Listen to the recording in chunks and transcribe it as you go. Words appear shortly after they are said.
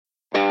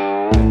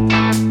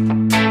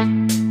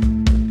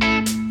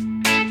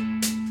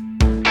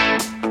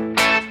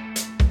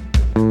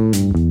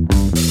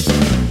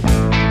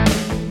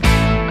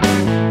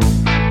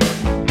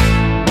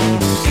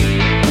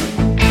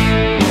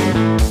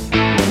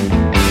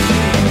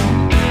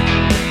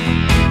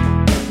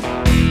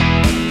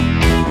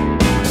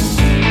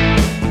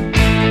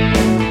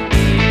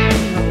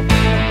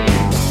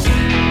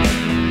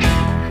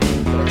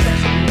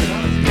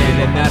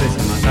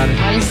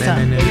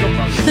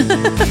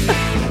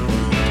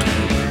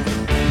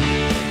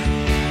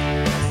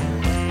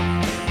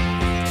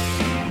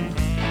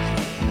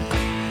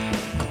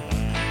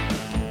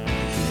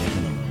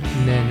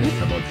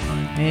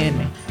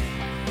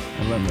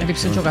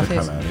προκύψε και ο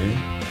καφές.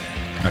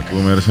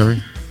 Ακούμε ρε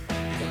Σαβή.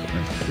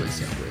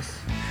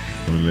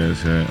 Που λες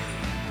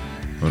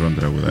ωραίο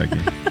τραγουδάκι.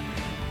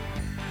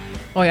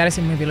 Όχι,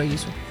 άρεσε μου η επιλογή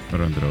σου.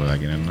 Ωραίο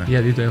τραγουδάκι είναι, ναι.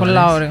 Γιατί το έβαλες?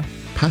 Πολλά ωραίο.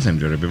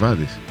 Passenger,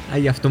 επιβάτης. Α,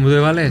 γι' αυτό μου το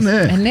έβαλες.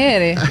 Ναι. Ναι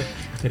ρε.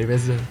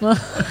 Περιπέζω.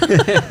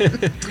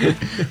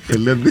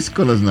 Είναι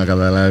δύσκολος να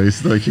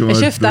καταλάβεις το χιούμορ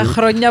του. Έχει 7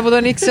 χρόνια που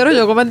τον ήξερα και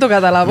εγώ δεν το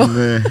καταλάβω.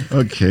 Ναι,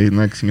 οκ,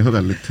 εντάξει, νιώθω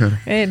καλύτερα.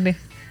 Ναι.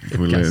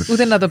 Που λες.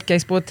 Ούτε να το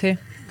πιάσεις ποτέ.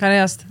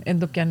 Κανένας δεν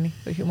το πιάνει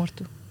το χιούμορ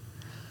του.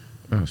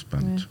 Τέλος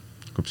πάντων.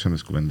 Κόψαν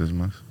τις κουβέντες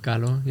μας.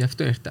 Καλό, γι'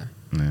 αυτό ήρθα.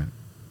 Ναι.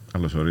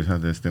 Καλώς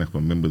ορίσατε στην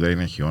εκπομπή που δεν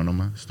έχει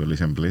όνομα, στο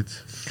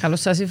ListenBlitz.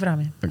 Καλώς σας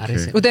ήβραμε.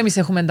 Άρεσε. Ούτε εμείς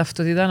έχουμε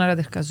ταυτότητα, άρα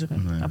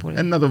τερκάζουμε.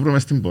 Να το βρούμε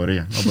στην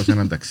πορεία, όπως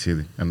ένα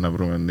ταξίδι. Να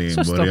βρούμε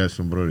την πορεία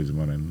στον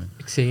προορισμό. Ναι.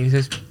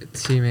 Ξεκίνησες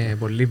έτσι με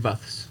πολύ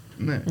βάθος.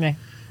 Ναι. Ναι.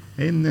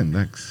 Ναι,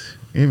 εντάξει.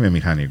 Είμαι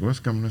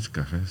μηχανικός, κάνω έτσι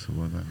καφές,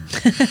 οπότε...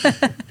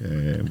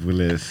 που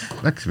λες,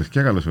 εντάξει,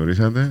 παιδιά, καλώς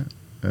ορίσατε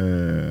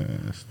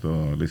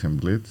στο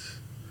ListenBlitz.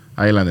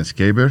 Island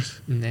Escapers.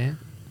 Ναι.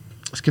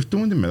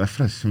 Σκεφτούμε τη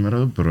μετάφραση σήμερα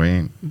το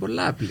πρωί.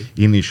 Πολλά απλή.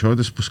 Οι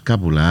νησιώτες που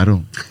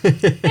σκαπουλάρουν.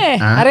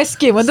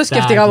 Αρέσκει μου, δεν το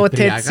σκέφτηκα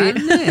ποτέ έτσι.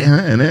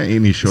 Ναι, οι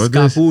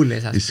νησιώτες.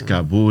 Σκαπούλες, ας Οι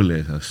σκαπούλες,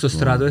 ας πούμε. Στο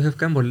στρατό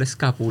έφευγαν πολλές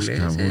σκαπούλες.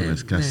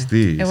 Σκαπούλες,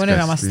 καστί. Εγώ δεν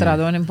έκανα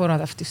στρατό, δεν μπορώ να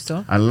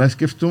ταυτιστώ. Αλλά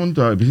σκεφτούμε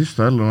επίσης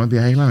το άλλο, ότι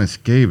οι Island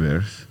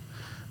Escapers,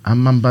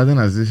 άμα πάτε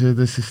να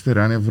ζήσετε στη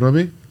στερεάν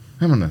Ευρώπη,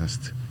 δεν να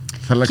είστε.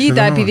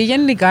 Κοίτα, επειδή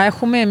γενικά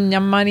έχουμε μια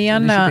μανία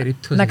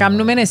να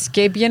κάνουμε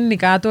escape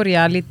γενικά το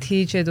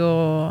reality και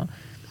το...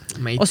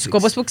 Ο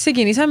σκοπός που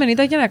ξεκινήσαμε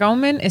ήταν για να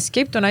κάνουμε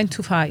escape το 9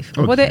 to 5.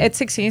 Οπότε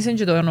έτσι ξεκίνησε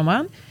και το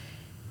όνομα.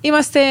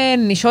 Είμαστε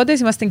νησιώτες,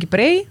 είμαστε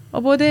Κυπραίοι,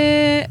 οπότε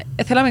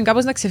θέλαμε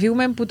κάπως να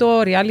ξεφύγουμε από το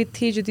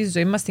reality και τη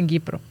ζωή μας στην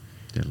Κύπρο.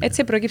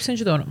 Έτσι προέκυψε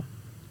και το όνομα.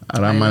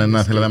 Άρα, άμα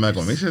να θέλετε να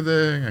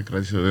μετακομίσετε, να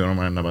κρατήσετε το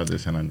όνομα να πάτε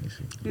σε ένα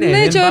νησί.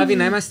 Ναι, δεν πάβει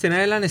να είμαστε ένα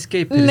island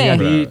escape.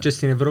 Δηλαδή και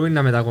στην Ευρώπη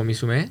να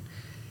μετακομίσουμε.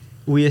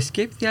 We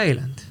escape the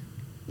island.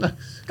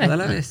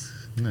 Κατάλαβες.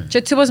 Και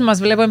έτσι όπως μας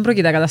βλέπω δεν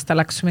πρόκειται να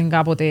κατασταλάξουμε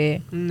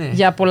κάποτε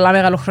για πολλά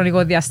μεγάλο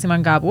χρονικό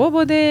διάστημα κάπου,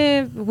 οπότε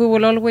we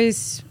will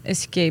always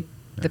escape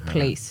the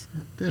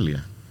place.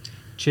 Τέλεια.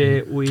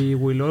 Και we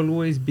will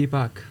always be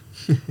back.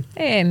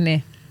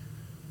 Ναι.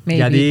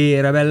 Γιατί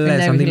ρε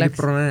πέλε, σαν την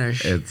Κύπρο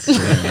έτσι,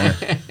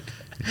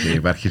 και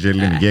υπάρχει και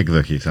ελληνική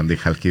εκδοχή, σαν την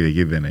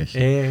χαλκιδική δεν έχει.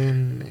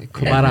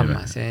 Κοπάρα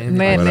μας.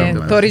 Ναι,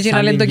 το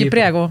original είναι το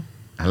κυπριακό.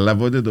 Αλλά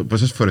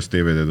πόσες φορές το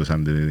είπετε το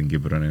σαν την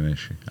Κύπρο είναι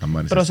έτσι?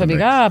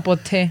 Προσωπικά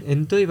ποτέ.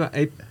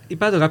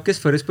 Είπα το κάποιες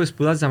φορές που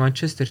σπούδαζα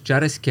Μάντσεστερ και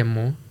άρεσκε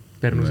μου,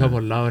 περνούσα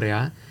πολλά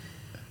ωραία.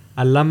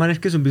 Αλλά αν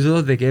έρχεσαι πίσω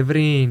το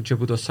Δεκέμβρη και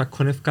που το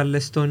σάκον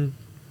ευκάλες τον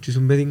και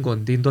σου με την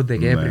κοντή το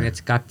Δεκέμβρη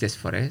έτσι κάποιες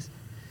φορές,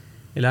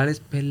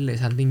 ελάλες πέλε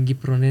σαν την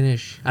Κύπρο είναι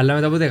έτσι. Αλλά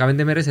μετά από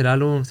 15 μέρες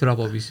ελάλουν θέλω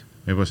από πίσω.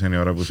 Μήπως είναι η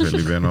ώρα που σε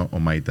λιβαίνω ο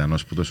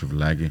μαϊτανός που το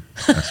σουβλάκι,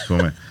 ας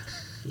πούμε.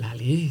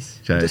 Λαλείς,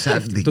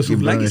 το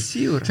σουβλάκι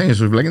σίγουρα. Σαν και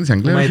σουβλάκι της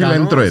Αγγλίας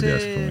δεν τρώεται,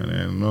 ας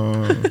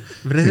πούμε.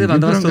 Βρέθετε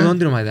παντά στο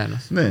δόντριο ο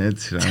μαϊτανός. Ναι,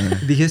 έτσι.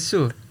 Δίχες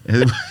σου.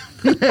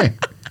 Ναι.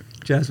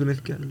 Και να σου είναι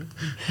ευκαιρία.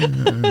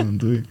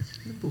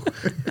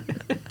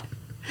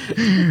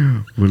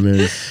 Που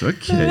λες,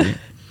 οκ.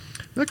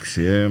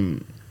 Εντάξει,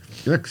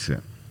 κοιτάξτε.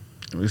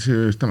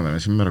 Σταματάμε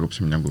σήμερα,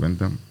 κόψε μια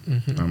κουβέντα.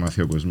 Να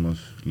μάθει ο κόσμος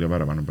λίγα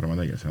παραπάνω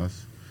πράγματα για εσάς.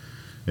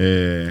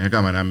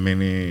 Έκαμε ένα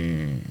mini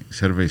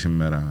survey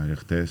σήμερα για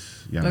χτες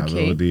για να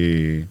δω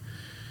ότι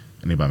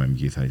δεν είπαμε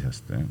ποιοι θα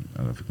είσαστε,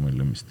 να το φύγουμε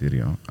λίγο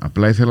μυστήριο.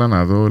 Απλά ήθελα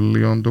να δω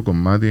λίγο το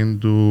κομμάτι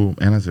του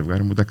ένα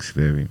ζευγάρι που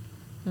ταξιδεύει.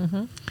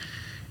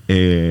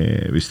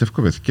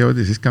 Πιστεύω παιδιά ότι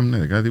εσείς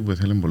κάνετε κάτι που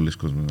θέλει πολλοί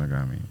κόσμος να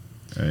κάνει.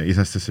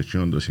 Είσαστε σε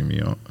εκείνο το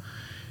σημείο.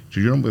 Και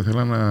εκείνο που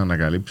ήθελα να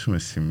ανακαλύψουμε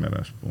σήμερα,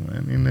 ας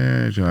πούμε,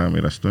 είναι και να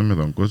μοιραστούμε με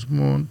τον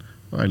κόσμο,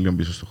 λίγο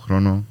πίσω στον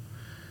χρόνο.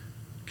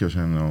 Ποιος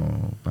είναι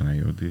ο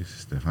Παναγιώτης, η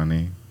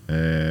Στέφανη.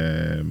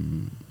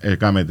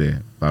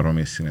 Κάμετε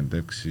παρόμοιες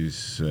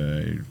συνεντεύξεις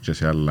και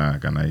σε άλλα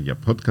κανάλια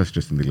podcast και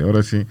στην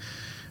τηλεόραση.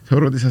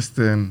 Θεωρώ ότι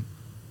είσαστε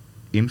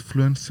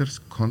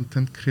influencers,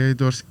 content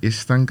creators,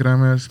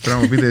 instagrammers. Πρέπει να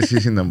μου πείτε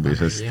εσείς ήταν που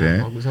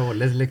είσαστε.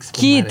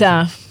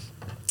 Κοίτα,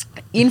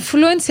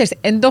 influencers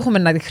δεν το έχουμε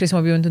να τη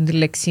χρησιμοποιούμε τη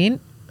λέξη.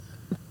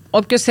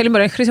 Όποιος θέλει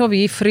μπορεί να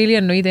χρησιμοποιεί freely,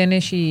 εννοείται είναι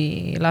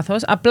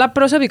λάθος. Απλά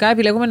προσωπικά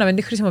επιλέγουμε να μην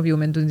τη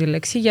χρησιμοποιούμε τη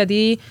λέξη,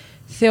 γιατί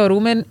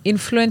θεωρούμε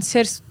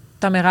influencers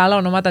τα μεγάλα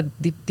ονόματα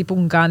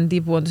τύπου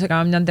Γκάντι που όντως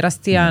έκαναν μια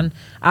τεράστια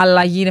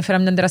αλλαγή,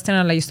 έφεραν μια τεράστια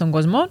αλλαγή στον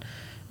κόσμο.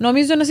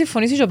 Νομίζω να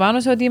συμφωνήσει και ο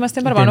Πάνος ότι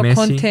είμαστε παραπάνω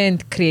content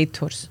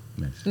creators.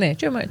 Ναι,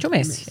 και ο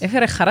Μέση.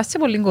 Έφερε χαρά σε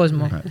πολλοί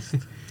κόσμο.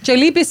 Και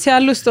λείπει σε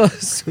άλλους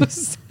τόσους.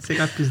 Σε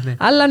κάποιους ναι.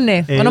 Αλλά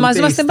ναι,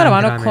 ονομαζόμαστε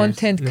παραπάνω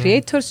content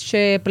creators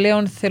και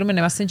πλέον θέλουμε να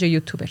είμαστε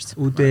και YouTubers.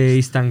 Ούτε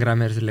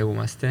Instagrammers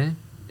λέγομαστε.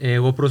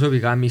 Εγώ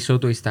προσωπικά μισώ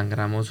το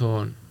Instagram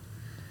όσο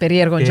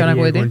περίεργον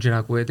και να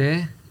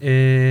ακούετε.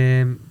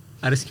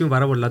 Αρέσκει μου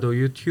πάρα πολλά το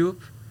YouTube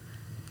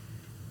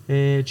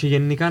και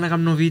γενικά να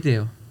κάνω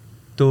βίντεο.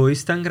 Το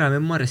Instagram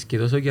μου αρέσκει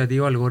τόσο γιατί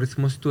ο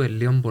αλγόριθμος του είναι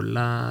λίγο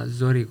πολλά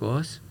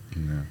ζωρικός.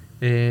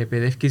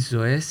 Παιδεύκεις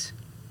ζωές.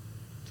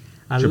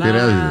 Και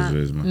επηρεάζει τις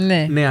ζωές μας.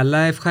 Ναι, αλλά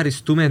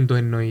ευχαριστούμε το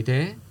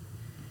εννοείται.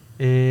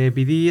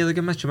 Επειδή εδώ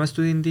και μας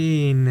του δίνει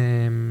την...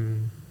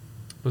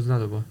 πώς να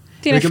το πω.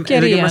 Την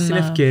ευκαιρία την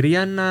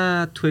ευκαιρία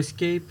να to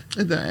escape.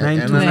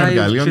 Ένα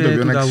εργαλείο το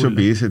οποίο να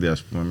αξιοποιήσετε,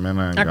 ας πούμε, με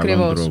έναν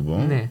καλό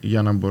τρόπο,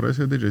 για να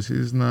μπορέσετε και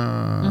εσείς να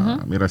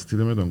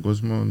μοιραστείτε με τον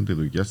κόσμο τη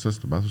δουλειά σας,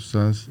 το πάθος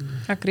σας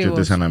και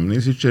τις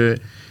αναμνήσεις. Και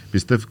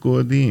πιστεύω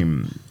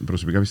ότι,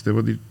 προσωπικά πιστεύω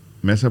ότι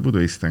μέσα από το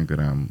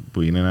Instagram,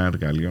 που είναι ένα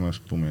εργαλείο, ας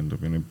πούμε, το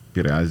οποίο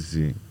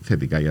επηρεάζει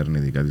θετικά ή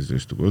αρνητικά τη ζωή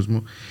του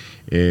κόσμου,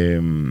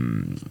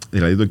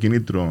 δηλαδή το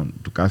κίνητρο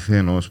του κάθε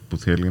ενός που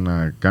θέλει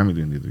να κάνει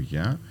την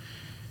δουλειά,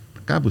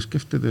 κάπου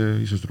σκέφτεται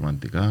ίσως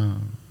ρομαντικά,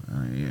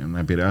 να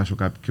επηρεάσω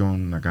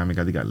κάποιον να κάνει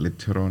κάτι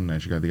καλύτερο, να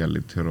έχει κάτι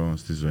καλύτερο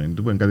στη ζωή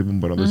του, που είναι κάτι που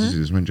μπορούμε να το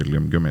συζητήσουμε και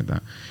λίγο πιο μετά.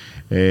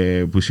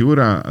 Που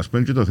σίγουρα, ας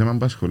πούμε, και το θέμα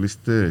που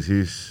ασχολείστε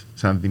εσείς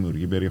σαν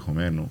δημιουργοί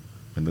περιεχομένου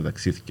με τα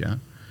ταξίδια,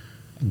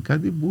 είναι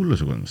κάτι που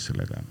όλος ο κόσμος θέλει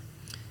να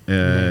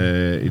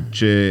κάνει.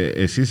 Και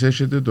εσείς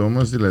έχετε το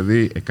όμως,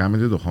 δηλαδή,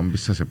 κάνετε το χόμπι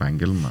σας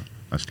επάγγελμα,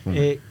 ας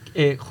πούμε.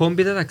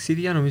 Χόμπι τα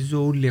ταξίδια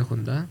νομίζω όλοι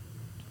έχουν τα.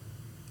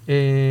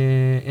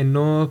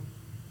 Ενώ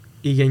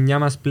η γενιά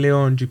μας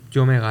πλέον και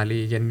πιο μεγάλη,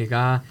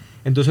 γενικά,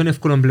 είναι τόσο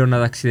εύκολο πλέον να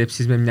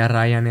ταξιδέψεις με μια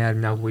Ryanair,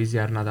 μια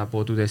Wizz, να τα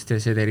πω τούτες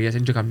τις εταιρείες,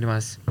 είναι και κάποιοι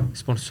μας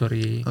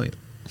σπονσορεί.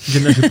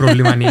 Δεν έχει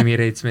πρόβλημα οι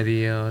Emirates με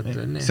δύο...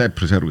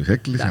 Cyprus Airways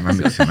έκλεισε,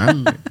 ανάμειξε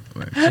άλλη.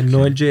 Ενώ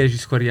δεν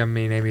έχεις χωρία με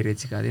οι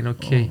Emirates κάτι, είναι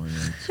οκ.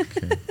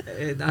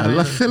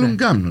 Αλλά θέλουν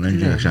κάνουν, δεν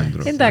είναι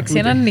χάντρο. Εντάξει,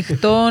 ένα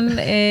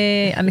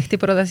ανοιχτή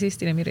πρόταση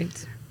στην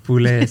Emirates. Που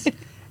λες.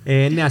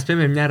 Ναι, ας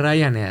πούμε μια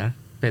Ryanair,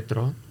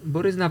 Πέτρο,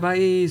 μπορείς να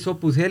πάεις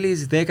όπου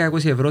θέλεις 10,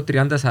 20 ευρώ,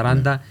 30,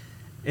 40,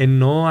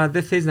 ενώ αν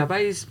δεν θέλεις να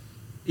πάεις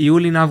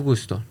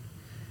Ιούλιο-Αύγουστο.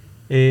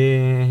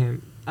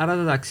 Άρα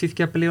τα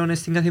ταξίδια πλέον είναι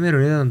στην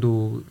καθημερινότητα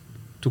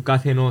του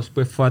κάθε ενός που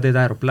εφοάται τα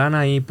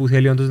αεροπλάνα ή που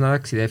θέλει όντως να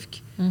ταξιδεύει.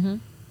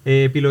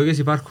 Επιλογές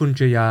υπάρχουν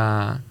και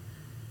για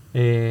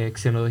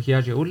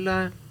ξενοδοχεία και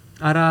ούλα,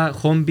 άρα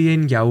χόμπι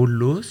είναι για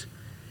ούλους.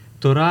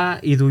 Τώρα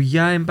η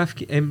δουλειά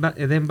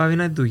δεν πάει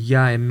να είναι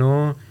δουλειά,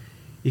 ενώ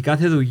η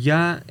κάθε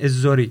δουλειά είναι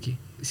ζωρική.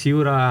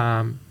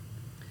 Σίγουρα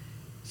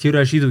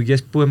έχει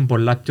δουλειές που είναι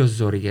πολλά πιο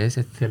ζωρικές,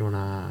 δεν θέλω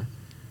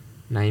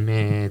να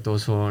είμαι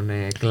τόσο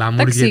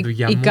κλάμουρ για τη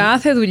δουλειά μου. Η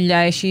κάθε δουλειά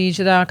έχει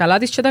και τα καλά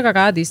της και τα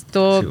κακά της.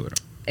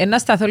 Ένα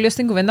σταθώ λίγο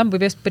στην κουβέντα που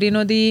είπες πριν,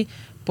 ότι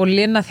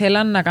πολλοί να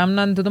θέλαν να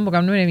κάνουν τούτο που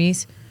κάνουμε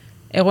εμείς.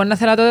 Εγώ να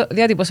θέλω να το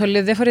διατυπώσω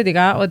λίγο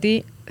διαφορετικά,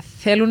 ότι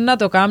θέλουν να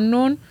το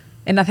κάνουν,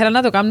 να θέλουν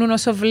να το κάνουν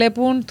όσο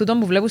βλέπουν τούτο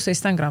που βλέπουν στο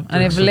Instagram.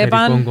 Αν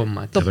βλέπαν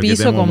το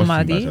πίσω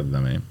κομμάτι.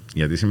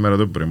 Γιατί σήμερα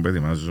το πρωί που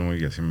ετοιμάζομαι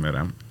για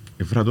σήμερα,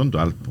 έφερα το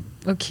άλπου.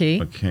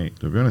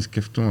 Το οποίο να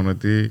σκέφτομαι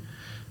ότι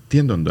τι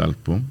είναι το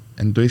άλπου,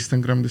 είναι το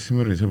Instagram της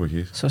σημερινής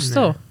εποχής.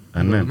 Σωστό.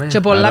 Και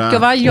πολλά πιο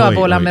βάλιο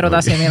από όλα με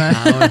ρωτάς εμένα.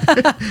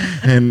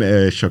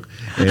 Σοκ.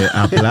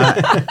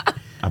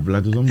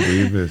 Απλά τούτο που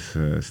είπες,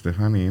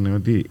 Στέφανη, είναι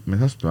ότι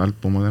μέσα στο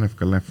άλπου όταν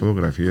ευκάλαν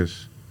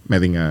φωτογραφίες με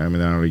την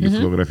αναλογική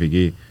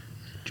φωτογραφική,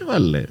 και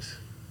βάλες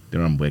την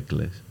ώρα που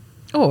έκλαις.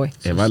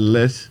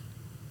 Έβαλες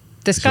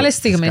τις καλές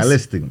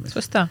στιγμές.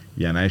 Σωστά.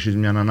 Για να έχεις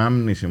μια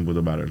ανάμνηση από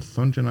το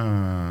παρελθόν και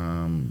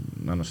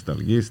να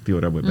νοσταλγείς τι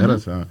ώρα που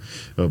πέρασα,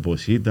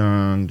 πώς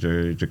ήταν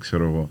και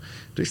ξέρω εγώ.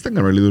 Το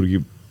Instagram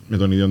λειτουργεί με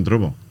τον ίδιο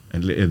τρόπο.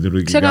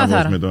 Λειτουργεί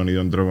κάπως με τον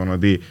ίδιο τρόπο,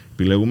 ότι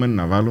επιλέγουμε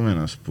να βάλουμε,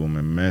 ας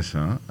πούμε,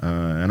 μέσα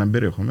ένα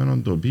περιεχόμενο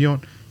το οποίο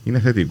είναι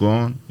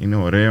θετικό, είναι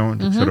ωραίο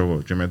και ξέρω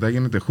εγώ. Και μετά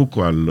γίνεται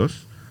χούκο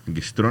άλλος,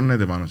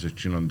 εγκιστρώνεται πάνω σε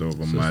εκείνον το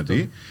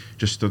κομμάτι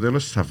και στο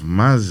τέλος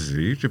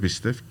θαυμάζει και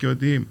πιστεύει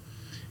ότι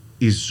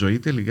η ζωή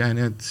τελικά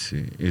είναι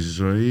έτσι. Η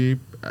ζωή,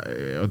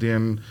 ότι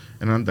είναι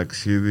ένα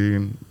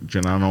ταξίδι και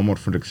έναν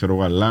όμορφο, δεν ξέρω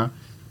εγώ, αλλά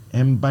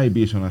δεν πάει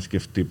πίσω να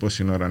σκεφτεί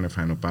πόση ώρα είναι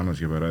φάει ο Πάνος,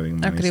 για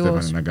παράδειγμα, η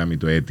Στέφανη να κάνει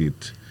το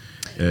edit.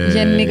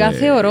 Γενικά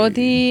θεωρώ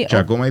ότι και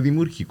ακόμα η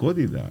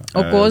δημιουργικότητα.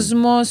 Ο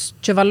κόσμος,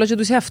 και βάλω και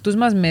τους εαυτούς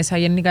μας μέσα,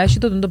 γενικά έχει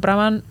το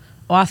πράγμα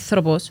ο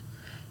άνθρωπος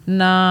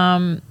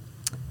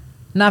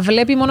να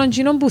βλέπει μόνο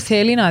εκείνον που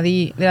θέλει να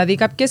δει. Δηλαδή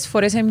κάποιες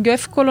φορές είναι πιο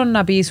εύκολο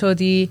να πεις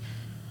ότι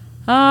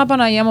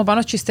Παναγία μου,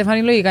 Πάνος και η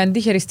Στέφανη λογικά είναι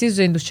τυχεροί στη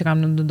ζωή τους και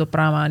κάνουν το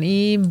πράγμα.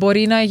 Ή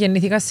μπορεί να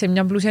γεννηθήκα σε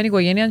μια πλούσια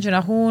οικογένεια και να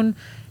έχουν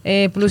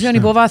πλούσιον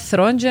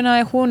υπόβαθρο και να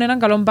έχουν έναν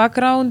καλό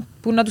background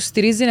που να τους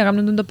στηρίζει να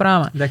κάνουν το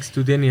πράγμα. Εντάξει,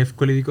 τούτη είναι η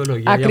εύκολη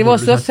δικαιολογία.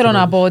 Ακριβώς το θέλω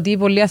να πω, ότι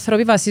πολλοί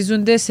άνθρωποι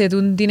βασίζονται σε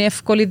την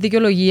εύκολη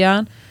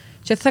δικαιολογία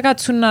και θα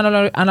κάτσουν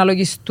να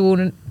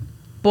αναλογιστούν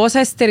πόσα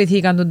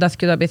εστερηθήκαν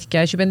τα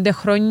παιδιά. Έχει 5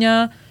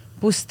 χρόνια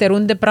που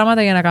στερούνται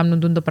πράγματα για να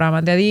κάνουν το πράγμα.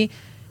 Δηλαδή,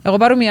 εγώ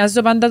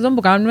παρομοιάζω πάντα τον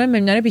που κάνουμε με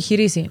μια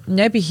επιχείρηση.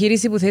 Μια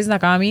επιχείρηση που θέλεις να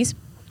κάνεις,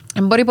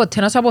 δεν μπορεί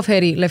ποτέ να σου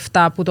αποφέρει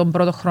λεφτά από τον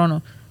πρώτο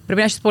χρόνο. Πρέπει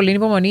να έχεις πολύ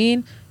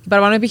υπομονή. Οι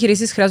παραπάνω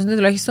επιχειρήσεις χρειάζονται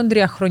τουλάχιστον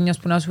 3 χρόνια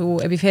που να σου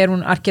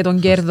επιφέρουν αρκετόν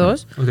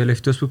κέρδος. Ο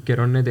τελευταίος που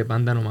καιρώνεται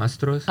πάντα ο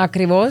μάστρος.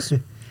 Ακριβώς.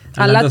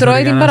 Αλλά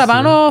τρώει την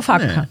παραπάνω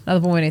φάκα, να το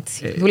πούμε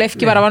έτσι. Δουλεύει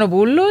και παραπάνω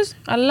πουλούς,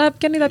 αλλά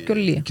πιάνει τα πιο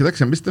λίγα.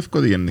 Κοιτάξτε, εμπιστεύω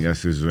ότι γενικά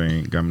στη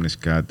ζωή κάνεις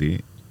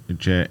κάτι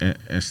και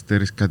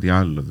εστερείς κάτι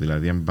άλλο.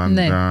 Δηλαδή, είναι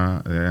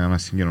πάντα ένα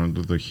συγκεκριμένο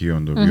το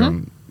δοχείο, το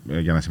οποίο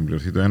για να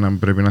συμπληρωθεί το ένα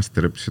πρέπει να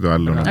στρέψει το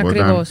άλλο.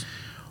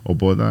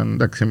 Οπότε,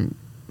 εντάξει,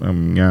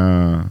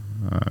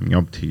 μια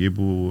οπτική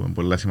που είναι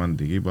πολύ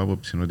σημαντική που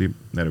άποψη είναι ότι,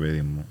 ναι ρε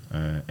παιδί μου,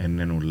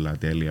 είναι όλα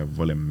τέλεια,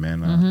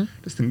 βολεμένα.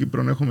 Στην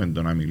Κύπρο έχουμε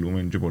το να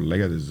μιλούμε και πολλά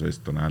για τις ζωές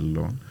των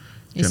άλλων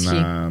και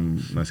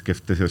να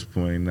σκέφτεσαι, ας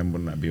πούμε, είναι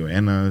μπορεί να πει ο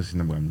ένας,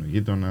 είναι μπορεί να πει ο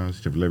γείτονας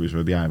και βλέπεις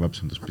ότι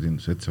έβαψαν το σπίτι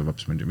τους έτσι,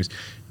 έβαψαμε και εμείς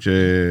και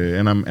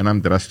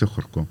έναν τεράστιο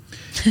χορκό.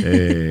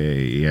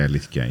 Η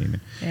αλήθεια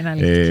είναι.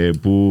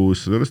 Που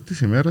στο τέλος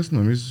της ημέρας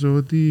νομίζω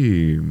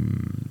ότι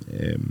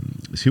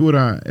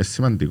σίγουρα είναι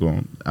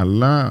σημαντικό,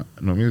 αλλά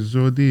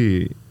νομίζω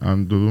ότι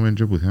αν το δούμε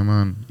και που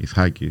θέμα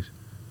ηθάκης,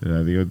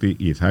 δηλαδή ότι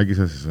η ηθάκη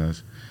σας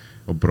εσάς,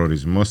 ο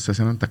προορισμός σας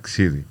είναι ένα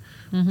ταξίδι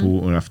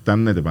που να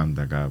φτάνετε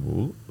πάντα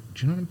κάπου.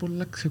 Και είναι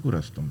πολλά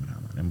ξεκουραστό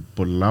πράγμα. Είναι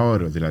πολλά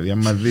ωραίο. Δηλαδή,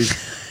 άμα δεις...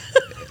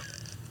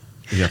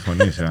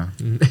 Διαφωνείς,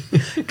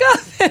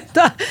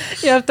 Κάθετα.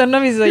 Γι' αυτό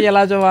νομίζω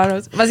γελάω ο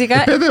Πάνος.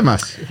 Βασικά, πέτε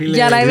μας.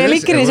 Για να είμαι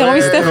ειλικρινής, εγώ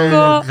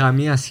πιστεύω...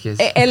 Καμία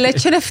σχέση.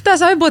 Ελέγχε να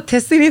φτάσαμε ποτέ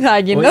στην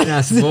Ιθάκη. Όχι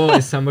να σου πω,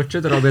 σαν πως και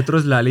τώρα ο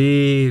Πέτρος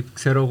λαλεί,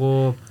 ξέρω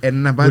εγώ,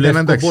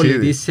 δουλεύω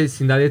πολιτής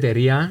στην τάδε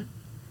εταιρεία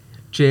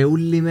και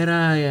όλη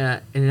μέρα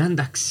είναι έναν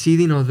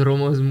ταξίδι ο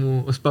δρόμος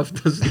μου ως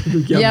παυτός στην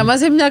δουλειά μου. Για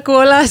μας είναι μια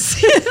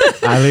κόλαση.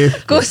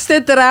 24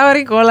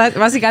 ώρη κόλαση.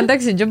 Βασικά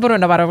εντάξει δεν μπορούμε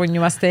να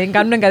παραπονιούμαστε.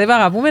 Κάνουμε κάτι που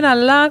αγαπούμε,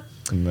 αλλά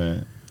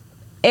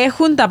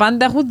έχουν τα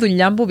πάντα, έχουν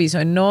δουλειά που πίσω.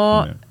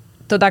 Ενώ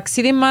το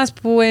ταξίδι μας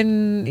που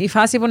είναι η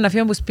φάση που να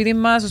φύγουμε από σπίτι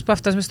μας, ώσπου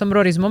φτάσουμε στον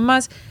προορισμό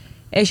μας,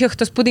 έχει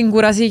εκτός που την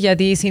κούραση,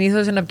 γιατί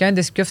συνήθως να πιάνουν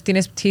τις πιο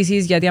φτηνές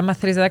πτήσεις, γιατί άμα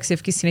θέλεις να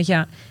ταξιδεύεις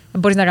συνέχεια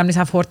μπορείς να κάνεις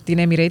afford την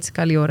Emirates,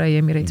 καλή ώρα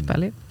η Emirates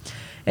πάλι.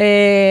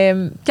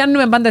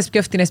 Πιάνουμε πάντα τις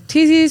πιο φτηνές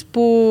πτήσεις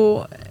που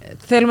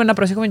θέλουμε να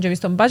προσέχουμε και εμείς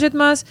τον budget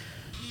μας,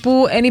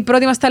 που είναι η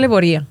πρώτη μας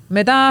ταλαιπωρία.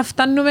 Μετά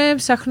φτάνουμε,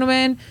 ψάχνουμε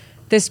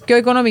τις πιο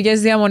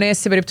οικονομικές διαμονές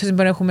σε περίπτωση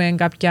που έχουμε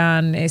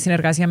κάποια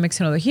συνεργασία με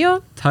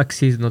ξενοδοχείο.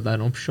 Taxi is not an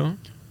option.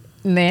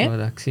 Ναι,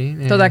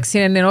 το ταξί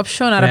είναι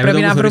option, άρα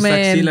πρέπει να βρούμε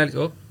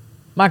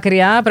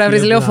μακριά, πρέπει να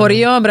βρεις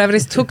λεωφορείο, πρέπει να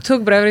βρεις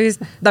τουκ-τουκ, πρέπει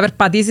να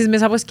περπατήσεις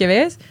μέσα από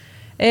σκευές.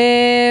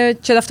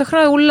 Και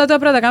ταυτόχρονα όλα τα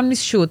πρέπει να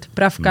κάνεις shoot.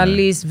 Πρέπει να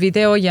βγάλεις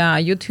βίντεο για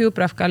YouTube, πρέπει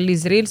να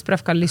βγάλεις reels, πρέπει να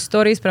βγάλεις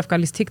stories, πρέπει να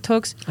βγάλεις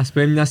TikToks. Ας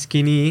πούμε μια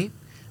σκηνή,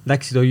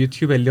 εντάξει το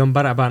YouTube είναι λίγο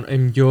παραπάνω,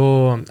 είναι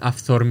πιο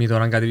αυθόρμητο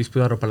να κατεβείς που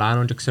το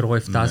αεροπλάνο και ξέρω εγώ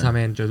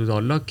φτάσαμε και τούτο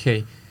όλο,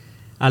 οκ.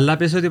 Αλλά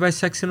πες ότι πάει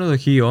σε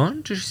ξενοδοχείο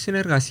και έχει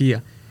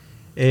συνεργασία.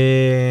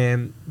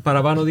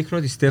 Παραπάνω δείχνω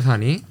τη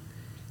Στέφανη,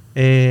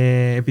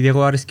 επειδή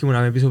εγώ άρεσκε μου να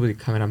είμαι πίσω από την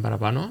κάμερα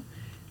παραπάνω,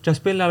 και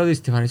ας πούμε λαλώ τη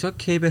Στέφανη,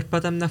 οκ,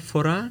 περπάτα μια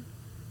φορά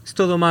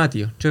στο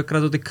δωμάτιο και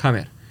κρατώ την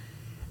κάμερα.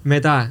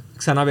 Μετά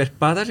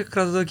ξαναπερπάτα και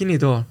κρατώ το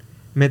κινητό.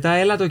 Μετά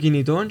έλα το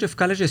κινητό και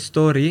βγάλε και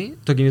story,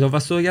 το κινητό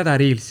βάζω για τα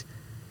reels.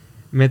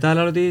 Μετά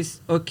λέω της,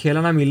 οκ,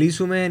 έλα να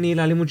μιλήσουμε, ή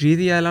λαλή μου και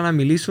ίδια, έλα να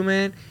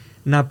μιλήσουμε,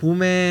 να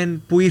πούμε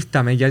που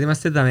ήρθαμε, γιατί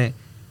είμαστε δαμε.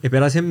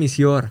 Επέρασε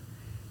μισή ώρα.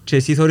 Και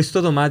εσύ θωρείς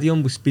το δωμάτιο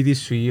που σπίτι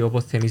σου ή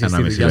όπως δεν είσαι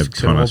στη δουλειά σου,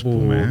 ξέρω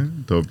που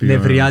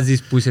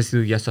νευριάζεις που είσαι στη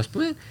δουλειά σου, ας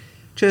πούμε.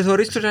 Και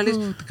θωρείς το και λες,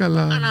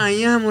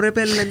 Αναγία μου ρε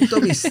πέλε, το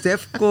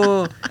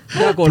πιστεύω,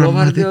 για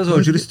κολόβαρτιος, ο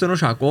κύριος τον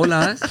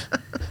οσακόλας,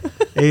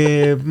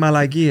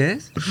 μαλακίες,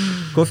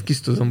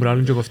 κόφκεις το τον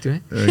πράγμα και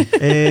κόφτει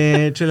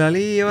και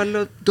λέει,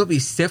 το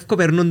πιστεύω,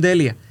 περνούν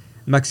τέλεια.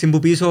 Μαξί που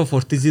πίσω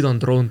φορτίζει τον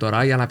drone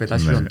τώρα για να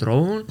πετάσει τον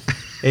drone,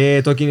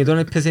 το κινητό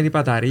έπαιζε η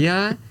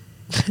μπαταρία,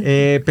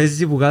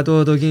 παίζει που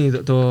κάτω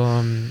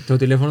το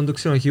τηλέφωνο του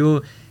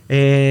ξενοδοχείου,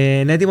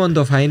 είναι έτοιμο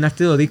το φαΐν, να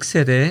έρθει το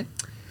δείξετε.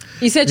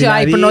 Είσαι και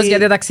άϊπνος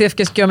γιατί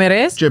ταξίδευκες και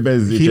ομερές. Και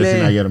παίζει και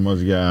συναγερμός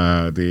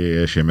γιατί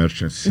έχει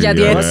emergency.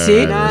 Γιατί έτσι,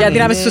 γιατί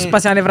να μην σου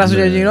σπάσει αν ευράσου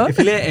και εκείνο.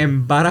 Φίλε,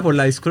 είναι πάρα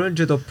πολλά δύσκολο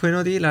και το που είναι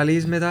ότι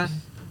λαλείς μετά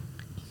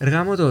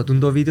εργάμω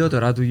το βίντεο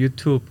τώρα του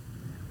YouTube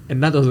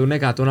να το δουν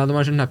 100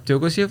 άτομα και να πιω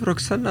 20 ευρώ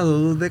ξανά να το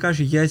δουν 10.000,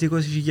 20.000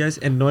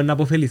 ενώ να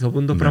αποφεληθώ που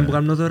είναι το πράγμα που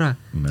κάνω τώρα.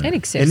 Δεν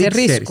ξέρεις, είναι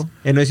ρίσκο.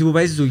 Ενώ εσύ που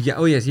πάει δουλειά,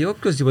 όχι εσύ,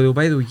 οποιοσδήποτε που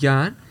πάει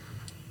δουλειά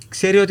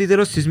ξέρει ότι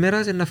τέλος της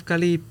μέρας είναι να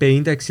βγάλει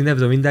 50, 60,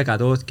 70,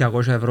 100,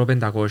 200 ευρώ,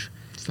 500.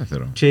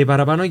 Σταθερό. Και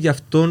παραπάνω για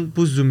αυτόν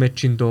που ζούμε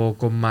το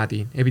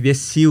κομμάτι, επειδή είναι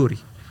σίγουροι.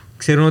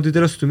 Ξέρουν ότι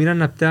τέλος του μήνα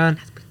να πιάνουν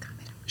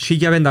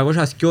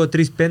 1500, 2,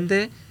 3,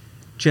 5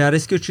 και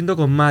αρέσκει το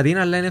κομμάτι,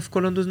 αλλά είναι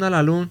εύκολο τους να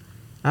λαλούν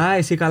 «Α,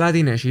 εσύ καλά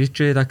την έχεις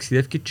και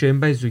ταξιδεύκεις και δεν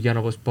πάεις δουλειά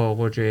όπως πάω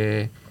εγώ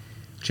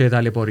και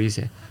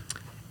ταλαιπωρείσαι».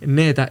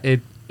 Ναι,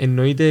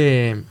 εννοείται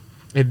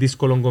είναι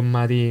δύσκολο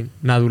κομμάτι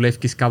να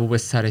δουλεύεις κάπου που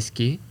σ'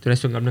 αρέσκει,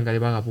 τουλάχιστον κάνουμε κάτι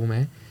που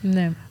αγαπούμε.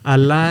 Ναι.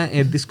 Αλλά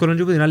είναι δύσκολο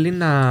και από την άλλη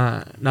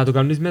να το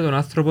κάνεις με τον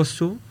άνθρωπο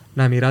σου,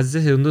 να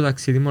μοιράζεσαι το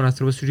ταξίδι με τον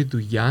άνθρωπο σου και τη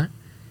δουλειά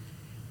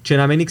και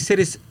να μην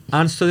ξέρεις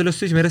αν στο τέλος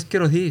της ημέρας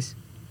επικαιρωθείς.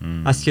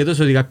 Ασχέτως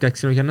ότι κάποια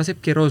ξενοδοχεία να σε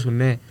επικαιρώσουν,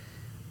 ναι.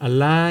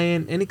 Αλλά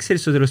δεν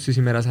ξέρεις στο τέλος της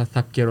ημέρας αν θα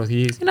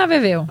επικαιρωθείς. Είναι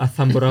αβεβαίο.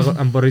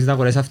 Αν μπορείς να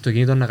αγοράσεις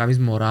αυτοκίνητο, να κάνεις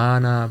μωρά,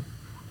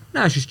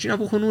 να έχεις τσίνα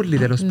που έχουν όλοι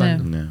τέλος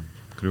πάντων. Ναι,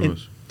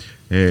 ακριβώς.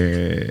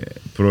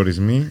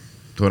 Προορισμοί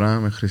τώρα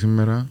μέχρι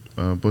σήμερα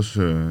πώς...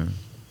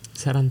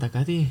 40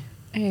 κάτι.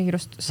 Γύρω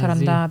στο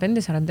 45-46.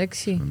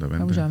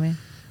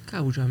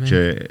 Κάπου τζάμε.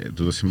 Και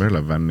τούτο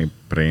συμπεριλαμβάνει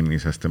πριν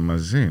είσαστε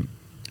μαζί.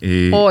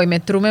 Όχι,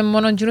 μετρούμε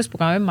μόνο εκείνους που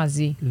κάνουμε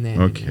μαζί. Ναι.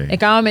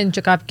 Έκαναμε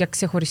και κάποια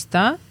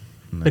ξεχωριστά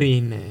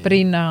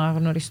Πριν να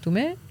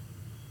γνωριστούμε,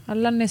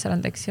 αλλά ναι,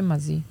 46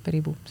 μαζί,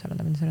 περίπου, 45-46.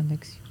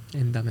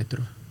 Έντα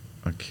μέτρο.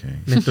 Okay.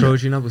 Μετρώ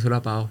εκείνα που θέλω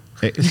να πάω.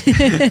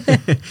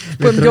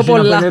 Που είναι πιο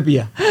πολλά.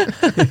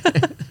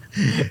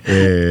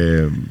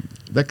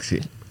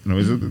 Εντάξει,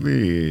 νομίζω ότι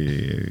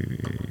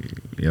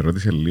η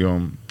ερώτηση είναι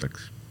λίγο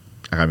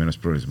αγαπημένος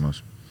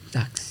προορισμός.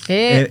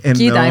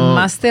 Κοίτα,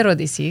 εμάστε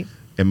ερώτηση.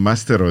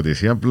 Εμάστε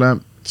ερώτηση,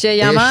 απλά έχεις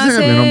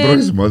αγαπημένο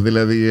προορισμό,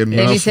 δηλαδή...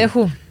 Εμείς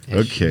έχουμε.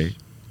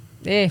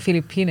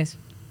 Φιλιππίνες.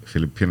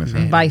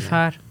 By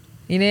far.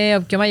 Είναι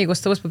ο πιο μαγικός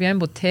τόπος που πήγαμε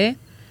ποτέ.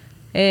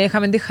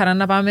 Είχαμε τη χαρά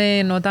να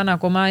πάμε όταν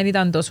ακόμα δεν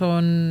ήταν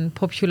τόσο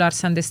popular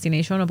σαν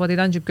destination, οπότε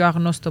ήταν και πιο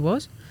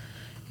αγνώστοπος.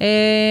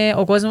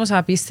 Ο κόσμος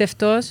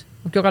απίστευτος,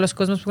 ο πιο καλός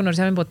κόσμος που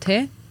γνωρίσαμε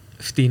ποτέ.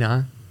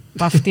 Φτηνά.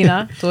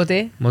 Παφτηνά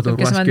τότε, το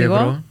πιο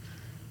σημαντικό.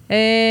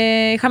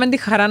 Είχαμε τη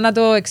χαρά να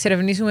το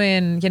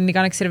εξερευνήσουμε, γενικά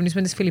να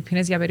εξερευνήσουμε τις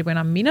Φιλιππίνες για περίπου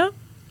ένα μήνα.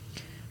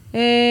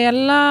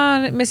 Αλλά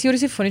με σίγουρη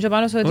συμφωνεί και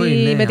πάνω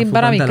ότι με την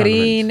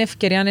παραμικρή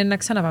ευκαιρία να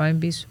ξαναπάμε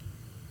πίσω.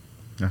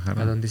 100%.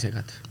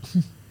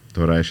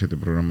 Τώρα έχετε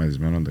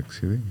προγραμματισμένο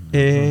ταξίδι?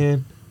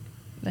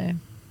 Ναι.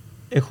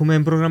 Έχουμε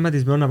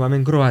προγραμματισμένο να πάμε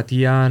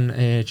Κροατία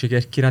και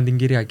Κέρκυρα την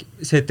Κυριακή.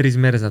 Σε 3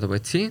 μέρες να το πω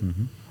έτσι.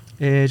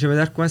 Και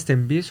μετά έρχομαστε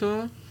πίσω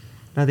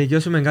να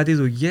τελειώσουμε κάτι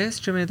δουλειές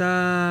και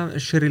μετά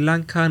Sri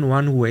Lanka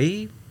one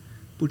way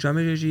που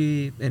τσάμε και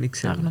εκεί δεν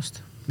ήξερα. Άγνωστο.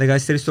 14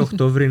 του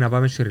Οκτώβρη να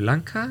πάμε Sri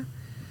Lanka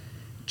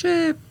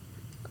και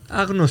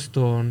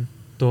άγνωστο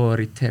το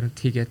return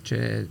ticket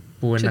και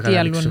που να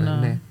καταλήξουμε.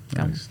 Ναι.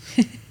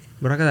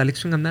 Μπορεί να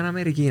καταλήξουμε καμιά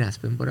Αμερική, ας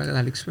πούμε. Μπορεί να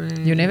καταλήξουμε...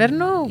 You never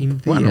know.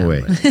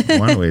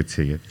 One way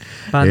ticket.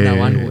 Πάντα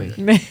one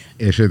way.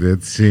 Έχετε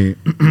έτσι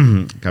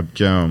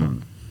κάποια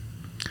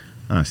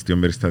αστείο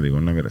περιστατικό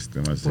να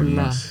μοιραστείτε μαζί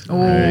μας.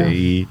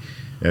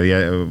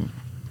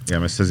 Για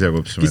μέσα σας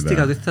διακόψουμε μετά.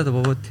 Πίστηκα ότι θα το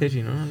πω ποτέ,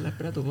 αλλά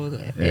πρέπει να το πω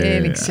τώρα.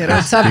 Δεν ξέρω,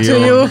 it's up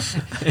to you.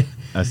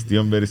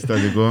 Αστείο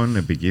περιστατικό,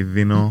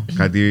 επικίνδυνο,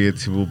 κάτι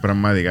έτσι που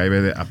πραγματικά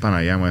είπετε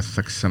 «Απαναγιά μου,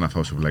 θα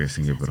ξαναφάω σουβλάκια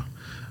στην Κύπρο».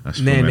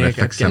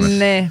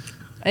 Ναι.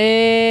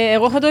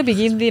 Εγώ έχω το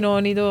επικίνδυνο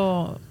ή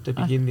το... Το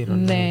επικίνδυνο,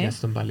 ναι,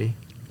 στον Παλί.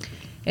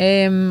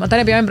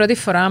 Όταν πήγαμε πρώτη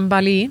φορά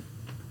Παλί,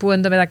 που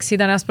εν τω μεταξύ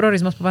ήταν ένας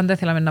προορισμός που πάντα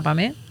θέλαμε να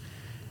πάμε,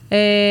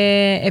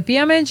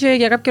 πήγαμε και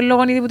για κάποιο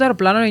λόγο ήδη που το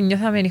αεροπλάνο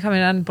νιώθαμε, είχαμε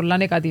έναν πολλά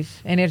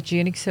negative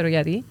energy, δεν ξέρω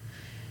γιατί.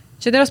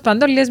 Και τέλος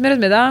πάντων, λίγες μέρες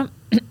μετά,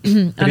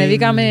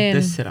 ανεβήκαμε... 4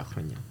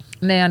 χρόνια.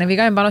 Ναι,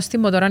 ανεβήκαμε πάνω στη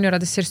μοτόρα η ώρα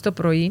 4 το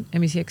πρωί,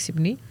 εμείς οι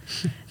έξυπνοι,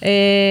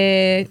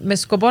 με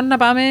σκοπό να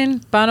πάμε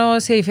πάνω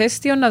σε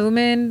ηφαίστειο να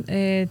δούμε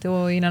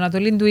την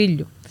ανατολή του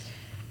ήλιου.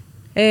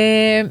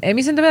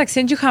 Εμείς εν τω μεταξύ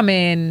δεν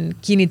είχαμε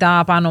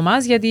κινητά πάνω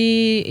μας, γιατί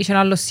είχε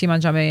ένα άλλο σήμα,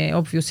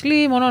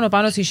 obviously, μόνο ο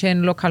Πάνος είχε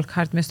local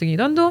card μες στο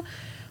κινητό του,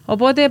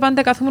 οπότε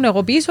πάντα κάθομουν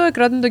εγώ πίσω,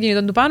 εκράτουν το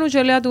κινητό του πάνω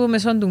και λέω του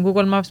μεσών του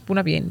Google Maps που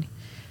να πηγαίνει.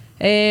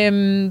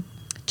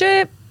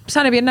 Και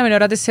σαν πιέναμε η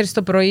ώρα 4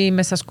 το πρωί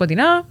μέσα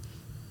σκοτεινά,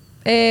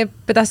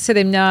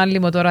 πετάσσεται μια άλλη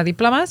μοτόρα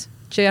δίπλα μας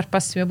και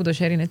αρπάσουμε που το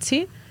sharing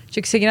έτσι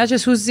και ξεκινά και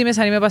σούζει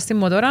μέσα είμαι πας στη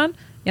μοτόρα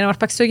για να μου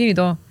αρπάξει το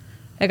κινητό.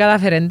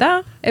 Κατάφερε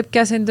τα,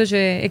 έπιασε το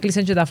και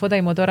έκλεισαν και τα φώτα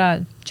η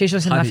μοτόρα και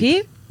ίσως να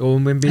φύγει.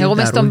 Εγώ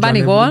μες στον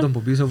πανικό,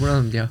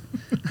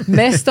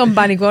 μες στον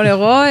πανικό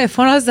εγώ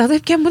φώναζα το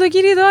έπιαν μου το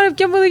κινητό,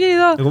 έπιαν μου το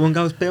κινητό. Εγώ μου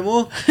κάπως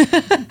πέμω.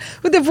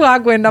 Ούτε που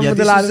άκουε να μου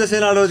το λάδω. Γιατί σου σε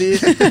λαλώ ότι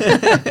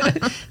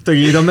το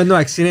κινητό με το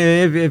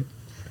αξίνε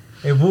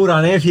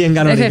εβούραν, έφυγε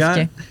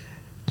κανονικά.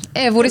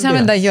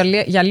 Βουρήσαμε τα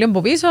γυαλίων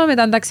από πίσω,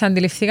 μετά εντάξει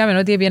αντιληφθήκαμε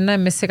ότι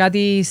πήγαιναμε μέσα σε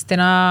κάτι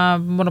στενά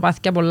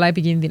μονοπάθηκια πολλά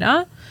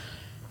επικίνδυνα.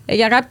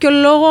 Για κάποιο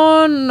λόγο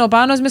ο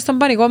Πάνος μες στον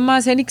πανικό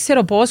μας δεν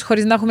ξέρω πώς,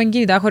 χωρίς να έχουμε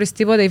κινητά, χωρίς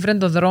τίποτα, ήφερε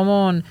τον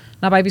δρόμο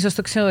να πάει πίσω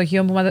στο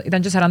ξενοδοχείο που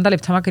ήταν και 40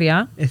 λεπτά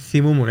μακριά.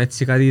 Θυμούμουν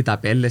έτσι κάτι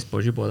ταπέλες,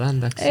 πως τίποτα,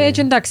 εντάξει.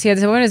 Και εντάξει, για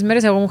τις επόμενες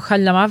μέρες εγώ μου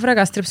χάλια μαύρα,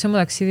 κάστρεψε μου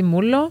ταξίδι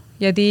μούλο,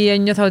 γιατί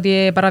ένιωθα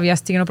ότι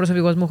παραβιάστηκε ο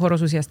προσωπικός μου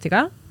χώρος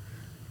ουσιαστικά.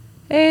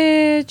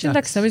 Και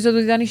εντάξει, νομίζω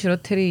ότι ήταν η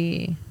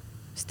χειρότερη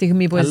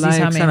στιγμή που ζήσαμε.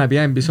 Αλλά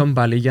ξαναπήγαμε πίσω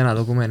πάλι για να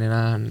δούμε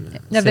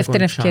μια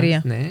δεύτερη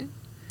ευκαιρία.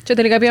 Και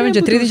τελικά πήγαμε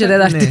και τρίτη και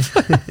τέταρτη.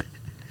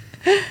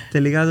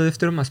 Τελικά το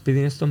δεύτερο μας σπίτι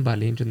είναι στον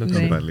Παλί.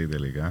 Στον Παλί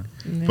τελικά.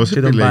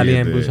 Και τον Παλί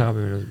είναι που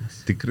αγαπημένος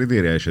μας. Τι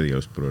κριτήρια έχετε για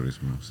τους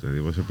προορισμούς, δηλαδή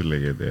πώς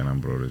επιλέγετε έναν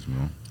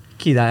προορισμό?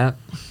 Κοίτα,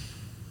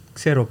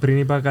 ξέρω πριν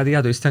είπα κάτι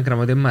για το Instagram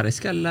ότι μ'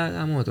 αρέσει, αλλά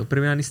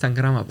πρέπει να είναι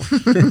Instagram από.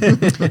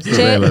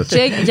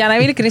 Και για να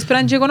είμαι ειλικρινής πρέπει να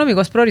είναι και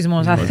οικονομικός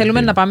προορισμός. Αν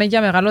θέλουμε να πάμε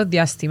για μεγάλο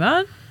διάστημα,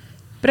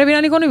 πρέπει να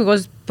είναι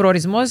οικονομικός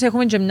προορισμός.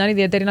 Έχουμε και μια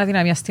ιδιαίτερη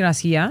αδυναμία στην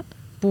Ασία,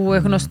 που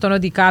γνωστόν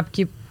ότι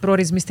κάποιοι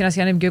προορισμοί στην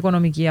Ασία είναι πιο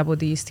οικονομικοί από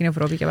ότι στην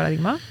Ευρώπη, για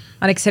παράδειγμα.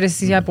 Αν εξαιρέσεις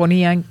τη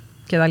Ιαπωνία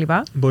κτλ.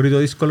 Μπορεί το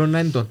δύσκολο να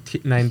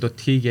είναι το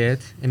ticket,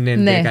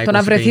 ναι, το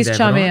να βρεθείς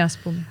τσάμε, ας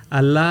πούμε.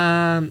 Αλλά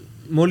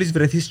μόλις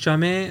βρεθείς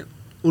τσάμε,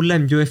 όλα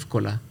είναι πιο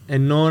εύκολα.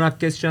 Ενώ να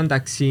πιέσεις ένα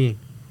ταξί,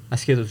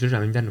 ασχέτως,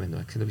 δεν πιάνουμε το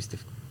ταξί, το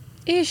πιστεύω.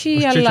 Έχει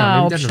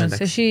άλλα options,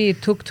 έχει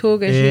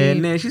tuk-tuk, έχει...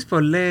 Ναι, έχεις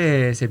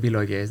πολλές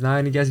επιλογές.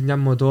 Να νοικιάσεις μια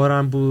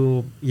μοτόρα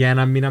που για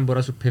ένα μήνα μπορεί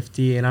να σου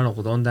πέφτει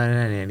 1,80,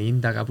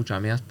 1,90 κάπου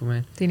τσάμε, ας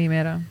πούμε. Την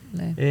ημέρα,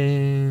 ναι.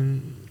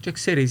 Και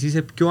ξέρεις,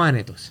 είσαι πιο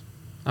άνετος.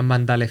 Αν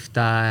πάνε τα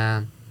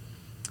λεφτά,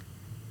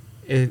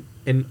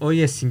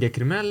 όχι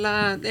συγκεκριμένα,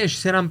 αλλά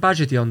έχεις έναν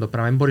budget για το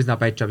πράγμα. Δεν μπορείς να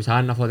πάει τσάπεις,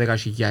 να φω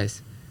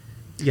 10.000.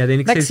 Γιατί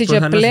δεν ξέρεις πώς θα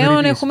να σου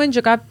πλέον έχουμε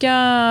και κάποια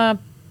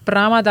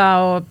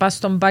πράγματα πας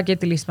στον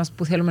bucket list μας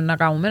που θέλουμε να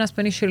κάνουμε. Ας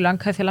πούμε, η Σρι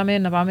Λάνκα θέλαμε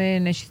να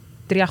πάμε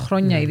 3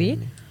 χρόνια ήδη.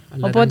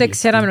 Οπότε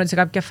ξέραμε ότι σε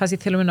κάποια φάση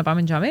θέλουμε να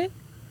πάμε τζάμε.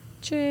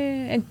 Και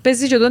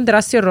παίζει και τον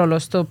τεράστιο ρόλο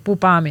στο που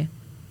πάμε.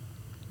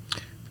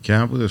 Και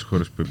από τις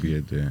χώρες που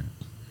πήγετε,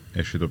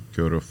 έχει το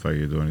πιο ωραίο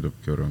φαγητό ή το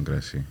πιο ωραίο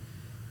κρασί?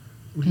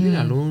 Ούλοι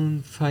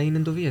λαλούν φαΐ είναι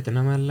το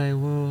Βιετνάμ, αλλά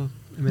εγώ...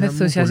 Δεν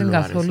ενθουσιάζει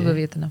καθόλου το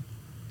Βιετνάμ.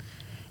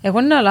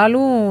 Εγώ να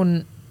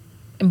λαλούν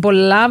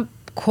πολλά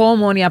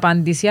common η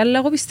απάντηση, αλλά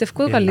εγώ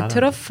πιστεύω το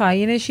καλύτερο φαΐ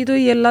είναι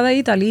η Ελλάδα ή η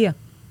Ιταλία.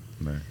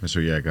 Ναι,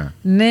 μεσογειακά.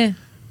 Ναι.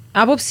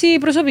 Άποψη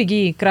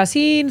προσωπική.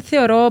 Κρασί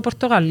θεωρώ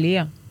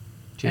Πορτογαλία.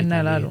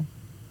 Ένα λάλο.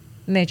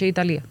 Ναι, και η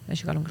Ιταλία.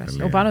 Έχει καλό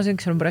κρασί. Ο Πάνος δεν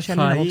ξέρω, μπορεί να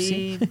έχει άλλη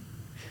άποψη.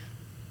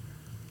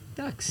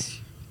 Εντάξει.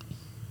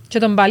 Και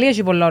τον Παλί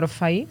έχει πολλά ωραίο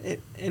φαΐ.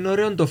 Είναι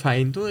ωραίο το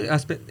φαΐ του.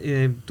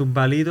 Τον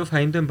Παλί το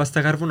φαΐ του είναι πας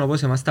στα κάρβουνα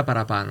όπως εμάς τα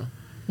παραπάνω.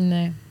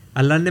 Ναι.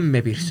 Αλλά είναι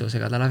με πύρσο, σε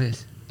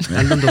καταλαβες.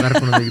 Άλλο το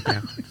κάρβουνο το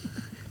Κυπριακό.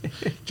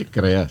 Και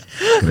κρέας.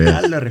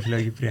 Άλλο ρε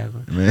φίλο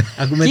Κυπριακό.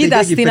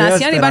 Κοίτα, στην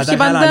Ασία υπάρχει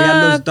πάντα...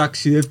 Άλλος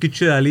ταξιδεύει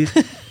και λαλείς.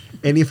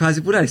 Είναι η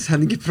φάση που λαλείς σαν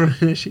την Κύπρο.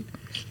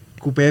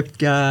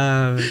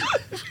 Κουπέπια,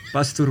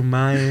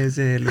 παστουρμάες,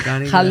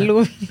 λουκάνικα.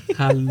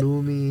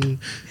 Χαλούμι.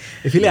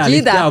 Φίλε,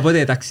 αλήθεια,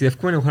 οπότε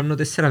ταξιδεύουμε, εγώ χάνω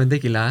 4-5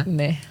 κιλά.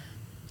 Ναι.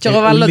 Και εγώ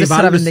βάλω 4-5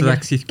 κιλά.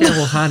 Ταξίδια,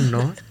 εγώ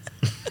χάνω.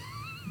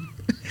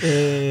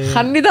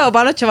 Χάνει τα ο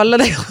Πάνος και βάλω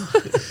τα εγώ.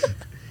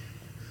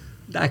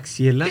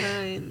 Εντάξει, η Ελλάδα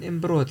είναι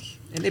πρώτη.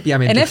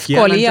 Είναι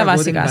ευκολία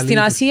βασικά. Στην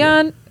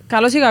Ασία,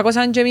 καλώς ή κακώς,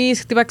 αν και εμείς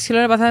χτύπα ξύλο,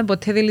 δεν πάθαμε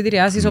ποτέ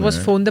δηλητηριάσεις όπως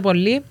φοβούνται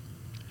πολλοί.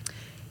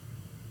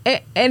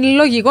 Εν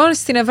λογικό,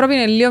 στην Ευρώπη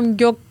είναι λίγο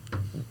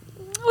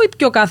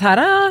πιο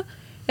καθαρά,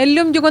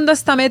 λίγο πιο κοντά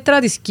στα μέτρα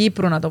της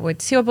Κύπρου, να το πω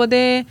έτσι, οπότε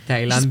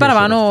έχεις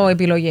παραπάνω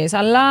επιλογές.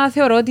 Αλλά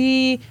θεωρώ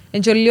ότι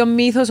είναι λίγο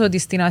μύθος ότι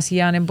στην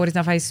Ασία δεν μπορείς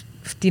να φάεις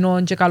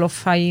φτηνό και καλό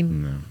φαΐ,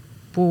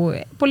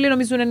 που πολλοί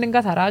νομίζουν είναι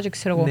καθαρά και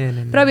ξέρω εγώ.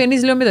 Πρέπει να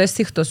πιένεις λίγο με το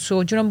αίσθηκτο σου,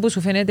 εκείνο που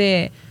σου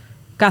φαίνεται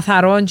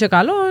καθαρό και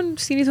καλό,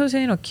 συνήθως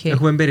είναι οκ.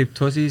 Έχουμε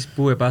περιπτώσεις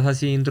που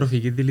επάθασαν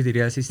τροφική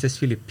δηλητηρίαση στις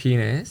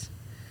Φιλιππίνες,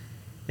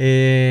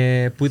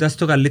 που ήταν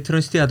στο καλύτερο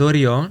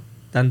εστιατόριο,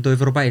 ήταν το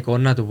ευρωπαϊκό,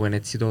 να το πω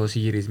έτσι, το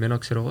συγυρισμένο,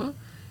 ξέρω εγώ.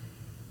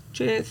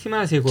 Και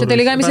θυμάσαι εγώ. Και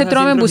τελικά εμείς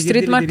τρώμε που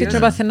street market και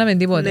παθαίναμε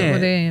τίποτε.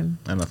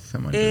 Ένα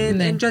θέμα.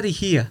 Είναι και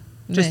ατυχία.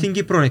 Και στην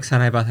Κύπρο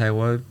ξανά έπαθα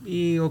εγώ,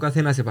 ή ο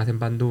καθένας έπαθε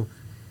παντού.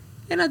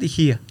 Είναι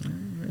ατυχία.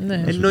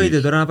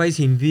 Εννοείται τώρα να πάει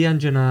στην Ινδία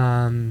και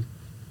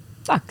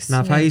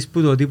να φάεις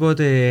που το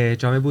τίποτε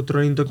που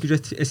τρώνε το πιο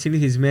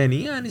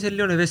συνηθισμένοι, αν είσαι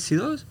λίγο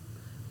ευαίσθητος,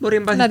 μπορεί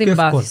να πάθεις πιο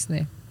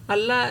εύκολα.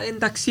 Αλλά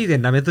εντάξει δεν,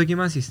 να με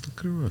δοκιμάσεις.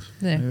 Ακριβώς.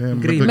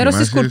 Μέρος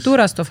της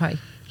κουλτούρας το φάει.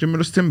 Και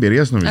μέρος της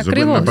εμπειρίας νομίζω.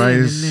 Ακριβώς. Να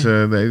πάεις,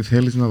 δηλαδή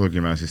θέλεις να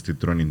δοκιμάσεις τι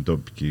τρώνε οι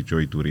τόπικοι και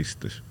οι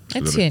τουρίστες.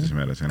 Έτσι είναι.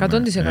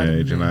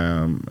 100%. Και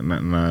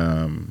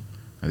να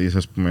δεις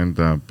ας πούμε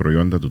τα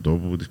προϊόντα του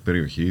τόπου, της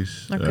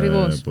περιοχής,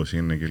 πώς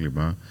είναι κλπ.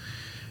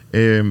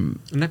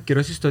 Να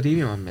πληρώσεις το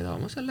τίμημα μετά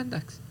όμως, αλλά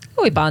εντάξει.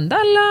 Όχι πάντα,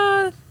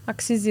 αλλά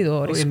αξίζει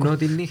το ρίσκο. Εννοώ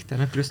τη νύχτα,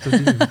 να πληρώσεις το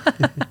τίμημα.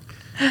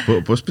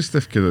 Πώς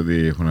πιστεύετε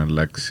ότι έχουν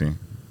αλλάξει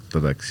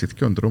τα ταξίδια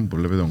και τον τρόπο που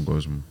βλέπει τον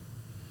κόσμο?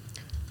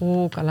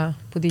 Καλά,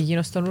 που τη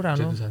γίνω στον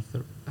ουρανό.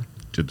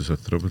 Και τους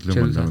ανθρώπους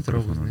λέμε πάντα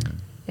μικρόφωνο.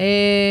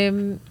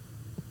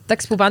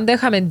 Εντάξει, που πάντα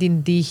είχαμε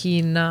την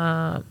τύχη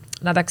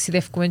να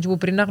ταξιδεύουμε και που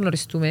πριν να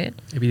γνωριστούμε.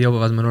 Επειδή ο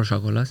παπάς με νόρος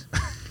σακόλας.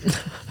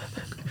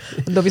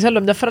 Το πεις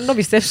άλλο μια φορά να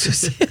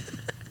πιστέψεις.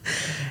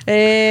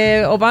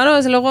 Ο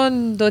Πάνος λόγω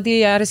του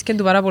ότι άρεσκε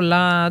του πάρα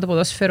πολλά το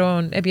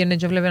ποδόσφαιρο έπιανε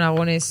και βλέπουν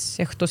αγώνες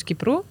εκτός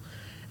Κύπρου.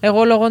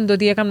 Εγώ λόγω του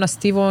ότι έκανα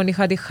στίβον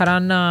είχα τη χαρά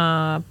να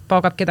πάω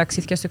κάποια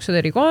ταξίδια στο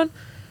εξωτερικό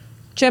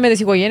και με τις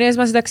οικογένειες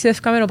μας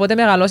ταξιδεύκαμε, οπότε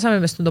μεγαλώσαμε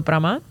μες στο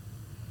πράγμα.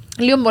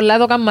 Λίγο πολλά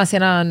εδώ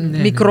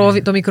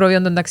κάνουμε το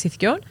μικρόβιο των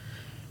ταξιδιών.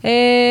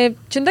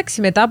 Και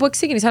εντάξει, μετά που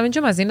ξεκινήσαμε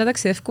και μαζί να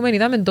ταξιδεύκουμε,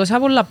 είδαμε τόσα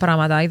πολλά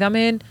πράγματα.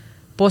 Είδαμε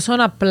πόσο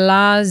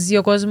απλά ζει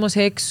ο κόσμος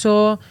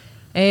έξω,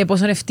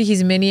 πόσο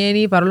ευτυχισμένοι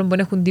είναι, παρόλο που δεν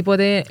έχουν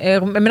τίποτε.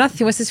 Εμένα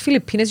θυμάμαι στις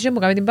Φιλιππίνες και μου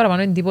κάνει την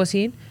παραπάνω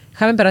εντύπωση.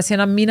 Είχαμε περάσει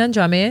ένα μήνα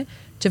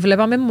και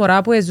βλέπαμε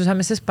μωρά που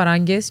ζούσαμε στις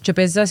παράγκες και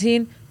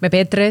παίζασαν με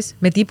πέτρες,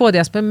 με τίποτε,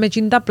 ας πούμε,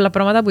 με τα απλά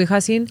πράγματα που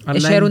είχασαν,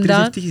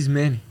 εσέρουντα.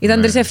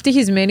 Ήταν τρεις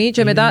ευτυχισμένοι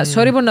και μετά,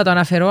 sorry που να το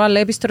αναφέρω, αλλά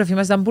η επιστροφή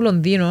μας ήταν που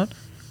Λονδίνο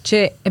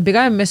και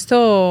πήγαμε μέσα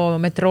στο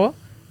μετρό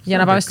για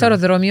να πάμε στο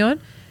αεροδρόμιο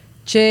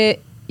και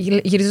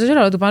γυρίζω και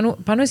λέω του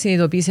πάνω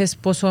συνειδητοποίησες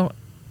πόσο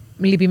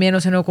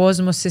λυπημένος είναι ο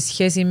κόσμος σε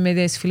σχέση με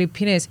τις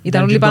Φιλιππίνες.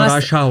 Ήταν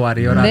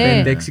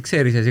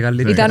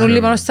όλοι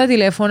πάνω στα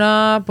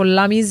τηλέφωνα,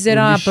 πολλά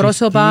μίζερα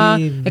πρόσωπα.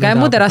 Έκανε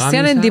μου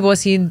τεράστια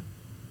εντύπωση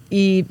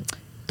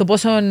το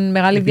πόσο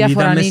μεγάλη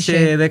διαφορά είχε.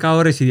 Ήταν σε 10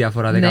 ώρες η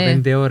διαφορά,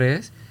 15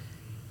 ώρες.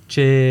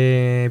 Και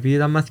επειδή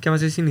τα μάθηκια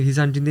μας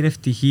συνηθίσαν την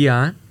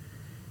ευτυχία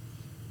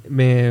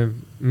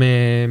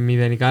με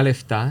μηδενικά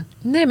λεφτά.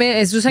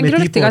 Ναι, ζούσαν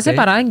κυριολεκτικά σε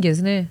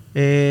παράγκες, ναι.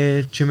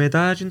 Και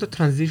μετά το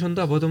transition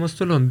το απότομο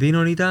στο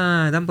Λονδίνο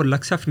ήταν πολλά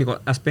ξαφνικό.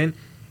 Ας πέν,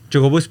 και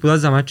εγώ που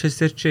σπουδάζα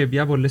Μάντσεστερ και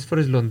πια πολλές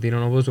φορές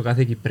Λονδίνο, όπως ο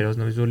κάθε Κυπρέος,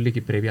 νομίζω όλοι οι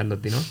Κυπρέοι πια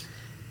Λονδίνο.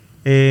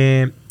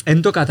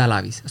 Εν το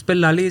καταλάβεις. Ας πέν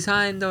λαλείς,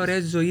 είναι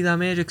ωραία ζωή,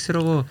 είδαμε και ξέρω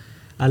εγώ.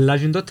 Αλλά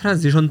και το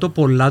transition το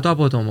πολλά το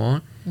απότομο.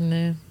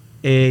 Ναι.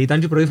 Ήταν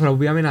και η πρώτη φορά που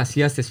πήγαμε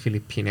Ασία στις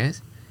Φιλιππίνες,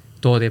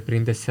 τότε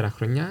πριν 4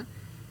 χρόνια.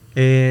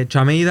 Και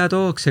αμέ είδα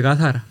το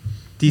ξεκάθαρα.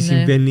 Τι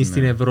συμβαίνει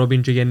στην Ευρώπη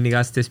και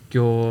γενικά στις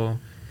πιο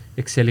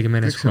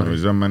εξελιγμένες χώρες.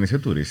 Νομίζω, αν είσαι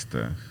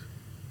τουρίστας,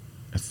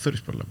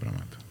 θέλεις πολλά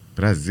πράγματα.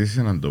 Πρέπει να ζήσεις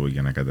έναν τόπο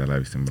για να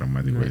καταλάβεις την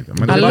πραγματικότητα.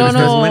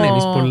 Θέλουμε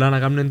εμείς πολλά να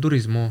κάνουμε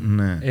τουρισμό.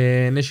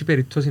 Έχει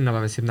περίπτωση να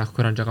πάμε σε μια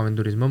χώρα να κάνουμε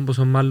τουρισμό,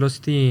 πόσο μάλλον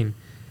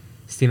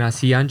στην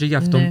Ασία και γι'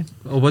 αυτό.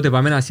 Οπότε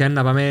πάμε στην Ασία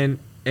να πάμε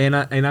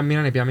ένα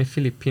μήνα να πάμε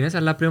Φιλιππίνες,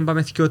 αλλά πρέπει να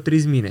πάμε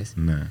 2-3 μήνες.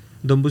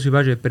 Τον που σου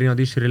είπα και πριν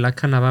ότι Σρι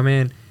Λάνκα να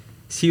πάμε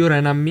σίγουρα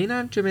ένα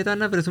μήνα και μετά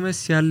να βρεθούμε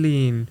σε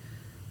άλλη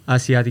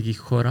ασιατική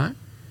χώρα.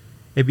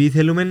 Επειδή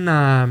θέλουμε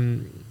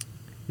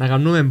να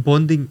κάνουμε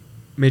bonding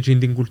με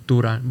την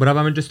κουλτούρα. Μπορεί να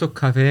πάμε και στο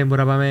καφέ,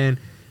 μπορεί να πάμε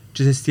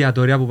και σε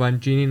εστιατόρια που πάνε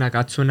να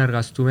κάτσουμε, να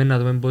εργαστούμε, να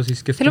δούμε πώς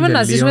σκεφτούνται λίγο. Θέλουμε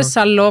να ζήσουμε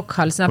σαν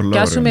locals, να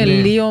πιάσουμε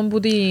λίγο από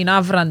την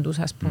άβραν τους,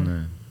 ας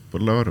πούμε.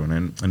 Πολλά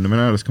ωραία.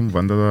 Εμένα αρέσκαν μου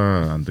πάντα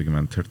τα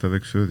ντοκιμαντέρ τα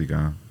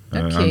ταξιδιωτικά.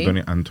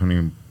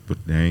 Άντωνι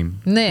Μπουρντέιν,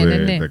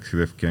 που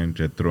ταξιδεύκαν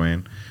και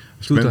τρώεν.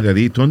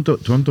 Δηλαδή,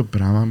 το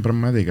πράγμα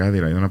πραγματικά,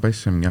 δηλαδή, να πάει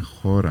σε μια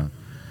χώρα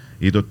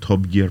ή το Top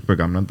Gear που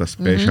έκαναν τα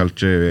special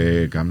και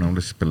έκαναν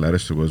όλες τις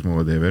πελάρες του κόσμου,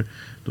 whatever.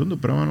 Το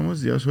πράγμα όμως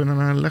διάσου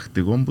έναν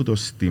αλλακτικό που το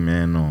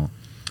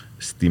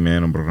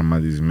στημένο,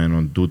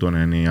 προγραμματισμένο, τούτον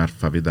είναι η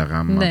ΑΒΓ,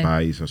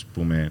 πάεις, ας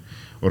πούμε,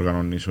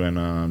 οργανώνεις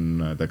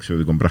έναν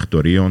ταξιδιωτικό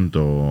πρακτορείο,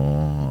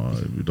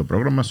 το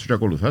πρόγραμμα σου και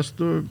ακολουθάς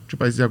το και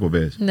πάεις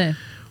διακοπές.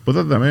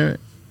 Οπότε δάμε,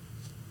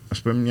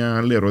 ας πούμε, μια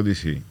άλλη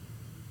ερώτηση.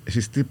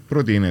 Εσείς τι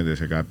προτείνετε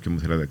σε κάποιον που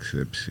θέλει να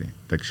ταξιδέψει,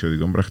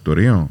 ταξιδιωτικό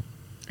πρακτορείο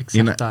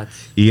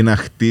ή να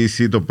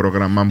χτίσει το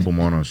πρόγραμμα που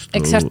μόνος του?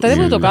 Εξαρτάται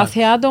από το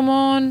κάθε άτομο.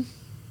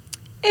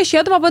 Έχει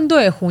άτομα που δεν το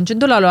έχουν και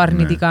δεν το λέω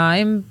αρνητικά.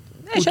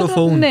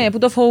 Που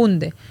το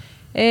φοβούνται.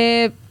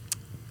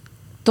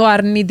 Το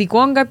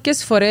αρνητικό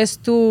κάποιες φορές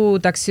του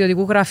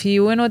ταξιδιωτικού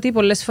γραφείου είναι ότι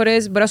πολλές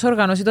φορές μπορεί να σου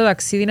οργανώσει το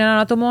ταξίδι έναν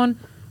άτομο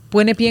που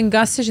είναι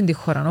πιεγκάσει στην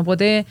χώρα.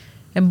 Οπότε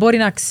δεν μπορεί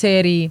να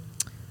ξέρει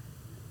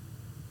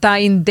τα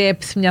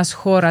in-depth μιας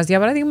χώρας, για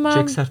παράδειγμα. Και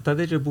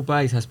εξαρτάται και που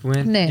πάεις, ας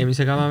πούμε. Εμείς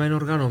έκαναμε ένα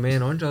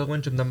οργανωμένο και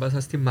όταν ήταν πάσα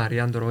στη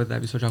Μαρία, τώρα θα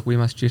πίσω και ακούει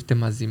μας και ήρθε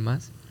μαζί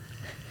μας.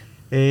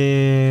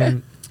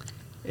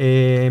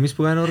 Εμείς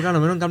που κάνουμε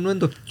οργανωμένο κάνουμε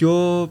το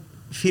πιο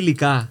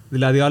φιλικά.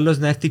 Δηλαδή ο άλλος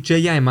να έρθει και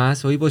για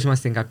εμάς, όχι πως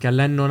είμαστε κάποιοι,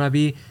 αλλά εννοώ να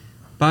πει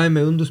πάμε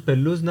με τους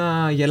πελούς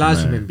να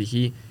γελάσουμε π.χ.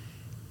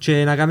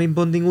 και να κάνουμε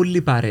bonding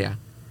όλη παρέα.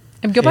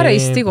 Είναι πιο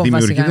παρεϊστικό βασικά.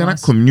 Δημιουργείται ένα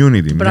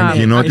community, μια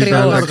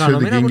κοινότητα,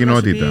 ταξιδιωτική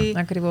κοινότητα.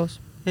 Ακριβώς.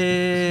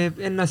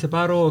 Να σε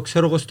πάρω,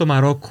 ξέρω εγώ, στο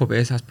Μαρόκο,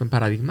 πες, ας πούμε,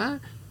 παράδειγμα,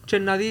 και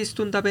να δεις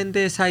τα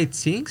 5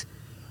 sightseeings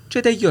και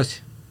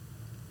τελειώσει.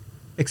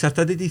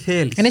 Εξαρτάται τι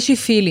θέλεις. Έχει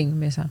feeling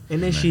μέσα.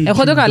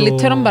 Έχω το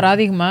καλύτερο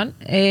παράδειγμα.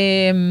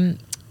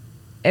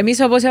 Εμείς,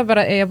 όπως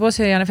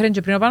ανέφερε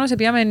και πριν ο Πάνος,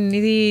 πήγαμε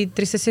ήδη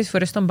 3-4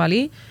 φορές στον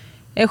Παλί.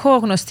 Έχω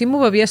γνωστή μου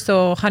που πήγε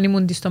στο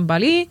honeymoon της στον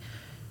Παλί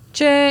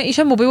και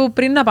είχε μου πει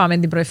πριν να πάμε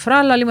την πρώτη φορά,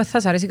 αλλά λίγο θα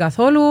σας αρέσει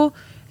καθόλου.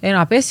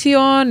 Ένα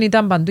απέσιον,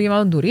 ήταν παντού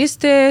γεμάτον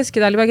τουρίστες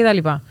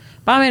κτλ.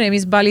 Πάμε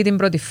εμείς πάλι την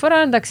πρώτη φορά,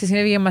 εντάξει,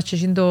 συνέβηκε μας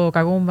και το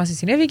κακό που μας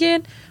συνέβηκε.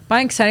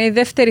 Πάμε ξανά η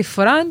δεύτερη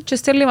φορά και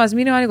στέλνει μας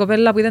μήνυμα η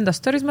κοπέλα που είδαν τα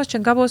stories μας και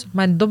κάπως,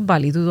 μα εν τον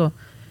πάλι τούτο.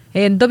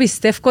 Εν το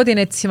πιστεύω ότι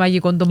είναι έτσι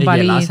μαγικό τον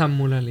πάλι.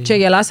 Και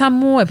γελάσαν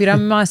μου,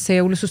 πήραμε μας σε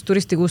όλους τους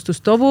τουριστικούς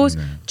τους τόπους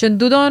και εν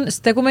τούτον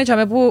στέκουμε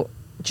και που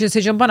και σε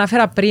ποιον που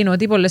αναφέρα πριν,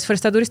 ότι πολλές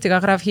φορές τα τουριστικά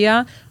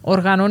γραφεία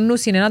οργανώνουν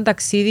έναν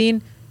ταξίδι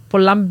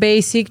πολλά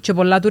basic και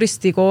πολλά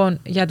τουριστικό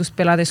για τους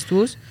πελάτες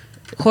τους,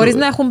 χωρίς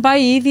να έχουν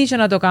πάει ήδη και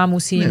να το κάνουν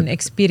στην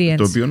experience.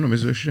 Το οποίο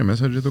νομίζω έχει και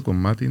μέσα και το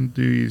κομμάτι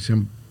της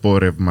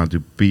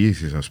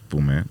εμπορευματοποίησης, ας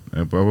πούμε,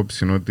 που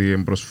άποψη είναι ότι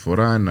είναι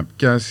προσφορά, να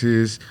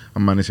πιάσεις,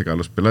 αν είσαι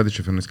καλός πελάτης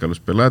και φέρνεις καλούς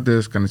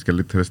πελάτες, κάνεις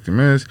καλύτερες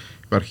τιμές,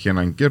 υπάρχει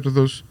έναν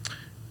κέρδος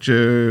και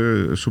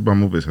σου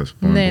παμούπες, ας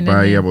πούμε, που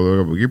πάει από εδώ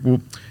και από εκεί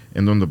που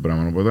εντών το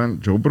πράγμα. Οπότε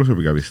και εγώ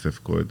προσωπικά πιστεύω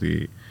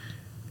ότι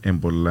είναι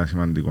πολύ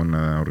σημαντικό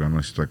να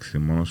οργανώσεις το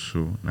ταξίδι μόνος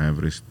σου, να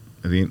βρεις,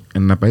 δηλαδή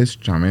να πάεις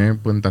τσάμε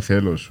που είναι τα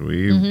θέλω σου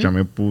ή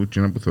τσάμε που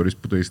θεωρείς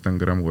που το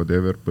Instagram,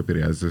 whatever, που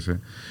επηρεάζεσαι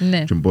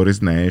και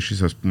μπορείς να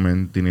έχεις, ας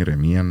πούμε, την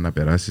ηρεμία να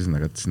περάσεις, να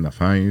κάτσεις να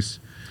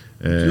φάεις.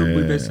 Που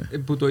είπες,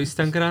 που το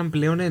Instagram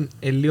πλέον είναι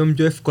λίγο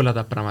πιο εύκολα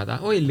τα πράγματα,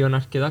 όχι λίγο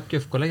αρκετά πιο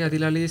εύκολα, γιατί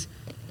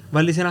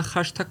βάλεις ένα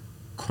hashtag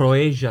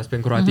Croatia,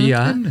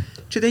 Κροατία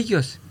και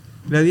τελειώσει.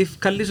 Δηλαδή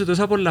καλείς σου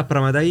τόσα πολλά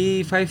πράγματα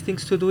ή 5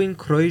 things to do in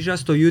Croatia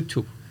στο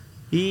YouTube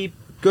ή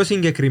πιο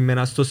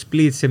συγκεκριμένα στο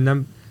Split, σε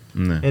μια,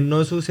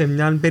 ενώ σου σε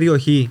μια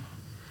περιοχή.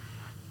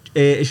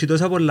 έχει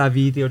τόσα πολλά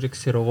βίντεο και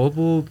ξέρω εγώ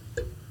που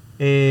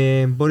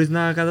μπορείς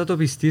να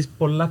κατατοπιστείς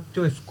πολλά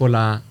πιο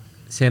εύκολα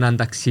σε έναν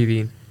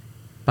ταξίδι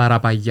παρά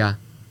παλιά.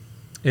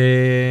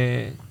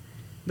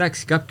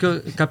 Εντάξει,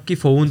 κάποιοι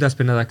φοβούνται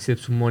να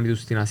ταξιδέψουν μόνοι τους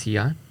στην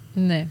Ασία.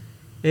 Ναι.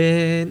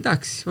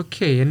 Εντάξει, οκ,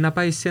 να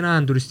πάει σε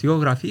έναν τουριστικό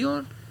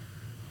γραφείο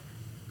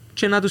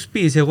και να τους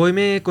πεις, εγώ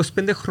είμαι 25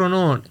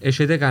 χρονών,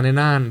 έχετε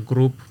κανέναν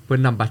γκρουπ που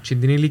είναι να μπατσιν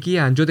την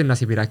ηλικία, και ούτε να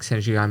σε πειράξει αν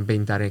είχαν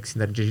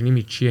 50-60 και είναι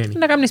μητσιένοι.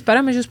 Να κάνεις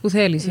παρά με που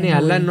θέλεις. Ναι,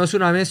 αλλά ενώ σου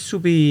να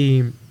σου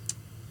πει,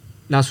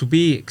 να σου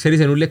πει, ξέρεις,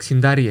 ενούλοι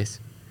 60,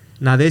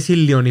 να δέσει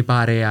λίγο η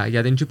παρέα,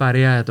 γιατί είναι και η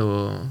παρέα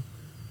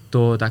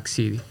το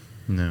ταξίδι.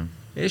 Ναι.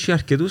 Έχει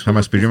αρκετούς. Θα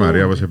μας πει η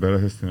Μαρία πώς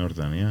επέρασε στην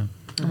Ορδανία.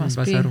 Θα μας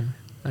πει.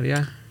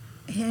 Μαρία.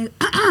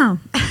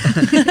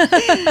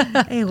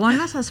 Εγώ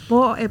να σας πω,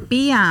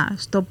 επία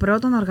στο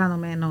πρώτο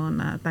οργανωμένο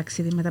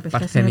ταξίδι με τα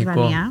παιδιά στην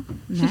Ορδανία.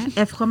 Ναι,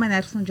 εύχομαι να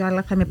έρθουν κι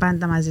άλλα, θα είμαι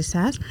πάντα μαζί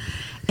σας.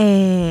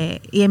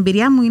 Η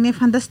εμπειρία μου είναι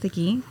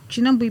φανταστική.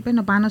 Εκείνο που είπε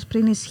ο Πάνος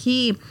πριν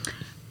ισχύει.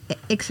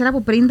 Έξερα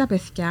από πριν τα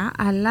παιδιά,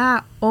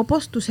 αλλά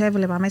όπως τους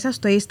έβλεπα μέσα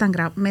στο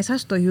Instagram, μέσα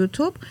στο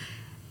YouTube,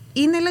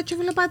 είναι λέει και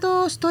βλέπα το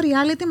στο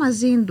reality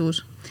μαζί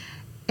τους.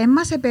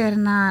 Μας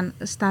έπαιρναν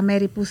στα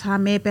μέρη που θα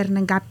με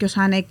έπαιρνε κάποιος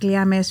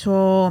ανέκλεια μέσω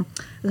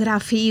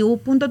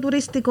γραφείου, που είναι το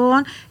τουριστικό.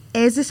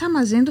 Έζησα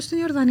μαζί τους στην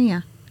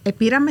Ιορδανία.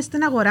 Πήραμε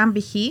στην αγορά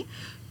π.χ.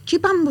 και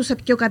είπαμε μου σε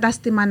ποιο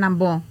κατάστημα να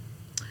μπω.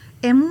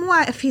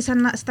 Μου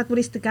αφήσαν στα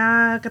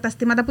τουριστικά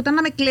καταστήματα που ήταν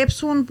να με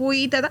κλέψουν, που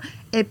ήταν.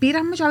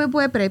 Πήραμε και που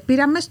έπρεπε.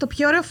 Πήραμε στο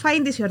πιο ωραίο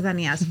φάιν της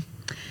Ιορδανίας.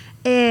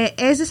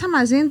 Έζησα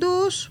μαζί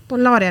τους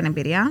πολλά ωραία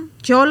εμπειρία.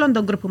 Και όλον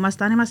τον γκρουπ που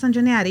ήμασταν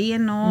και νεαροί,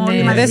 ενώ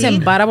όλοι μαζί.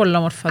 Είναι πάρα πολύ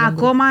όμορφα.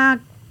 Ακόμα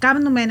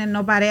κάνουμε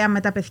ενώ παρέα με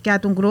τα παιδιά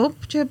του γκρουπ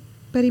και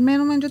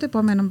περιμένουμε και το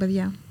επόμενο,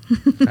 παιδιά.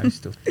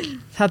 Ευχαριστώ.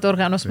 Θα το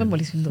οργανώσουμε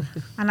πολύ σύντομα.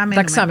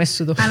 Αναμένουμε.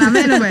 Σου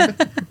Αναμένουμε.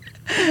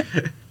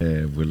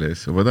 Που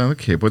λες. Οπότε,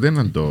 πότε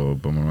είναι το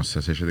επόμενο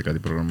σας, έχετε κάτι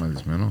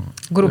προγραμματισμένο?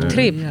 Group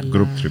trip.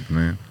 Group trip,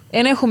 ναι.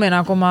 Δεν έχουμε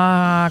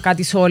ακόμα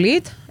κάτι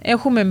solid.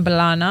 Έχουμε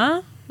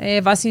πλάνα.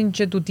 Βάσει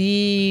και του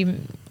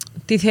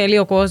τι θέλει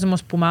ο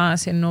κόσμος που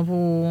μας. Ενώ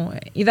που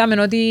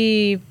είδαμε ότι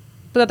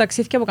που τα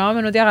ταξίδια που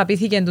κάναμε ότι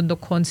αγαπήθηκε το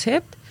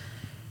concept.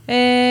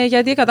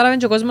 Γιατί κατάλαβε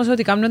και ο κόσμος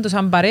ότι κάνουμε το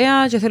σαν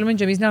παρέα και θέλουμε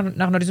και εμείς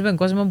να γνωρίζουμε τον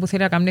κόσμο που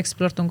θέλει να κάνουμε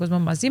explore τον κόσμο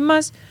μαζί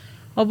μας.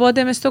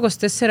 Οπότε μες στο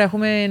 24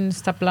 έχουμε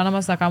στα πλάνα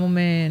μας να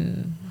κάνουμε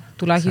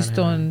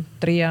τουλάχιστον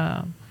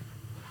 3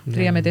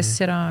 με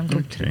 4 group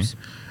trips.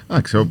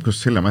 Ξέρω, όποιος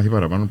θέλει να μάθει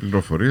παραπάνω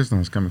πληροφορίες να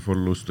μας κάνει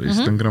follow στο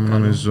Instagram,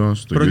 νομίζω,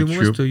 στο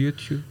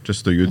YouTube και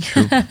στο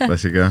YouTube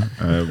βασικά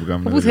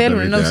που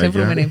θέλουν να τους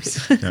βρούμε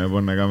εμείς. Και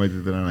να κάνουμε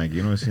την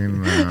ανακοίνωση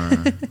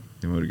να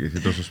δημιουργηθεί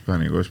τόσο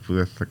πανικός που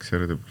δεν θα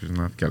ξέρετε ποιος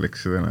να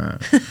διαλέξετε να...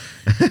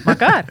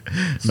 Μακάρ!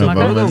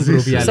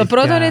 Στο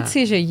πρώτο έτσι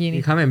είχε γίνει.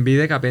 Είχαμε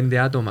μπει 15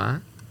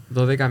 άτομα,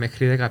 12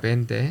 μέχρι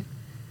 15.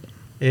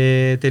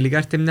 Τελικά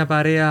έρθε μια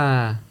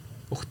παρέα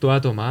 8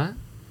 άτομα.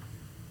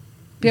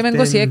 Πήγαμε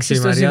 26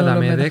 στο σύνολο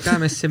με 10,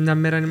 μέσα σε μια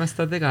μέρα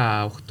είμαστε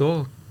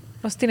 18.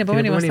 Ως την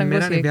επόμενη ήμασταν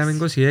 26. Πήγαμε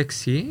 26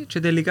 και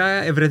τελικά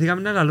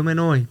βρεθήκαμε να λαλούμε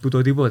νόη που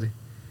το τίποτε.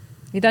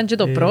 Ήταν και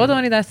το πρώτο,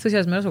 ήταν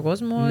ενθουσιασμένος ο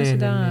κόσμος.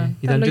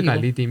 Ήταν και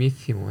καλή τιμή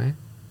θυμού.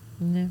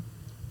 Ναι.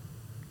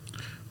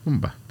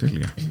 Μπα,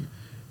 τέλεια.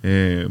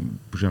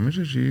 Που για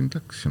μέσα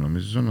εντάξει,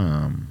 νομίζω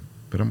να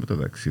πέρα από τα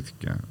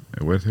ταξίδια.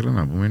 Εγώ ήθελα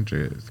να πούμε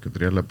και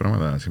 2-3 άλλα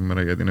πράγματα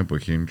σήμερα για την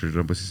εποχή και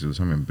όπως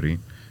συζητούσαμε πριν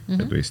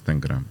για το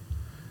Instagram.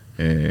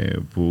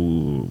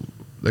 Που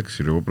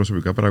εντάξει, εγώ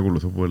προσωπικά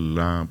παρακολουθώ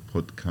πολλά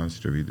podcasts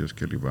και βίντεο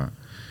κλπ.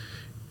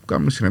 Που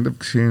κάνουν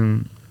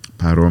συνέντευξη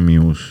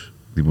παρόμοιους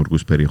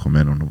δημιουργούς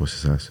περιεχομένων όπως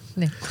εσάς.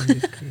 Ναι.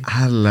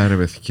 Αλλά ρε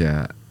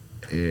παιδιά,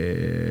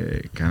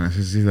 κανένα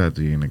συζητά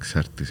την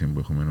εξάρτηση που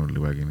έχουμε όλοι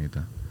που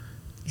ακινήτα.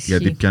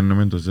 Γιατί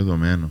πιάνουμε το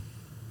δεδομένο.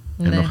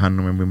 Ενώ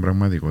χάνουμε την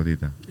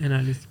πραγματικότητα.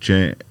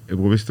 Και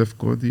εγώ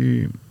πιστεύω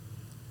ότι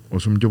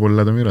όσο πιο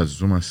πολλά το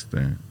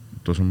μοιραζόμαστε,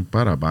 τόσο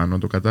παραπάνω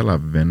το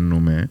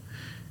καταλαβαίνουμε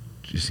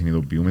και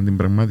συνειδητοποιούμε την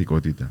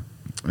πραγματικότητα.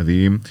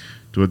 Δηλαδή,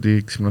 το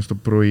ότι ξυπνάς το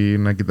πρωί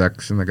να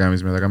κοιτάξεις, να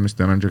κάνεις μετά κάνεις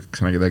το έναν και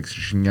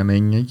ξανακοιτάξεις μια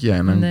έννοια για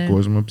έναν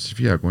κόσμο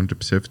ψηφιακό και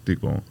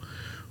ψεύτικο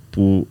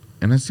που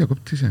ένας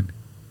διακόπτης είναι.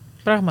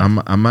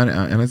 Πράγματι.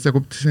 Ένας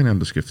διακόπτης είναι αν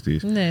το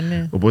σκεφτείς.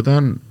 Ναι.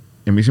 Οπότε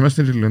εμείς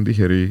είμαστε λίγο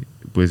τυχεροί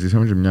που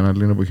ζήσαμε και μια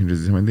άλλη εποχή και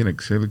ζήσαμε την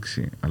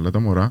εξέλιξη, αλλά τα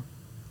μωρά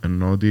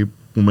ενώ ότι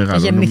που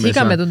μεγαλώνουν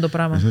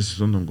μέσα σε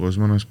αυτόν τον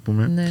κόσμο, ας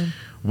πούμε. Ναι.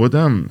 Οπότε,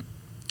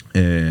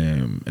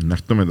 να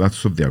έρθω μετά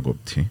στο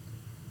διακόπτη.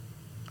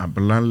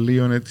 Απλά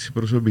λίγο έτσι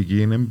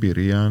προσωπική είναι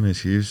εμπειρία,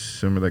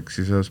 εσείς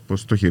μεταξύ σας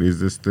πώς το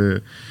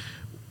χειρίζεστε.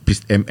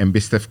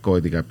 Εμπιστεύω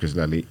ότι κάποιος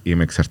λέει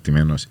είμαι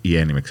εξαρτημένος ή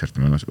δεν είμαι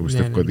εξαρτημένος.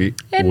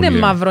 Είναι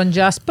μαύρον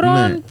και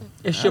άσπρον.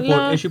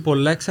 Έχει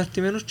πολλά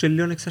εξαρτημένους και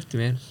λίγο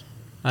εξαρτημένους.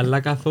 Αλλά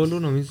καθόλου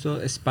νομίζω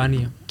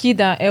σπάνια.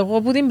 Κοίτα, εγώ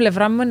από την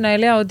πλευρά μου να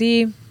έλεγα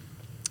ότι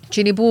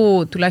εκείνοι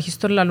που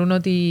τουλάχιστον λαλούν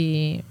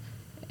ότι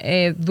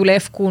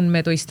δουλεύουν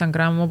με το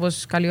Instagram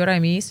όπως καλή ώρα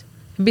εμείς,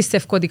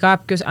 πιστεύω ότι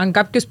αν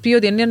κάποιος πει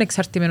ότι είναι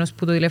εξαρτημένος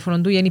που το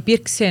τηλέφωνο του ή αν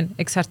υπήρξε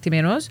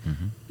εξαρτημένος,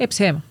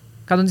 ψέμα.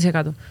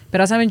 100%.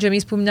 Περάσαμε και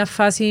εμείς που μια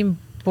φάση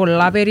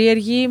πολλά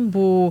περίεργη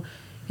που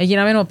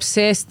έγιναμε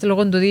obsessed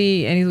λόγω του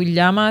ότι είναι η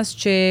δουλειά μας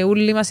και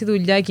όλη μας η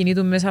δουλειά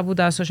κινείται μέσα από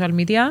τα social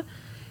media.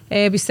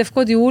 Πιστεύω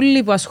ότι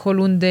όλοι που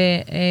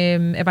ασχολούνται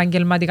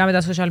επαγγελματικά με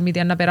τα social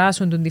media να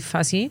περάσουν τη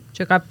φάση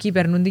και κάποιοι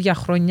περνούν για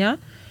χρόνια.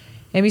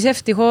 Εμείς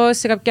ευτυχώς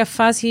σε κάποια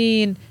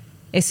φάση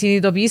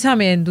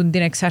συνειδητοποιήσαμε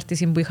την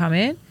εξάρτηση που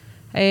είχαμε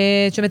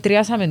και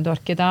μετριάσαμε το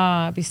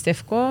αρκετά,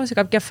 πιστεύω. Σε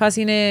κάποια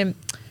φάση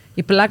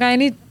η πλάκα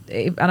είναι,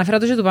 αναφέρα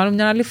το και του Πάνου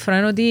μια άλλη φορά,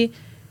 είναι ότι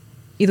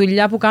η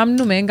δουλειά που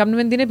κάνουμε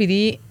την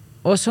επειδή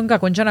όσον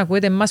κακόν και αν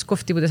ακούεται μας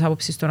κοφτεί που τις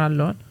απόψεις των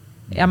άλλων.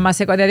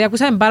 Δηλαδή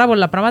ακούσαμε πάρα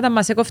πολλά πράγματα,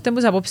 μας έκοφτε που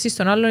τις απόψεις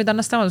των άλλων ήταν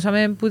να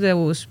σταματούσαμε από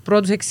τους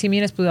πρώτους 6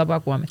 μήνες που τα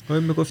ακούμε.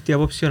 Όχι με κοφτεί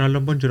απόψη των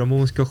άλλων πον καιρό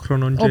μου και ο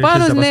χρόνων. Ο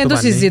Πάνος ναι, το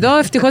συζητώ,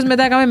 ευτυχώς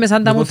μετά έκαμε με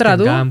σαν τα μούτρα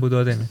του.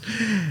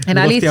 Είναι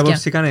αλήθεια.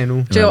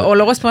 Και ο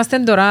λόγος που είμαστε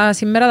τώρα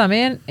σήμερα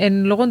δαμε,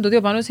 εν λόγω του ότι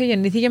ο Πάνος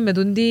γεννήθηκε με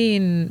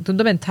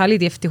το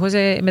mentality, ευτυχώς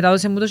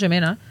μετάδοσε μου το και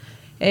εμένα.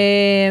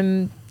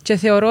 Και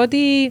θεωρώ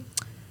ότι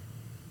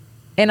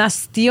ένα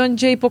αστείο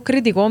και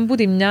υποκριτικό που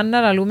τη μια να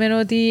λαλούμε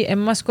ότι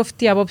μας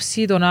κοφτεί η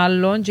απόψη των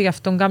άλλων και γι'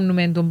 αυτόν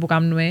κάνουμε τον που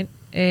κάνουμε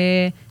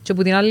και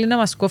που την άλλη να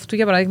μας κόφτουν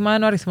για παράδειγμα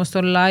ο αριθμός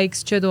των likes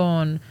και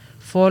των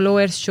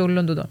followers και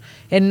όλων τούτων.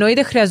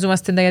 Εννοείται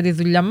χρειαζόμαστε για τη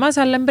δουλειά μας,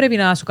 αλλά δεν πρέπει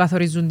να σου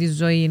καθορίζουν τη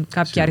ζωή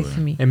κάποια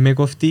αριθμοί. Με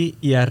κοφτεί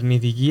η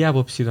αρνητική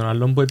άποψη των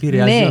άλλων που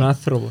επηρεάζει τον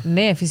άνθρωπο.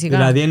 Ναι, φυσικά.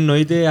 Δηλαδή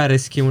εννοείται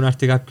αρέσκει μου να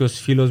έρθει κάποιος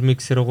φίλος μου,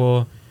 ξέρω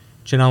εγώ,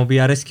 και να μου πει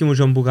αρέσκει μου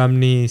και που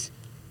κάνεις.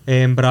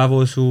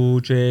 Μπράβο σου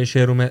και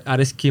χαίρομαι,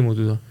 αρέσκει μου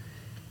τούτο.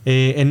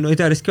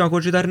 Εννοείται αρέσκει μου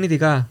ακόμα και τα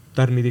αρνητικά.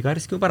 Τα αρνητικά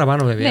αρέσκει μου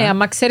παραπάνω βέβαια. Ναι,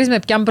 άμα ξέρεις με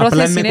ποιαν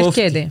πρόθεση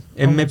έρχεται.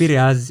 Με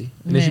επηρεάζει.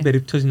 Δεν έχει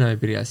περίπτωση να με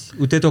επηρεάσει.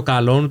 Ούτε το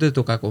καλό ούτε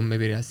το κακό με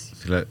επηρεάζει.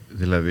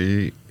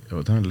 Δηλαδή,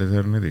 όταν λέτε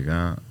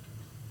αρνητικά,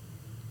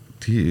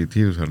 τι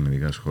είδους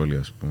αρνητικά σχόλια,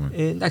 ας πούμε.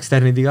 Εντάξει, τα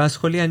αρνητικά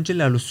σχόλια δεν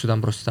και άλλους σου ήταν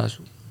μπροστά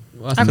σου.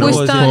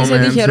 Ακούσταν, είσαι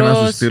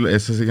τυχερός.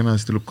 Έσαι για να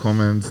στείλω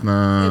comments,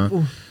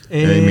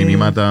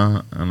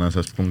 μηνύματα, να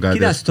σας πούν κάτι.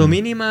 Κοίτα, στο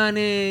μήνυμα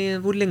είναι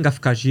βούλοι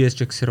καυκαζίες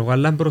και ξέρω,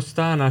 αλλά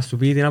μπροστά να σου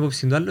πει την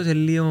άποψη του άλλου σε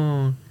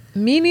λίγο...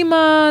 Μήνυμα,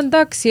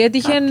 εντάξει,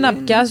 έτυχε να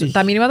πιάσουμε.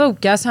 Τα μηνύματα που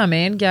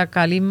πιάσαμε για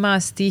καλή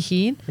μας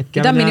τύχη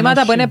ήταν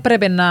μηνύματα που δεν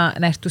έπρεπε να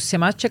έρθουν σε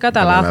εμάς και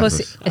κατά λάθος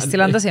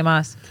έστειλαν τα σε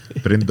εμάς.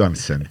 Πριν το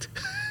unsend.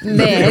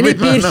 Ναι,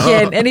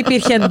 δεν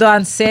υπήρχε το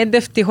unsend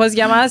ευτυχώς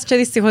για μας και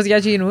δυστυχώς για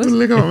εκείνους.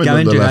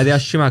 Κάμε και κάτι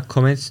άσχημα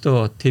comments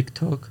στο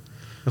TikTok.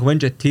 Έχουμε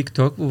και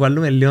TikTok που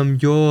βάλουμε λίγο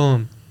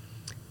πιο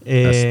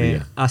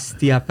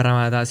αστεία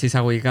πράγματα,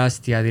 συσσαγωγικά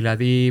αστεία.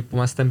 Δηλαδή που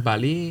είμαστε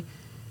πάλι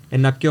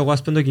να πιω εγώ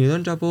το κινητό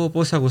και από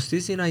πόσα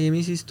κοστίζει να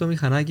γεμίσεις το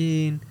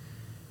μηχανάκι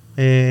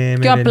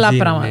πιο απλά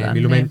πράγματα.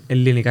 Μιλούμε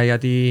ελληνικά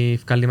γιατί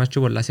βγάλει μας και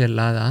πολλά σε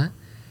Ελλάδα.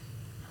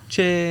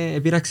 Και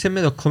πήραξε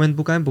με το comment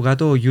που κάνει που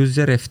κάτω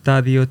user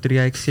 723692846.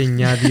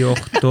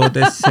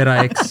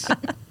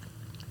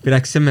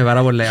 Πήραξε με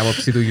πάρα πολλά η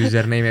απόψη του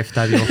username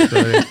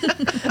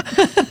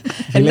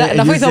 728.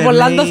 Να βοηθώ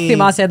πολλά να το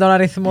θυμάσαι τον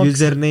αριθμό.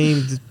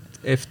 Username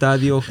 72836,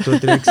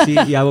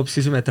 η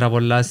άποψη σου μετρά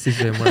πολλά στη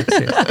ζωή μου, να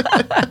ξέρεις.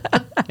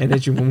 Είναι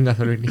έτσι που μου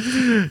καθόλου είναι.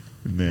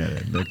 Ναι,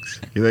 εντάξει.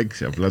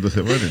 Κοιτάξτε, απλά το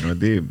θέμα είναι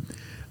ότι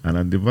αν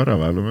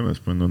αντιπαραβάλλουμε, ας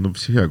πούμε, τον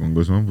ψηφιακό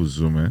κόσμο που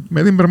ζούμε,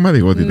 με την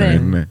πραγματικότητα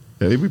είναι.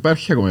 Δηλαδή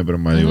υπάρχει ακόμα η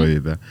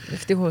πραγματικότητα.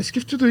 Ευτυχώς.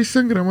 Σκέφτομαι το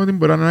Instagram ότι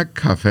μπορεί να είναι ένα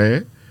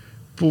καφέ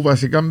που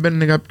βασικά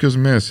μπαίνει κάποιος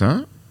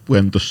μέσα, που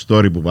είναι το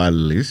story που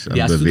βάλεις.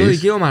 Διάστο το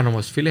δικαίωμα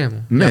όμως, φίλε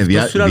μου. Ναι,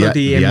 διάστο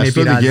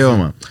το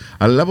δικαίωμα.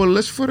 Αλλά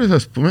πολλές φορές,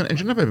 ας πούμε,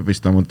 έτσι να πρέπει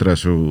στα μούτρα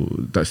σου,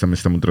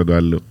 στα μούτρα του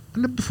άλλου.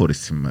 Δεν που φορείς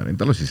σήμερα, είναι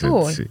τέλος είσαι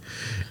έτσι.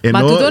 Μα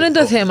τούτο είναι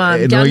το θέμα.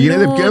 Ενώ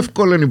γίνεται πιο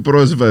εύκολη η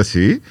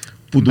πρόσβαση,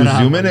 που του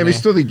ζούμε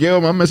εμείς το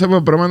δικαίωμα μέσα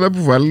από πράγματα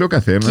που βάλει ο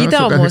καθένας,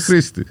 ο κάθε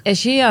χρήστη.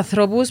 Έχει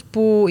ανθρώπους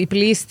που οι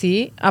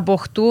πλήστοι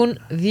αποκτούν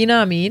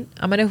δύναμη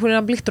άμα έχουν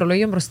ένα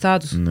πληκτρολόγιο μπροστά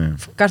τους.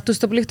 Κάρτους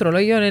στο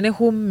πληκτρολόγιο δεν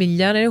έχουν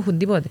μιλιά, δεν έχουν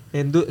τίποτε.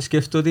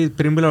 Σκέφτομαι ότι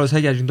πριν που λαρώσα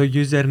για το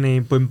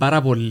username που είναι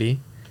πάρα πολύ,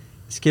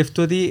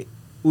 σκέφτομαι ότι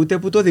ούτε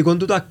που το δικό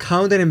του το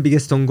account δεν μπήκε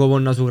στον κόπο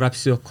να σου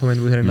γράψει το comment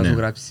που θέλει να σου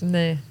γράψει.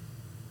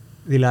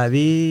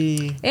 Δηλαδή...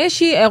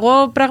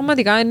 εγώ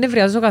πραγματικά δεν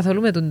νευριάζω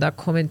καθόλου με τα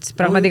comments.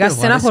 Πραγματικά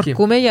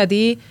στεναχωρκούμε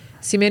γιατί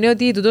σημαίνει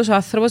ότι τούτος ο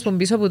άνθρωπος που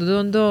πίσω από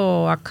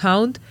το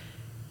account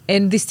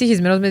είναι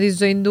δυστυχισμένος με τη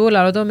ζωή του,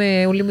 λαρώ το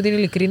με όλη μου την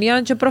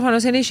ειλικρίνεια και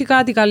προφανώς δεν έχει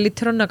κάτι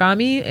καλύτερο να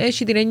κάνει,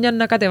 έχει την έννοια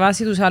να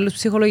κατεβάσει τους άλλους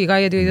ψυχολογικά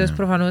γιατί ο ίδιος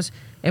προφανώς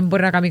δεν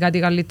μπορεί να κάνει κάτι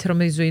καλύτερο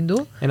με τη ζωή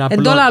του.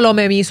 Εν το λαλώ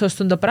με μίσος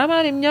το πράγμα,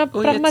 είναι μια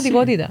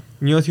πραγματικότητα.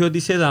 Νιώθει ότι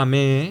σε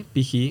δαμέ,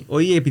 π.χ.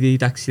 όχι επειδή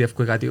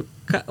ταξιδεύω κάτι,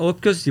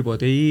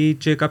 οποιοσδήποτε ή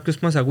και κάποιος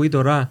που μας ακούει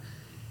τώρα,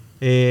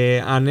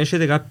 αν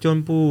έχετε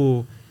κάποιον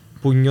που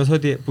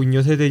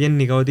νιώθετε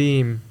γενικά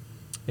ότι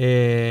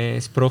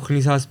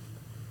σπρώχνει σας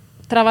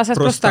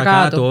προς τα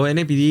κάτω, είναι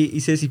επειδή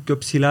είσαι εσύ πιο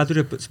ψηλά του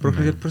και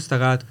σπρώχνεις προς τα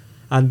κάτω.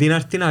 Αντί να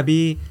έρθει να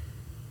πει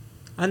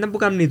αν δεν που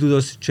κάνει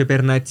τούτος και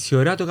περνά έτσι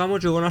ωραία, το κάνω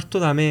και εγώ να έρθω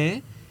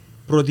δαμέ,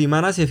 προτιμά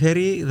να σε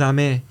φέρει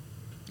δαμέ.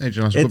 Έτσι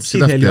να σου κόψει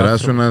τα φτερά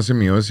σου να σε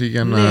μειώσει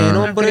για να... Ναι,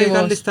 ενώ μπορεί να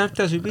κάνεις τα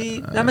άρθρα σου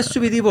πει να με σου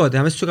πει τίποτε,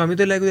 να με σου κάνει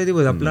το like ούτε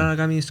τίποτε, απλά να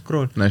κάνει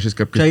scroll. Να έχεις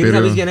κάποιες περίοδους.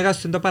 Και να πεις γενέκα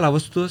σου είναι το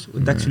παλαβός τους,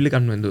 εντάξει όλοι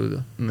κάνουμε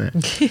τούτο.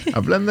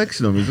 Απλά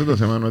εντάξει νομίζω το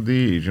θέμα είναι ότι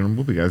η κοινωνία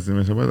που πηγάζει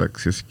μέσα από τα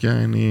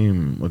ταξίδια είναι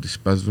ότι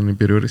σπάζουν οι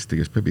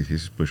περιοριστικές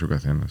πεποιθήσεις που έχει ο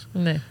καθένας.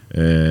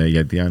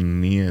 Γιατί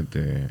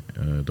ανοίγεται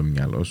το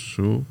μυαλό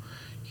σου,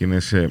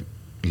 γίνεσαι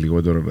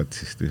λιγότερο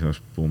ρατσιστής, ας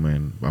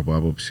πούμε, από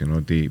άποψη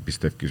ότι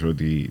πιστεύεις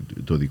ότι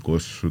το δικό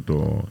σου,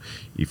 το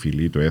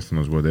υφήλιο, το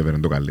έθνος, whatever, είναι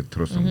το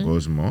καλύτερο στον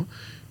κόσμο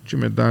και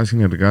μετά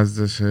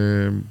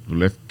συνεργάζεσαι,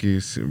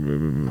 δουλεύεις,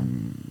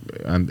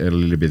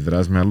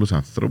 αλληλεπιδράς με άλλους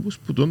ανθρώπους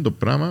που το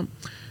πράγμα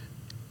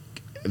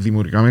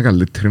δημιουργά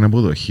μεγαλύτερη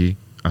αποδοχή,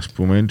 ας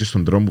πούμε, και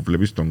στον τρόπο που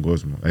βλέπεις τον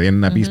κόσμο. Δηλαδή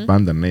να πεις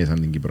πάντα ναι,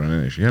 σαν την Κύπρο,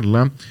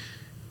 αλλά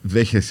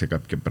δέχεσαι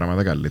κάποια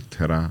πράγματα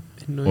καλύτερα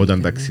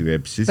όταν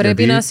ταξιδέψεις.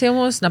 Πρέπει να είσαι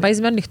όμως, να πάεις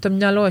με ανοιχτό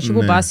μυαλό, εσύ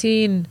που πας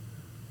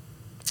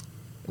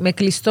με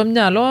κλειστό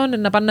μυαλό,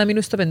 να πάνε να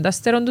μείνουν στο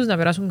πεντάστερο τους, να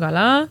περάσουν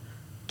καλά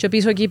και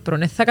πίσω Κύπρο.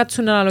 Δεν θα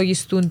κάτσουν να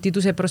αναλογιστούν τι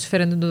τους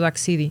προσφέρουν το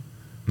ταξίδι.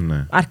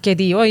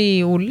 Αρκετοί,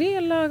 όχι όλοι,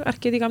 αλλά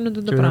αρκετοί κάνουν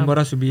το πράγμα. Και μπορώ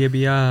να σου πει,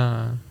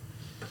 επία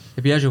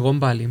και εγώ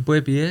πάλι, που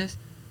επίες,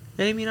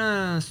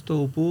 έμεινα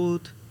στο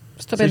Πουτ,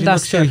 στο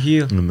πεντάστερο,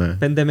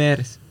 5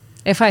 μέρες.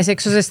 Έφαγες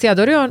έξω σε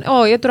εστιατόριο,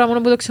 όχι, έτρωα μόνο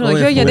από το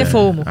ξενοδοχείο γιατί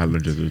φοβούμαι.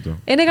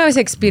 Δεν έκαμες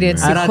experience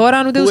στη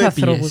χώρα ούτε τους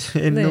ανθρώπους.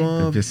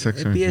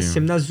 Επίες σε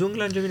μια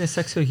ζούγκλα και έμεινες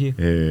σε ξενοδοχείο.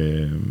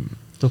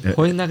 Το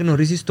πώς είναι να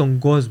γνωρίσεις τον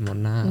κόσμο,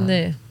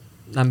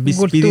 να μπεις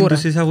σπίτι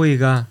τους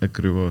εισαγωγικά.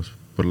 Ακριβώς,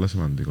 πολύ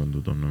σημαντικό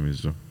τούτο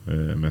νομίζω,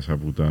 μέσα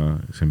από τα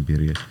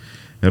εμπειρίες.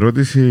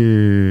 Ερώτηση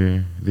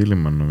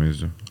δίλημμα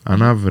νομίζω.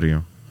 Αν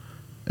αύριο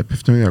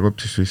πέφτουν οι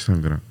διακόψεις στο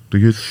Instagram, του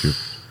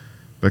YouTube,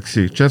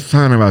 εντάξει, και θα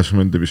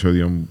ανεβάσουμε το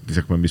επεισόδιο της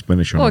εκπομπής που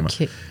είναι σε όνομα.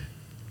 Τι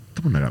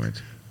μπορούμε να κάνουμε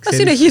έτσι. Να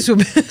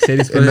συνεχίσουμε.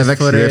 Να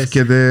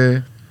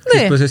ταξιδεύκετε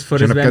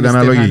και να κάνετε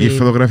αναλογική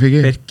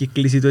φωτογραφική.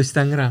 Περκυκλήσει το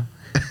Instagram.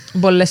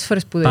 Πολλές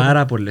φορές που δεν.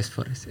 Πάρα πολλές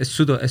φορές.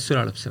 Εσού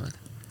άλλο ψέματα.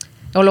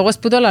 Ο λόγος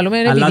που το λαλούμε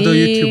είναι επειδή... Αλλά το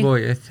YouTube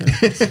όχι.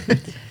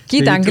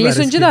 Κοίτα, αν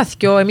κλείσουν και τα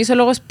δυο. Εμείς ο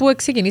λόγος που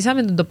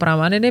ξεκινήσαμε το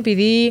πράγμα είναι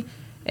επειδή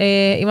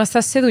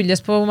είμαστε σε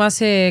δουλειές που μας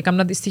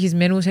έκαναν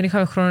δυστυχισμένους, δεν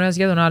είχαμε χρόνο ένας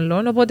για τον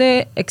άλλον,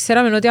 οπότε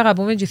ξέραμε ότι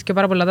αγαπούμε και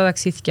πάρα πολλά τα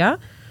ταξίδια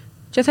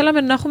και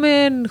θέλαμε να έχουμε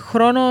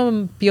χρόνο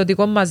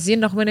ποιοτικό μαζί,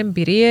 να έχουμε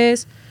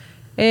εμπειρίες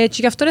και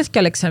γι' αυτό δεν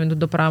διαλέξαμε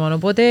το πράγμα.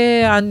 Οπότε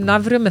αν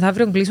αύριο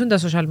μεθαύριο κλείσουν τα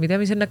social media,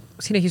 εμείς να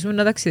συνεχίσουμε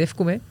να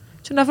ταξιδεύουμε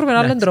και να βρούμε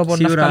άλλον τρόπο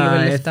να βγάλουμε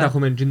λεφτά. Σίγουρα θα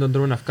έχουμε τον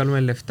τρόπο να βγάλουμε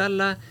λεφτά,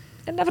 αλλά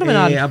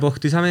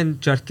αποκτήσαμε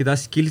και αρκετά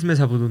skills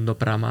μέσα από το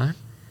πράγμα,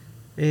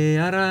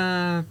 άρα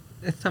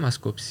θα μας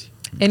κόψει.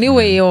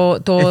 Anyway,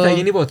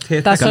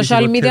 τα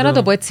social media, να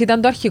το πω έτσι,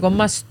 ήταν το αρχικό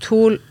μας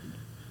tool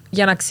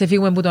για να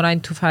ξεφύγουμε από το 9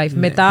 to 5.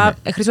 Μετά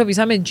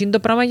χρησιμοποιήσαμε το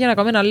πράγμα για να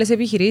κάνουμε άλλες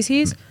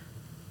επιχειρήσεις.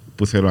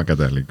 Που θέλω να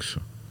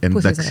καταλήξω.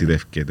 Εν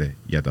ταξιδεύκετε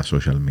για τα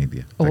social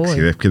media.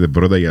 Ταξιδεύκετε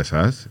πρώτα για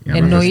εσάς,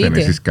 για να είστε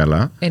εσείς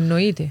καλά.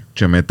 Εννοείται.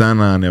 Και μετά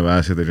να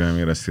ανεβάσετε και να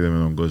μοιραστείτε με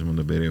τον κόσμο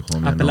το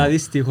περιεχόμενο. Απλά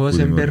δυστυχώς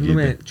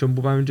παίρνουμε, και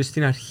όπου πάμε και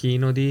στην αρχή,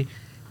 είναι ότι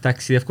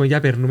ταξιδεύουμε για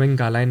περνούμε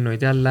καλά,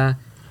 εννοείται, αλλά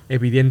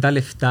επειδή είναι τα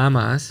λεφτά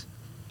μας,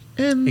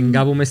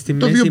 εγκάπουμε στη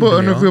μέση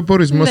πλέον. Είναι ο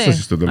βιοπορισμός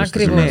σας στο τέλος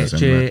της ημέρας.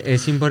 Και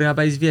εσύ μπορεί να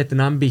πάεις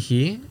Βιετνάμ π.χ.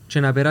 και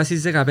να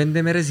περάσεις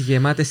 15 μέρες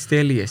γεμάτες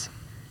τέλειες.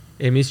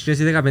 Εμείς και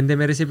στις 15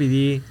 μέρες,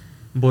 επειδή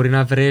μπορεί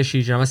να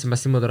βρέσει και να είμαστε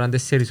στην μοτορά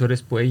 4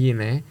 ώρες που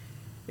έγινε,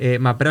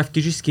 μα πρέπει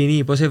να βγει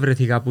σκηνή πώς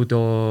ευρεθήκα από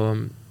το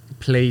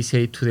place A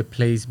to the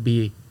place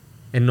B,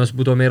 ενώ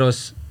που το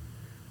μέρος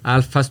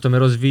Α στο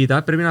μέρος Β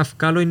πρέπει να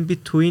βγάλω in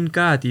between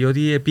κάτι,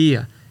 ότι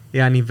επία.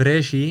 Εάν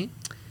βρέσει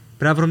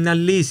πρέπει να βρω μια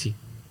λύση.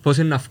 Πώς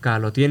είναι να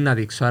βγάλω, τι είναι να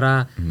δείξω.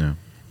 Άρα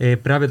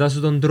πρέπει να πετάσω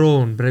τον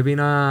drone, πρέπει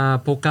να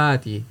πω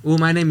κάτι.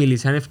 Μα είναι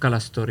μίλησα, είναι εύκολα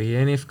story,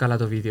 είναι εύκολα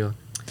το βίντεο.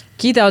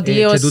 Κοίτα ότι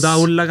και τούτα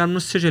όλα κάνουν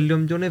σε λίγο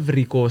πιο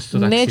νευρικό στο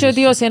ταξίδι. Ναι, και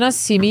ότι ως ένα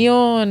σημείο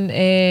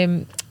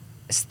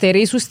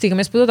στερήσουν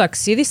στιγμές που το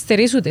ταξίδι,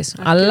 στερήσουν τες.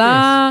 Αλλά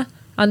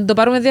αν το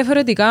πάρουμε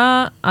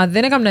διαφορετικά, αν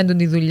δεν έκαναν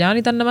τη δουλειά,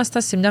 ήταν να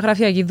είμαστε σε μια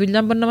γραφειακή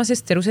δουλειά που να μας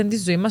στερούσαν τη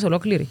ζωή μας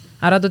ολόκληρη.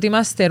 Άρα το ότι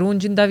μας στερούν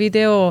και τα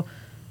βίντεο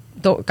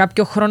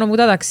κάποιο χρόνο που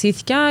τα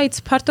ταξίδια, it's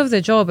part of the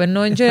job.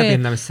 Ενώ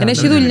δεν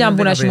έχει δουλειά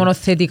που να έχει μόνο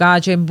θετικά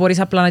και μπορείς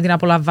απλά να την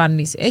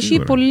απολαμβάνεις. Έχει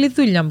πολλή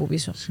δουλειά που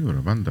πίσω.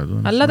 Σίγουρα, πάντα.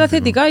 Αλλά τα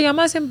θετικά για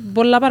μας είναι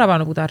πολλά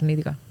παραπάνω από τα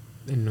αρνητικά.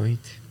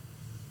 Εννοείται.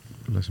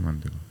 Πολλά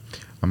σημαντικό.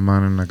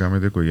 Αν να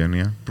κάνετε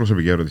οικογένεια,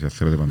 προσωπική ερώτηση, αν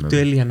θέλετε πάντα.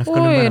 Τέλεια, να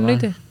βγάλουμε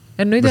παραπάνω.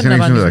 Εννοείται να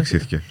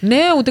απαντήσουμε.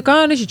 Ναι, ούτε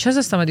καν έχει τσάς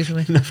να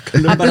σταματήσουμε.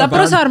 Απλά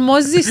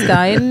προσαρμόζεις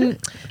τα.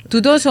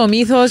 Τούτος ο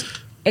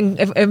μύθος,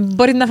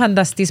 μπορείς να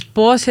φανταστείς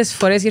πόσες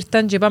φορές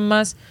ήρθαν και είπαν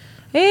μας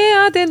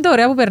άτε είναι το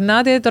ωραία που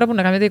περνάτε, τώρα που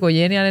να κάνετε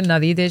οικογένεια, να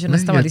δείτε και να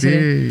σταματήσετε.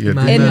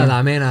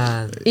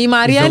 Η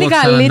Μαρία είναι η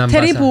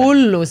καλύτερη που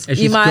ούλους.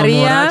 Η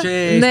Μαρία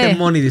ήρθε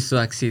μόνη της στο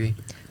ταξίδι.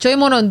 Και όχι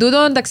μόνο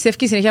τούτο,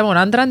 ταξιδεύει συνέχεια με τον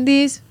άντραν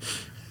της.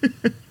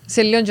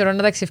 σε λίγο καιρό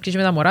να ταξιδεύει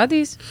με τα μωρά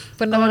της.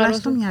 Όλα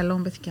στο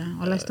μυαλό, παιδιά.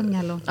 Όλα στο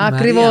μυαλό.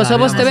 Ακριβώς,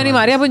 όπως το είπε η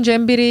Μαρία που είναι και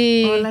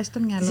έμπειρη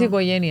της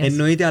οικογένειας.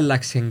 Εννοείται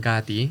αλλάξε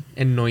κάτι,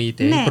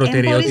 εννοείται, οι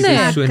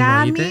προτεραιότητες σου εννοείται.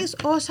 Να κάνεις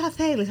όσα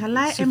θέλεις,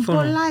 αλλά είναι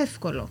πολλά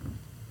εύκολο.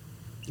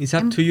 It's up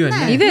to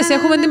you. Είδες,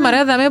 έχουμε την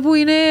Μαρία Δαμέ που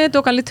είναι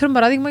το καλύτερο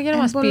παράδειγμα για να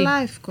μας πει. Είναι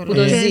πολλά εύκολο.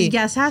 Και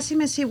για εσάς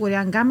είμαι σίγουρη,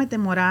 αν κάνετε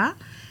μωρά,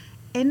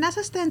 να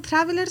είσαστε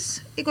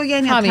travelers,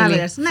 οικογένεια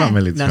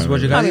travelers. Να σου πω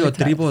και κάτι, ο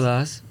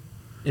τρίποδας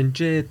είναι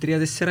και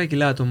 3-4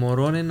 κιλά, το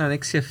μωρό είναι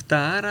 6-7,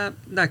 άρα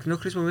εντάξει, να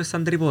χρησιμοποιείς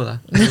σαν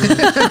τρίποδα.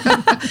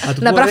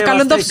 Να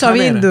πραβκαλούν το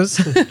ψωμί τους.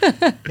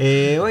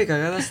 Όχι,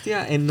 κακά τα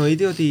αστεία,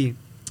 εννοείται ότι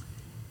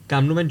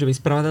κάνουμε και εμείς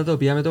πράγματα τα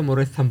οποία με το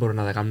μωρό θα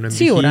μπορούμε να τα κάνουμε.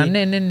 Σίγουρα,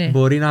 ναι.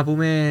 Μπορεί να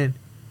πούμε,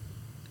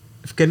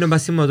 φκένουμε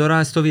πάσιμο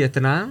τώρα στο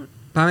Βιετνάμ,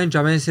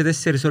 πάμε σε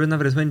 4 ώρες να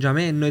βρεθούμε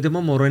τζαμέ, εννοείται μου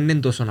μωρό είναι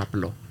τόσο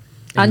απλό.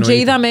 Αν και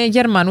είδαμε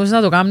Γερμανούς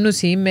να το κάνουν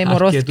με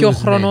μωρό 2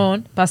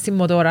 χρονών, πας στη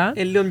μοτόρα.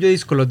 Είναι λίγο πιο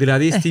δύσκολο,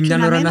 δηλαδή στη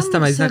μια ώρα να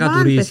σταματήσει να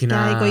κατουρίσει, να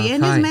φάει. Οι οικογένειες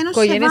μένουν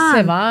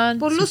σε βαν.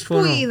 Πολλούς που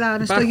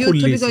είδαν στο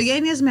YouTube,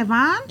 οικογένειες με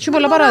βαν. Και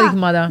πολλά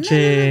παραδείγματα.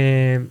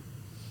 Και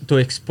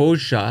το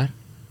exposure,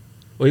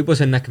 όχι πως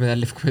να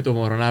εκμεταλλεύουμε το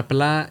μωρό,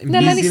 απλά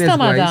business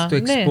wise το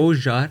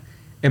exposure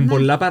είναι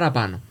πολλά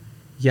παραπάνω.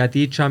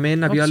 Γιατί τσάμε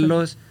να πει ο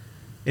άλλος,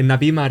 να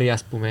πει η Μαρία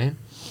ας πούμε,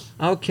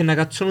 και να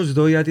κάτσω νους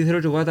δω γιατί θέλω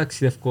και εγώ να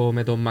ταξιδεύω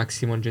με τον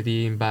Μάξιμον και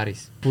την Πάρης.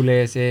 Που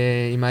λες,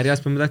 η Μαρία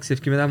ας πούμε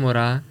ταξιδεύει με τα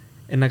μωρά,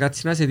 να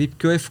κάτσει να σε δει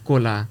πιο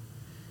εύκολα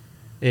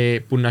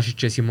που να έχει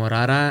και εσύ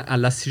μωρά, άρα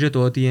αλλάσει και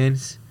το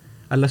audience,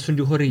 αλλάσουν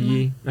και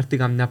χορηγοί, να έρθει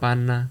καμιά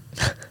πάννα,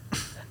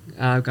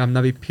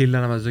 καμιά πιπίλα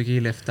να μας δώσει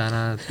λεφτά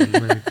να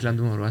θέλουμε πιπίλα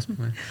του μωρού ας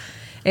πούμε.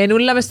 Είναι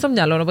ούλα μες στο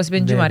μυαλό, όπως είπε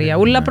και η Μαρία.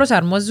 Ούλα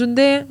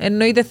προσαρμόζονται,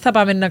 εννοείται θα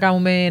πάμε να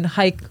κάνουμε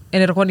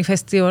ενεργών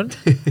ηφαιστείων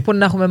που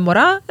να έχουμε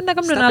μωρά, να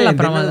κάνουμε άλλα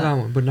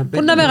πράγματα.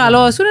 Που να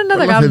μεγαλώσουν,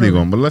 να τα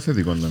κάνουμε. Πολλά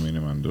θετικό το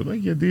μήνυμα τούτο,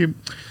 γιατί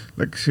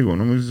εγώ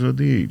νομίζω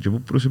ότι και από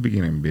προσωπική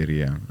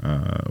εμπειρία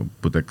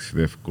που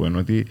ταξιδεύω, είναι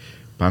ότι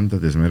πάντα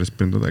τις μέρες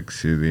πριν το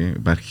ταξίδι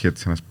υπάρχει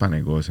έτσι ένας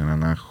πανικός,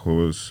 έναν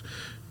άγχος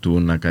του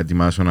να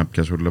κατημάσω, να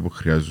πιάσω όλα που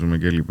χρειάζομαι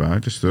κλπ.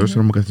 Και στο τέλος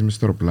μου καθίσει μες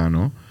στο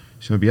αεροπλάνο,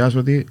 συνειδητοποιάζω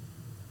ότι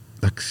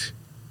εντάξει.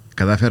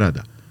 Καταφέρα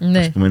τα.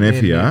 Ας πούμε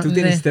έφυγα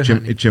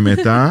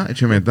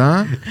και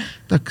μετά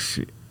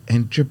εντάξει,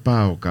 εν και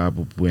πάω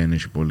κάπου που είναι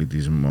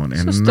πολιτισμό,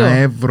 να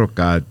έβρω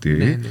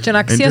κάτι και να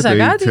αξίασα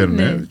κάτι.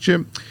 Και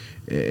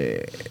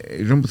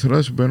που θέλω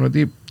να σου πω είναι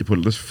ότι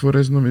πολλές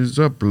φορές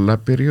νομίζω απλά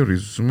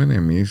περιορίζουμε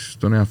εμείς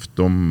τον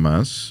εαυτό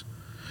μας,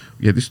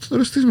 γιατί στο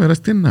τέλος της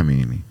μέρας τι είναι να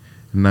μείνει.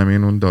 Να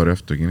μείνουν τα ωραία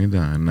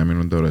αυτοκίνητα, να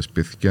μείνουν τα ωραία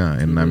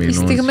σπίτια, να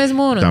μείνουν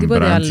τα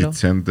μπράντσι,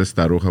 τσέντες,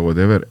 τα ρούχα,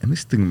 whatever. Είναι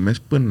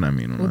στιγμές που είναι να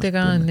μείνουν. Ούτε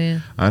καν,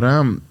 ναι.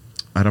 Άρα,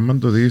 αν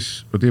το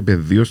δεις ότι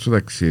επενδύω στο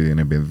ταξίδι,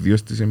 είναι επενδύω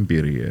στις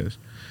εμπειρίες,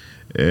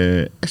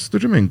 έστω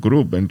και με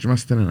γκρουπ, δεν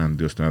είμαστε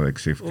εναντίον στο να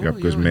ταξίδι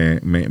κάποιος με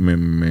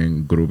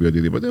γκρουπ ή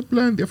οτιδήποτε,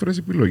 απλά είναι διάφορες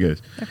επιλογές.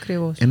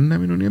 Ακριβώς. Να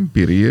μείνουν οι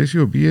εμπειρίες οι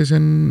οποίες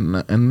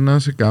να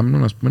σε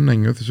κάνουν να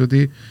νιώθεις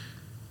ότι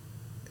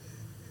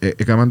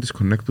έκανα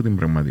disconnect από την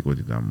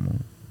πραγματικότητά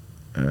μου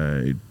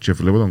και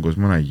βλέπω τον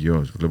κόσμο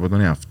αγιώς, βλέπω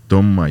τον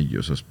εαυτό μου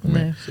αγιώς, ας πούμε.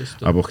 Ναι,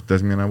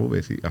 αποκτάς μια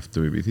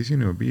αυτοπεποίθηση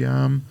η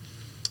οποία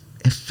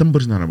δεν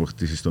μπορείς να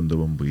αποκτήσεις στον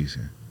τόπο που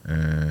είσαι.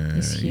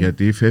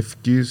 Γιατί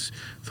φεύγεις,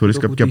 θωρείς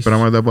κάποια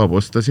πράγματα από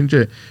απόσταση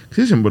και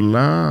ξέρεις, είναι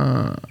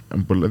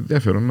πολλά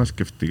ενδιαφέρον να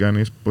σκεφτεί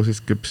κανείς πόσες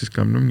σκέψεις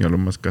κάνουν το μυαλό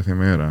μας κάθε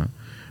μέρα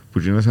που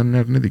γίνονται σαν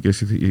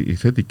αρνητικές ή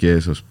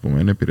θετικές, ας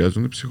πούμε,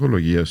 επηρεάζουν την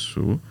ψυχολογία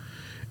σου.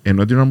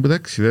 Ενώ την ώρα που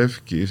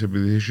ταξιδεύεις,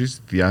 επειδή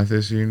έχεις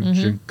διάθεση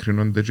και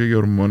κρίνονται και οι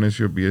ορμόνες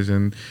οι οποίες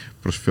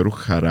προσφέρουν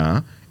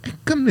χαρά,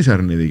 κάνεις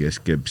αρνητικές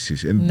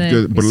σκέψεις.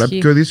 Είναι πολλά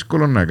πιο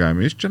δύσκολο να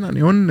κάνεις και να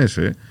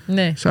ανιώνεσαι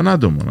σαν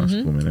άτομο, ας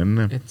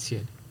πούμε. Έτσι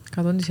είναι.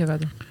 100%.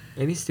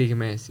 Είναι οι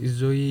στιγμές, η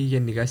ζωή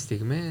γενικά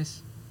στιγμές,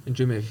 δεν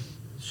είμαι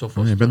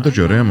σοφός. Πέντο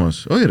και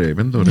ωρέμος. Όχι ρε,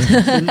 πέντο ωρέμος.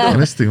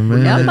 Είναι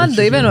στιγμές. Άμα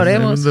το είπεν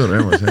ωρέμος.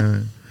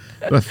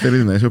 Τώρα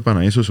θέλεις να είσαι ο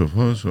Παναής ο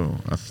σοφός, ο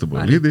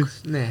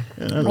Αθθοπολίτης.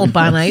 Ο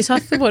Παναής ο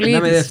Αθθοπολίτης.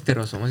 Να είμαι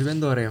δεύτερος όμως, είπεν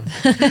το ωραίο.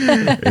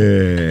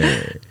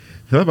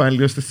 Θα πάμε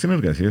λίγο στις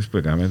συνεργασίες που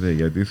έκαμετε,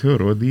 γιατί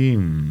θεωρώ ότι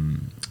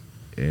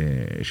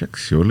έχει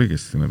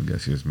αξιόλογες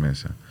συνεργασίες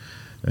μέσα.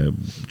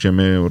 Και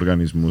με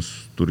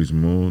οργανισμούς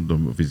τουρισμού, το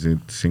Visit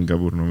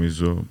Singapore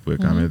νομίζω που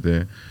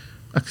έκαμετε.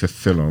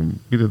 Θέλω,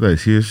 πείτε τα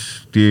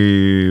εσείς,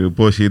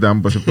 πώς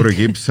ήταν, πώς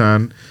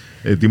προκύψαν.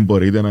 Τι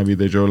μπορείτε να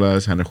πείτε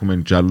κιόλας, αν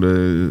έχουμε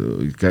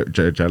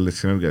κι άλλες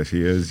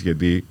συνεργασίες,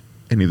 γιατί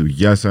είναι η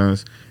δουλειά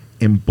σας.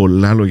 Είναι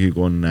πολλά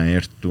λογικό να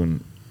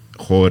έρθουν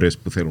χώρες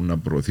που θέλουν να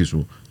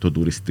προωθήσουν το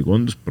τουριστικό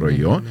τους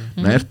προϊόν,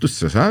 να έρθουν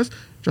σε εσάς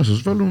και να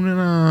σας βάλουν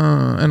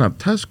ένα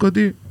task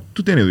ότι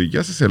τούτη είναι η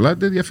δουλειά σας,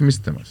 ελάτε,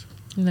 διαφημίστε μας.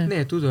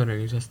 Ναι, τούτο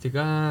είναι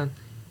ουσιαστικά.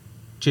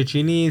 Και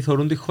εκείνοι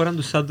θεωρούν τη χώρα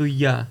τους σαν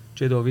δουλειά.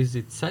 Και το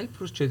Visit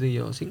Cyprus και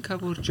το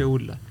Singapore και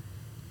ούλα.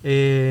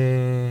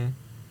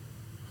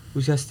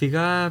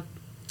 Ουσιαστικά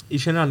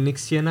είχε να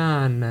ανοίξει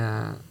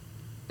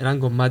έναν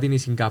κομμάτι η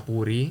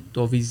Σιγκαπούρη,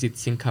 το Visit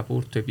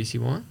Singapore το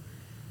επίσημο,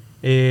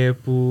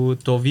 που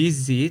το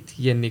visit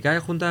γενικά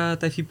έχουν τα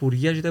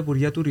υφυπουργεία και τα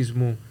υπουργεία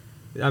τουρισμού.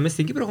 Μες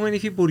στην Κύπρο έχουμε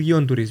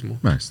υφυπουργείο τουρισμού.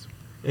 Μάλιστα.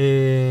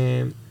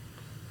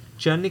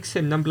 Και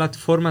άνοιξε μια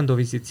πλατφόρμα το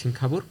Visit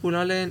Singapore που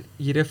λένε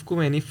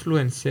γυρεύκουμε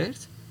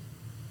influencers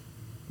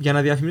για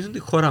να διαφημίσουν τη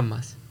χώρα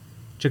μας.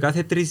 Και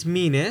κάθε 3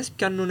 μήνες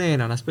πιάνουν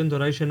έναν. Ας πούμε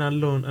τώρα είχε ένα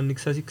άλλο,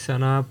 ανοίξασαι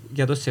ξανά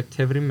για το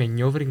Σεπτέμβρη με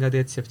Νιόβρη, κάτι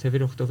έτσι,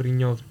 Σεπτέμβρη, Οκτώβρη,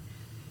 Νιόβρη.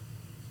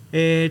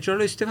 Και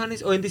όλο η Στέφανη,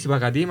 όχι δεν της είπα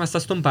κάτι,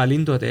 ήμασταν στον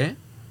Παλίν τότε,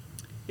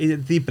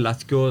 δίπλα,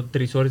 και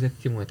 3 ώρες δεν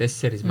θυμούμε,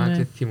 4 μάξ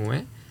δεν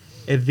θυμούμε,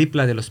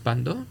 δίπλα τέλος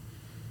πάντων.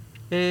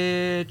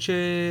 Και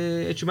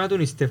έτσι μάτουν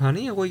η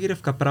Στέφανη, εγώ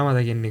γύρευκα πράγματα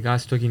γενικά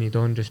στο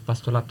κινητό και σπά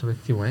στο λάπτοπ δεν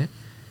θυμούμε.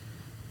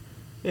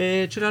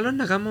 Και λέω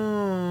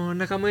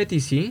να κάνω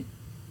αίτηση.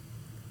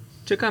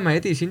 Και έκανα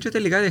αίτηση και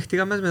τελικά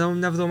δεχτήκαμε μετά από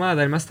μια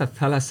εβδομάδα. Είμαστε στα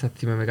θάλασσα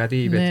με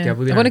κάτι παιδιά από την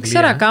Αγγλία. Εγώ δεν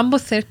ξέρω καν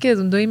πώς θα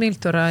έρχεται το email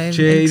τώρα.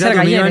 Και είδα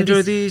το μήνυμα και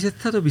ότι δεν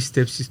θα το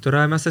πιστέψεις.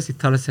 Τώρα είμαστε στη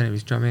θάλασσα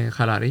εμείς και είμαι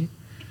χαλαροί.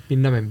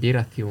 Πίναμε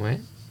μπύρα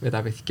με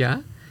τα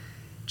παιδιά.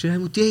 Και λέει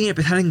μου τι έγινε,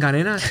 πεθάνε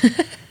κανένας.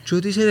 Και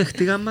ότι σε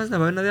δεχτήκαμε μας να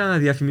πάμε να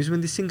διαφημίσουμε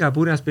τη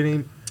Σιγκαπούρη. Ας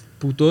πούμε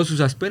που τόσους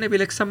ας πούμε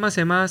επιλέξαν μας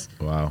εμάς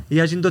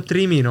για το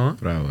τρίμηνο.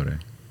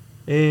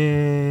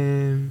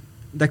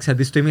 Εντάξει,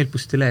 αντί στο email που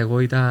στείλα εγώ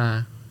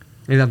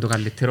ήταν το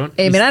καλύτερο.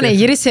 Εμένα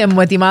γύρισε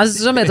μου,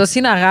 ετοιμάζω με τόση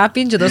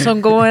αγάπη και τόσο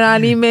κόμμα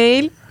έναν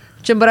email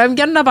και μπορεί να μην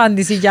πιάνουν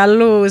απάντηση για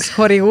άλλους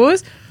χορηγούς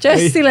και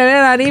έστειλε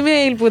έναν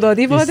email που το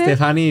τίποτε. Η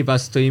Στέφανη είπα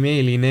στο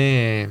email είναι...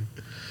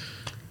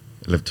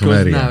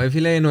 Λεπτομέρεια.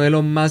 Φίλε είναι ο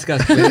Elon Musk,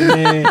 ας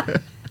πούμε.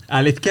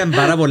 Αλήθεια είναι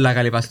πάρα πολλά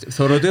καλή παστή.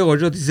 Θεωρώ το εγώ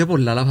ότι είσαι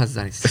πολλά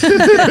λαφαζάνης.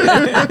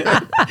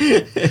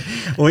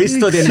 Όχι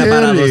στο ότι είναι να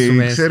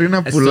παραδώσουμε. Ξέρει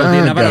να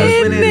πουλά.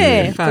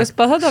 Ναι,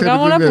 προσπαθώ το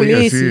κάνω να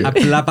πουλήσει.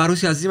 Απλά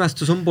παρουσιάζει μας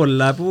τόσο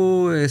πολλά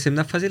που σε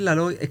μια φάση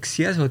λαλό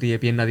εξιάζω ότι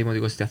έπιε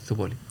δημοτικό στην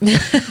Αθθούπολη.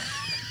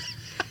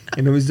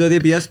 Νομίζω ότι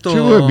έπια στο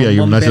Μομπελιέρ. Και εγώ έπια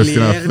γυμνάσιο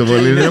στην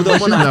Αθθούπολη. Δεν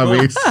μπορείς να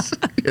πεις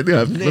για την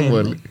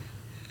Αθθούπολη.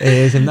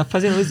 Σε μια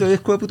φάση νομίζω ότι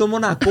έρχομαι από το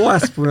Μονακό,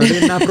 ας πούμε,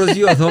 να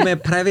προσγειωθώ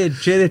με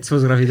private jet, έτσι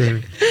πως γραφείτε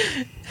εμείς.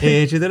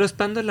 Και τέλος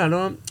πάντων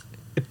λαλώ,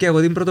 έπια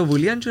εγώ την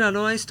πρωτοβουλία και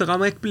λαλώ, στο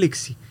κάνω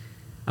έκπληξη.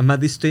 Αν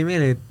δεις το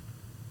email,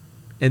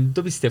 δεν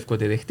το πιστεύω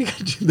ότι δέχτηκα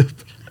και το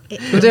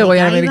πράγμα. Ούτε εγώ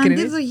για να είμαι Ήταν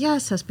ειλικρινής. τη δουλειά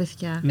σας,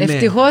 παιδιά.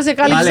 Ευτυχώς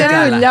εκάλυψε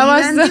η δουλειά μας.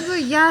 Ήταν τη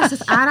δουλειά σας,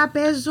 άρα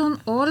παίζουν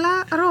όλα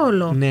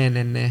ρόλο. Ναι.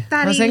 Τα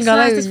reels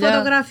σας, τις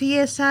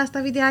φωτογραφίες σας,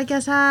 τα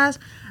βιντεάκια σας.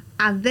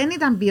 Αν δεν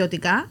ήταν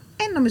ποιοτικά,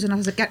 δεν νομίζω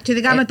να σας... Και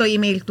ειδικά με το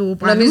email του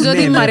Πάνου. Νομίζω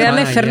ότι η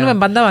Μαριάννα φέρνουμε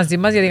πάντα μαζί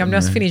μας γιατί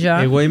καμιά σφινιζιά.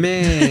 Εγώ είμαι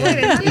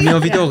ο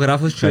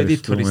βιντεογράφος και ο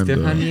editor. Η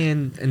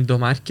Στέφανη είναι το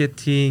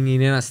marketing,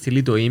 είναι να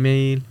στείλει το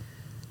email.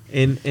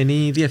 Είναι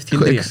η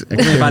διευθύντρια.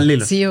 Εγώ είμαι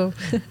υπαλλήλος.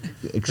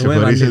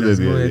 Εξεχωρίσετε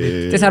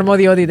τις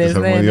αρμοδιότητες.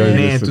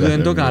 Ναι, τούτο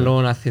είναι το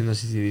καλό να θέλουμε να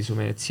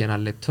συζητήσουμε έτσι ένα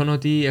λεπτό,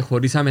 ότι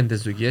χωρίσαμε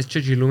τις δουλειές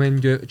και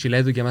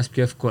κυλάει δουλειά μας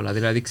πιο εύκολα.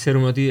 Δηλαδή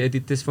ξέρουμε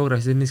ότι τις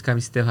φωτογραφίες δεν είναι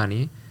καμή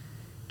Στέφανη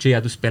και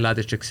για τους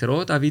πελάτες και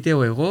ξέρω, τα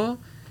βίντεο εγώ.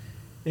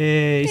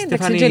 Η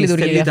Στέφανη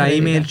στέλνει τα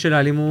email και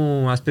λέει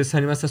μου, ας πες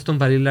αν είμαστε στον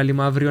Παλί, λέει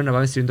μου αύριο να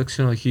πάμε στο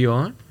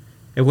ξενοδοχείο.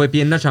 Εγώ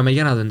επιένα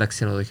για να δω τα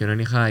ξενοδοχείο, δεν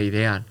είχα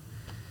ιδέα.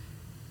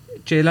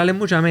 Και λέει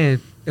μου,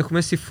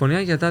 έχουμε συμφωνία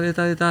για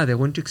τάδε,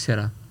 εγώ δεν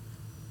ξέρα.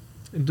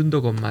 Είναι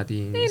το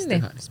κομμάτι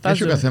Στέφανη.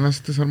 Έχει ο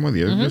καθένας τις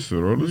αρμοδιότητες του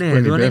ρόλους που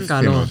είναι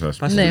υπεύθυνος, ας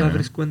πούμε. Πας να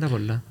βρίσκουν τα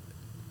πολλά.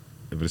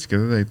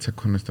 Βρίσκεται τα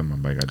τσακώνεστε αν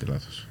πάει κάτι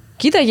λάθος.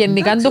 Κοίτα,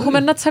 γενικά αν το έχουμε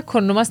να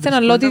τσακωνόμαστε,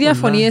 αλλά ό,τι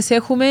διαφωνίες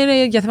έχουμε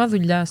για θέμα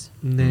δουλειάς.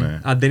 Ναι.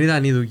 Αν δεν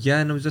ήταν η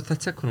δουλειά, νομίζω ότι θα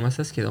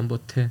τσακωνόμαστε σχεδόν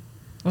ποτέ.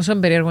 Όσο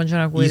περίεργο και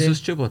να ακούγεται. Ίσως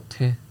και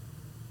ποτέ.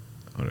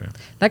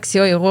 Εντάξει,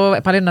 εγώ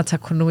πάλι να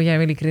τσακωνούμε για να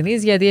είμαι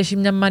ειλικρινής, γιατί έχει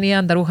μια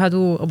μανία τα ρούχα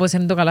του, όπως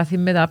είναι το καλάθι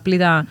με τα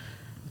πλήτα.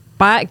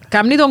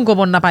 Κάμνει τον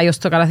κόπο να πάει ως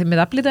το καλάθι με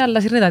τα πλήτα,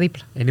 αλλά σύρνε τα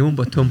δίπλα. Εν ήμουν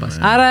ποτέ ο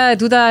μπάσκετ. Άρα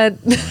τούτα...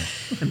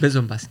 Εν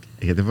παίζω μπάσκετ.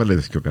 Γιατί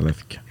βάλετε και ο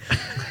καλάθηκια.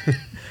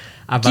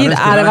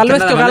 Άρα βάλουμε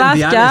και ο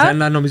καλάθηκια,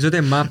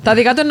 τα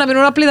δικά του να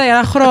μείνουν απλήτα για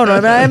ένα χρόνο.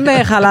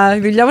 Με χαλά, η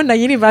δουλειά μου να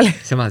γίνει πάλι.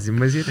 Σε μαζί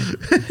μου εσύ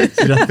ρε.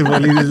 Στην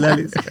Αθθουπολίτης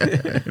λάλης.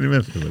 Είμαι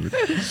Αθθουπολίτης.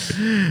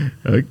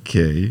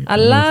 Οκ.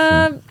 Αλλά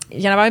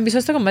για να πάμε πίσω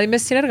στο κομμάτι με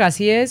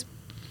συνεργασίες,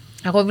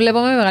 εγώ βλέπω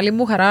με μεγάλη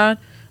μου χαρά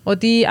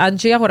ότι αν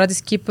και η αγορά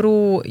της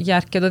Κύπρου για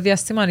αρκετό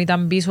διάστημα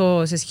ήταν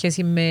πίσω σε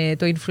σχέση με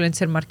το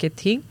influencer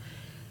marketing,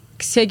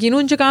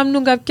 ξεκινούν και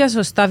κάνουν κάποια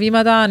σωστά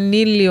βήματα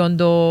ανήλιων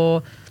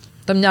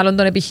το μυαλό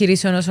των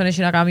επιχειρήσεων όσων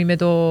έχει να κάνει με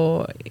το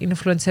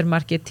influencer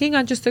marketing,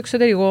 αν και στο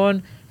εξωτερικό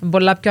είναι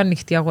πολλά πιο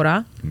ανοιχτή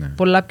αγορά,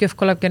 πολλά πιο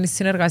εύκολα πιάνεις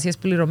συνεργασίες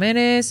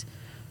πληρωμένες,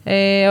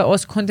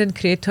 ως content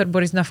creator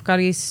μπορείς να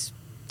βγάλεις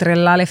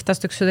τρελά λεφτά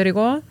στο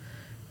εξωτερικό.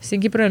 Στην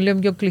Κύπρο είναι λίγο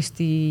πιο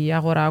κλειστή η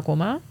αγορά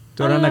ακόμα.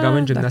 Τώρα να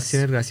κάνουμε και μια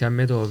συνεργασία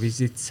με το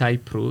Visit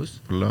Cyprus.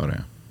 Πολλά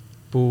ωραία.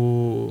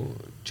 Που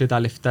και τα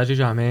λεφτά και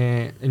για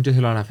μέ, δεν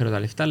θέλω να αναφέρω τα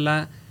λεφτά,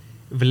 αλλά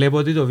βλέπω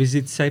ότι το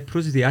Visit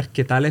Cyprus δει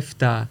αρκετά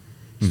λεφτά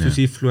στους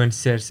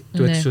influencers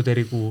του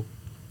εξωτερικού.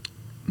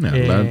 Ναι,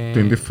 αλλά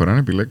την ίδια φορά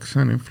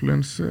επιλέξαν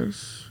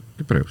influencers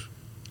Κυπραίους.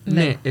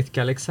 Ναι,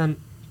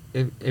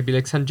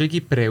 επιλέξαν και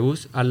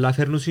Κυπραίους, αλλά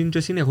φέρνουν και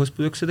συνεχώς που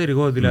το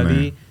εξωτερικό.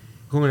 Δηλαδή,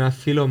 Έχουμε έναν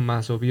φίλο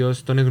μας, ο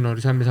οποίος τον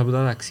γνωρίσαμε μέσα από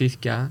τα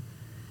ταξίδια,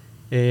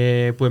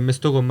 που είναι μες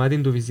στο κομμάτι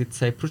του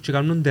Visit Cyprus και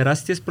κάνουν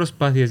τεράστιες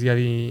προσπάθειες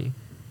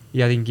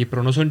για την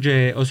Κύπρο.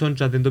 Όσον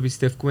και δεν το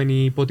πιστεύουμε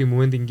ή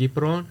υποτιμούμε την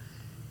Κύπρο,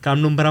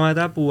 κάνουν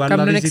πράγματα που άλλα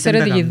κάνουν visit δεν τα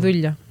εξαιρετική κάνουν.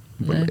 δουλειά.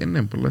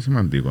 Είναι πολύ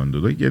σημαντικό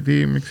τούτο,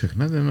 γιατί μην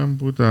ξεχνάτε ένα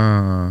από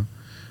τα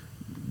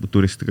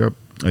τουριστικά,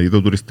 δηλαδή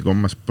το τουριστικό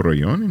μας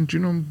προϊόν είναι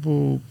εκείνο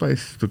που πάει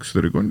στο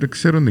εξωτερικό και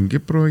ξέρουν την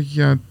Κύπρο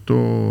για το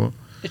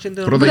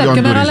πρώτα για τον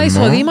και μεγάλα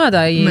τουρισμό.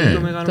 εισοδήματα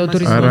Ναι. το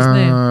τουρισμός. Άρα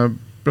Ναι.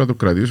 πρέπει να το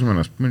κρατήσουμε,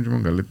 ας πούμε, και με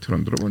καλύτερο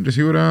τρόπο και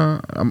σίγουρα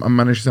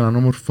αν έχεις έναν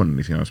όμορφο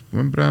νησί, ας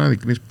πούμε, πρέπει να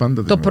δεικνύεις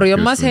πάντα Το τις προϊόν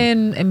ομορφιές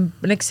μας του.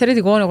 είναι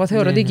εξαιρετικό. Εγώ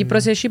θεωρώ ότι η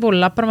Κύπρος έχει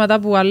πολλά πράγματα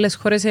που άλλες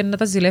χώρες να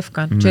τα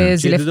ζηλεύκαν και Και το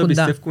ζηλεύκουν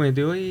τα. πιστεύουμε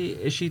ότι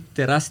έχει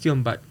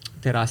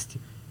τεράστιο.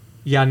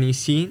 Για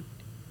νησί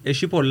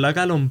έχει πολλά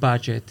καλό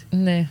budget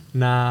Ναι.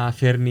 να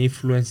φέρνει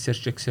influencers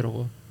και ξέρω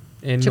εγώ.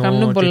 Και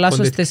κάνουν πολλά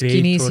σωστές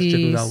κινήσεις.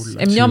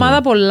 Μια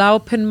ομάδα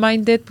πολλά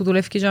open-minded που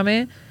δουλεύει για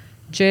μέ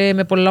και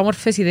με πολλά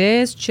όμορφες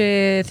ιδέες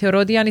και θεωρώ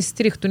ότι αν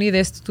στηριχτούν οι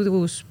ιδέες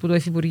τους που το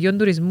Υφυπουργείο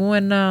Τουρισμού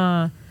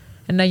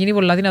να γίνει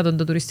πολλά δυνατόν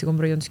το τουριστικό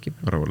προϊόν της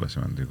Κύπρου. Πάρα πολύ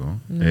σημαντικό.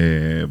 Ναι.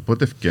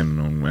 Πότε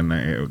ευκαινούν,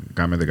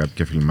 κάνετε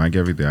κάποια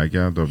φιλμάκια,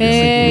 βιντεάκια, το οποίο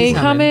είναι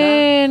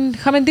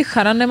Είχαμε τη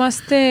χαρά να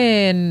είμαστε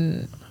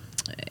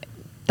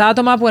τα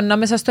άτομα που είναι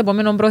μέσα στο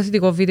επόμενο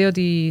προωθητικό βίντεο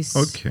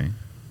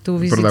του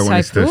Visit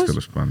πρωταγωνιστές Cyprus.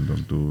 τέλος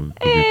πάντων του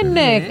βίντεο.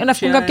 Ναι, να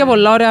βγουν κάποια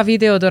πολλά ωραία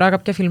βίντεο τώρα,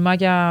 κάποια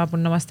φιλμάκια που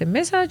να είμαστε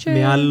μέσα.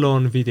 Με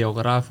άλλων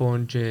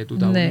βιντεογράφων και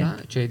τούτα ούλα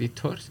και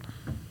editors.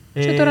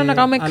 Και τώρα να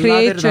κάνουμε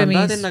create και εμείς.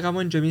 Αλλά να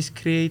κάνουμε και εμείς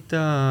create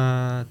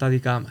τα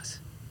δικά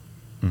μας.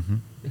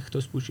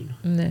 Εκτός που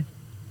είναι. Ναι.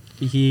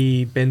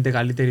 Είχε 5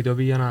 καλύτεροι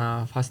τόποι για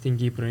να φας στην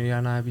Κύπρο ή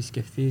για να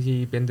επισκεφθείς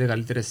ή 5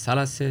 καλύτερες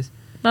θάλασσες.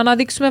 Να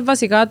αναδείξουμε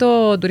βασικά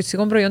το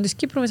τουριστικό προϊόν της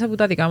Κύπρου μέσα από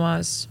τα δικά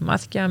μας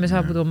μάθηκια, μέσα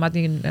από το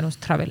μάτι ενός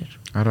traveler.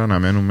 Άρα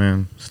αναμένουμε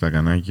στα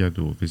κανάλια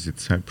του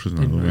Visit Cyprus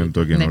να δούμε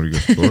το καινούργιο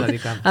σπορ.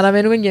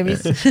 Αναμένουμε και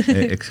εμείς.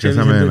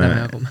 Εξαιρέσαμε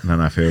να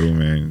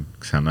αναφέρουμε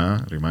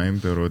ξανά,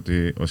 reminder,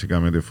 ότι όσοι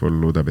κάνετε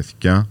follow τα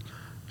παιδιά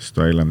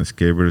στο Island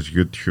Escapers,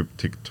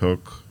 YouTube, TikTok,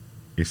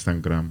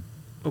 Instagram,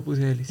 όπου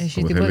θέλεις.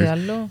 Έχει τίποτε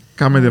άλλο.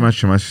 Κάμετε μας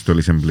και εμάς στο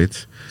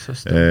ListenBlitz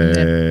Σωστό.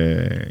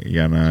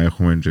 για να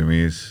έχουμε και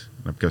εμείς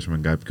να πιάσουμε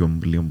κάποιον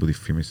πλοίο που τη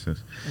φήμη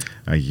σας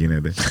αν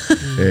γίνεται.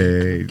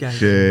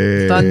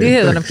 Το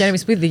αντίθετο, να πιάνει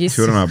σπίτι δική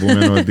Σίγουρα να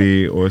πούμε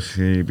ότι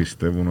όσοι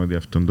πιστεύουν ότι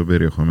αυτό το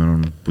περιεχόμενο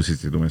που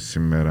συζητούμε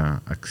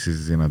σήμερα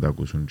αξίζει να το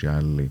ακούσουν και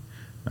άλλοι,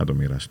 να το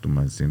μοιραστούν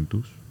μαζί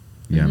τους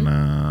για να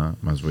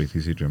μας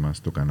βοηθήσει και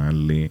εμάς το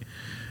κανάλι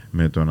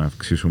με το να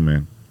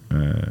αυξήσουμε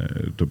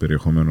το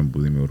περιεχόμενο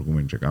που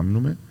δημιουργούμε και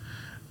κάνουμε.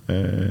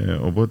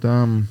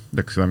 Οπότε,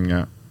 εντάξει, ήταν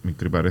μια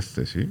μικρή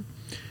παρέσθεση.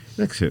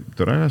 Εντάξει,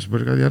 τώρα να σου πω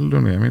κάτι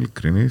άλλο, να είμαι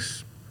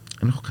ειλικρινής,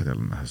 δεν έχω κάτι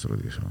άλλο να σας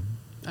ρωτήσω.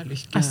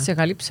 Ας σε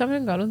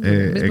καλύψαμε, καλό.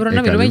 Εμείς μπορούμε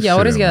να μιλούμε για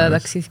ώρες για τα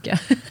ταξίδια.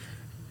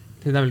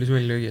 Θέλετε να μιλήσουμε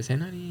λίγο για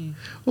σένα ή...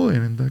 Όχι,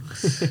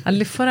 εντάξει.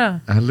 Άλλη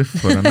φορά. Άλλη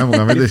φορά, να μου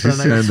κάνετε εσείς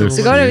συνέντευξη.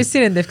 Σηκώνουμε εμείς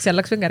συνέντευξη,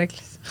 αλλάξουμε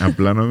καρέκλες.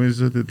 Απλά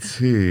νομίζω ότι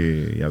έτσι,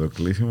 για το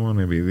κλείσιμο,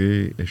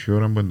 επειδή έχει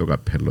ώρα που είναι το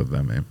καπέλο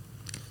δάμε,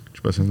 και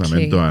πάσαν να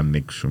μην το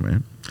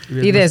ανοίξουμε.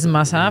 Είδες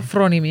μας,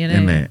 φρόνιμοι, ναι.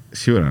 Ναι,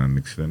 σίγουρα να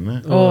ανοίξετε, ναι.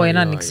 Όχι,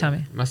 να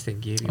ανοίξαμε. Είμαστε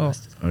κύριοι.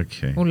 Οκ.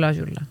 Ούλα.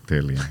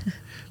 Τέλεια.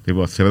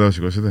 Λοιπόν, θέλετε να το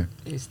σηκώσετε.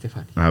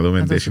 Στέφανη. Να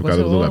δούμε τι έχει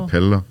κάτω του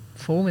καπέλο.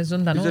 Φοβούμαι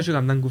ζωντανό. Πίσω σου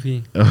καμνάν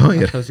κουφί.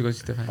 Όχι. Θα το σηκώσεις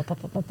Στέφανη.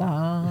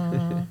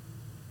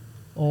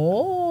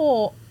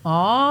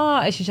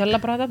 Έχεις άλλα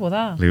πράγματα από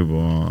εδώ.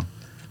 Λοιπόν,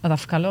 Να τα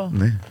βγάλω.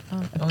 ναι.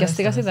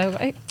 Πιαστήκα σε τα...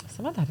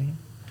 Σταμάτα ρε.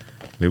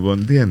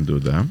 Λοιπόν, τι είναι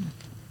τούτα.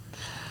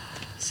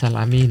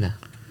 Σαλαμίνα.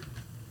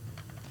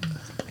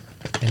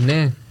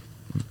 Ναι.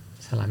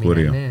 Σαλαμίνα,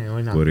 Κουρίο.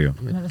 ναι. Κουρίο.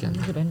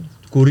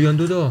 Κούριο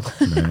τούτο.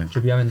 Ναι. Και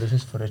πήγαμε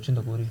τόσες φορές και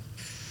το κούριο.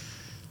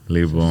 Της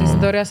Λοιπόν,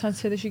 δωρεάς σαν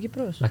σε τέτοιο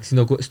Κύπρος.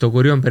 Στο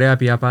κούριο πρέπει να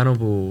πήγα πάνω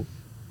που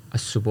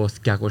ας σου πω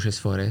 200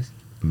 φορές.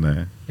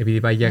 ναι. Επειδή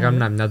παγιά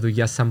έκανα μια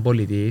δουλειά σαν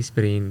πολιτής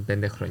πριν 5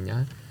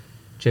 χρόνια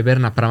και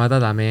έπαιρνα πράγματα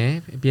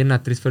δαμέ,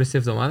 πήγαινα 3 φορές την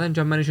εβδομάδα και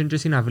αν είχε και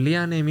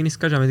συναυλία, μείνεις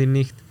κάτσια με τη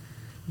νύχτα.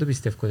 Δεν το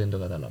πιστεύω ότι δεν το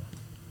κατάλαβα.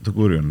 Το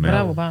κούριο, ναι.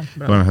 Μπράβο, πάμε.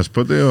 Λοιπόν, να σας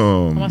πω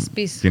μας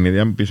πεις. την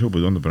ιδέα πίσω από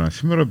το πράγμα.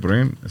 Σήμερα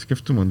πρωί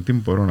σκέφτομαι τι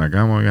μπορώ να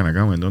κάνω για να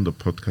κάνουμε το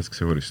podcast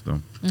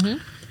ξεχωριστό.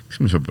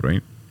 Ξύπνησα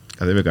πρωί,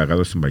 κατέβηκα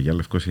κάτω στην Παγιά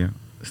Λευκοσία,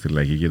 στη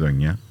Λαϊκή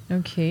Γειτονιά.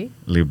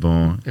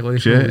 Λοιπόν,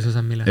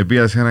 και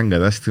πήγα σε έναν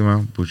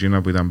κατάστημα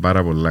που ήταν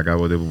πάρα πολλά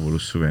κάποτε που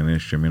πολλούς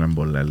σουβενές και μείναν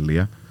πολλά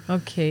λία.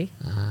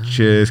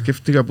 Και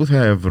σκέφτηκα πού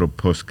θα βρω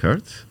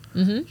postcards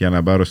για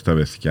να πάρω στα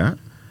παιδιά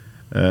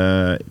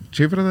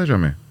και ήβρα τα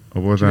τζαμέ.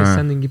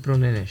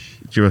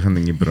 Και είπα σαν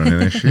την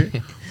Κύπρον-Ένεση.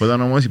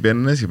 Όταν όμως οι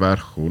πέννες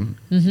υπάρχουν,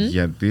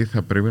 γιατί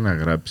θα πρέπει να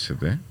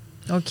γράψετε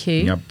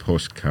μια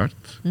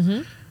postcard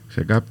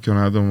σε κάποιον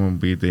άτομο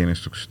που είτε είναι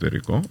στο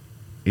εξωτερικό,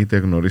 είτε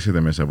γνωρίσετε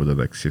μέσα από τα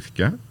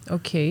ταξίδια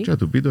και να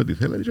του πείτε ότι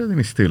θέλετε και να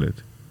την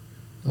στείλετε.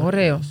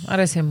 Ωραίο,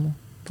 άρεσε μου.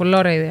 Πολύ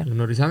ωραία ιδέα.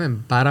 Γνωρίσαμε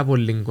πάρα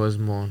πολύ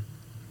κόσμο.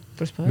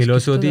 Μιλώ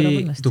σου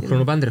ότι του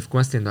χρόνου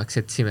παντρευκούμαστε το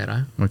αξέτ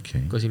σήμερα, 29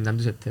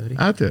 του Σεπτέμβρη.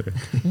 Άτε ρε.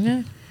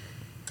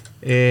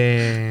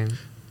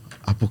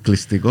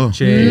 Αποκλειστικό.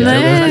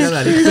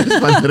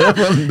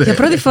 Για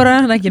πρώτη φορά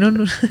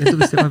ανακοινώνουν. Δεν το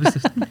πιστεύω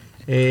απίστευτα.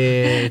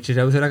 Και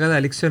θέλω να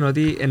καταλήξω είναι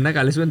ότι να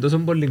καλέσουμε τόσο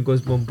πολύ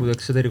κόσμο που το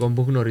εξωτερικό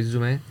που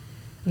γνωρίζουμε.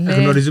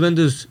 Γνωρίζουμε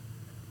τους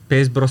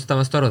πες μπροστά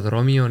μας στο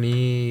αεροδρόμιο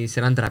ή σε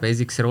έναν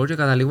τραπέζι, ξέρω εγώ, και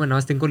καταλήγουμε να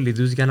είμαστε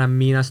κολλητούς για ένα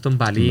μήνα στον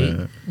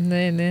Παλί.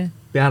 Ναι.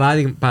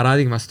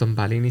 Παράδειγμα στον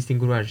Παλί ή στην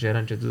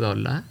Κρουαζέρα και τούτα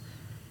όλα.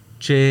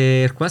 Και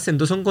ερχόμαστε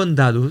τόσο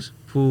κοντά τους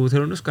που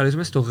θέλουν να τους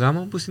καλέσουμε στο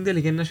γάμο που στην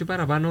τελική είναι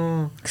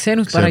παραπάνω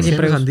ξένους παρά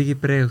Κυπραίους. αντί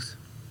Κυπραίους.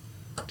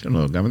 Και να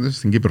το κάνετε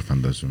στην Κύπρο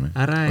φαντάζομαι.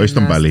 Άρα όχι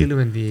στον Παλί.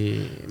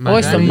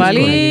 Όχι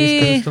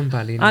στον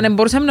Παλί. Αν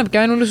μπορούσαμε να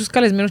πιάμε όλους τους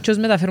καλεσμένους και τους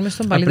μεταφέρουμε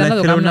στον Παλί, απλά θα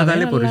το θέλουμε κάνουμε. να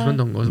ταλαιπωρήσουμε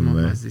τον κόσμο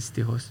μας,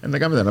 δυστυχώς. Να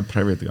κάνετε ένα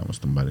private γάμο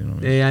στον Παλί.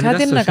 Αν ήταν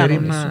στο χέρι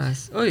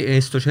μας, όχι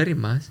στο χέρι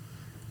μας,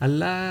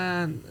 αλλά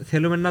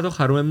θέλουμε να το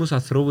χαρούμε με τους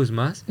ανθρώπους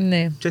μας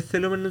και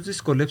θέλουμε να τους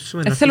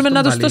δυσκολέψουμε. Θέλουμε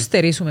να τους το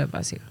στερήσουμε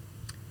βασικά.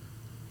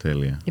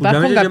 Τέλεια.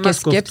 Υπάρχουν κάποιες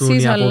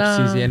σκέψεις,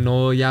 αλλά...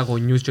 Ενώ για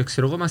γονιούς και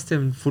ξέρω εγώ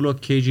είμαστε full ok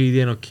και ήδη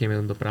είναι ok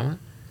με το πράγμα.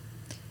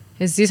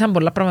 Ζήσαν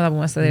πολλά πράγματα που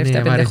μας τα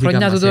τελευταία 5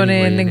 χρόνια, τούτο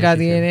είναι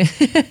κάτι.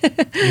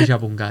 Είχε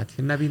απούν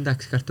κάτι. Να πει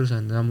εντάξει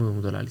καρτούσαν, να μου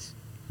το λάλεις.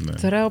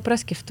 Τώρα πρέπει να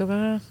σκεφτώ,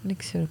 δεν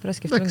ξέρω, πρέπει να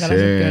σκεφτούμε καλά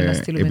σε ποιον να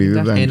στείλουμε. Επειδή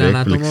ήταν και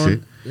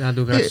έκπληξη. Να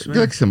το γράψουμε.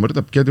 Κοιτάξτε, μπορείτε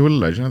να πιάτε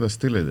όλα και να τα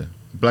στείλετε.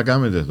 Απλά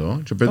κάνετε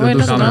εδώ και πέτε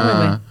τους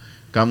να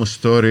κάνουν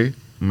story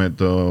με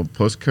το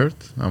postcard,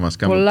 να μας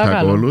κάνουν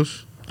tag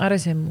όλους.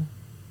 Άρεσε μου.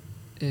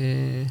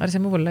 Άρεσε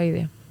μου πολλά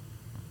ιδέα.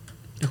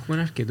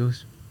 Έχουμε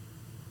αρκετούς.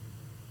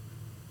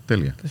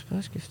 Τέλεια.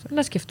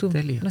 Να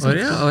σκεφτούμε.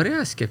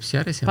 Ωραία σκέψη,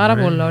 άρεσε. Πάρα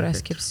πολλά ωραία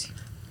σκέψη.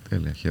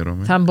 Τέλεια,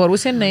 χαίρομαι. Θα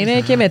μπορούσε να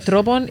είναι και με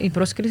τρόπο η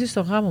πρόσκληση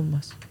στο γάμο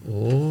μας.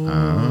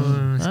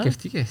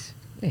 Σκεφτήκες.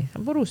 Ναι, θα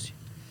μπορούσε.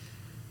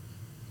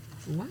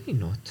 Why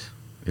not?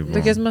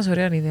 Δικές μας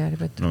ωραία ιδέα, ρε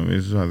Πέτρο.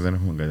 Νομίζω αν δεν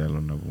έχουμε κάτι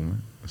άλλο να πούμε.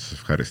 Θα σας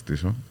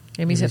ευχαριστήσω.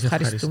 Εμείς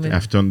ευχαριστούμε.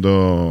 Αυτό είναι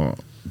το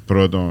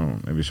πρώτο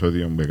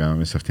επεισόδιο που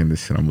έκαναμε σε αυτήν τη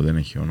σειρά που δεν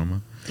έχει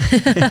όνομα.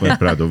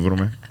 Πρέπει να το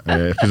βρούμε.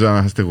 Ελπίζω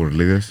να είστε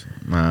γουρλίδες,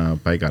 να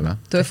πάει καλά.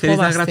 Το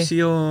ευχόμαστε.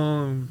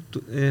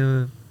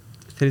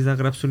 Θέλεις να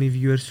γράψουν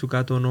οι viewers σου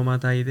κάτω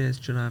ονόματα, ιδέες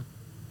και να...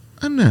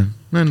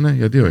 Ναι,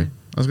 γιατί όχι.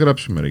 Ας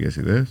γράψουμε μερικές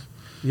ιδέες.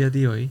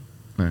 Γιατί όχι.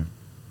 Ναι.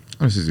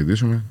 Ας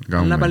συζητήσουμε.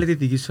 Αλλά πάλι τη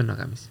δική σου να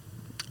κάνεις.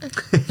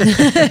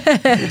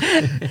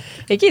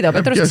 Εκεί το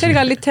Πέτρος ξέρει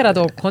καλύτερα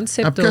το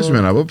κόνσεπτ. Να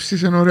πιάσουμε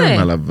απόψεις, είναι ωραίο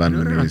να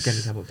λαμβάνεις.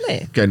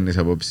 Κάνεις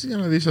απόψεις για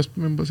να δεις ας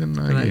πούμε πώς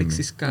είναι να γίνει.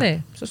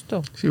 Ναι,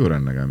 σωστό. Σίγουρα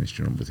να κάνεις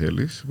κοινό που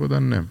θέλεις, οπότε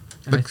ναι.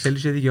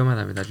 Θέλεις και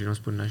δικαιώματα μετά κοινός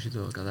που να έχει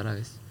το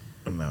καταλάβεις.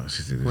 Να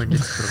συζητήσουμε.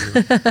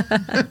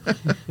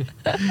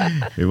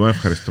 Εγώ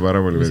ευχαριστώ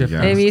πάρα πολύ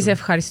παιδιά. Εμείς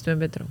ευχαριστούμε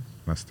Πέτρο.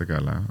 Να είστε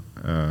καλά.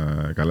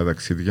 Καλά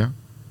ταξίδια.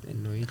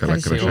 Καλά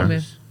Ευχαριστούμε.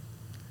 κρασιά.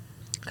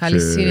 Καλή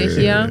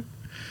συνέχεια.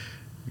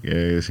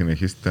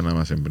 Συνεχίστε να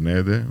μας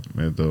εμπνέετε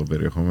με το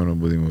περιεχόμενο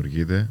που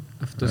δημιουργείτε.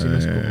 Αυτός είναι ο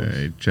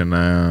σκοπός. Και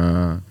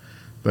να...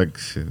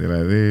 Εντάξει,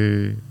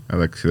 δηλαδή να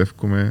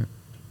ταξιδεύουμε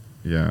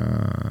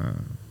για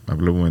να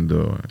βλέπουμε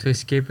το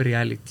escape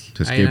reality.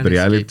 Το escape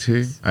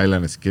reality,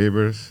 island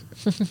escapers.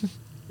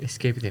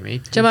 Escape the matrix.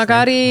 Και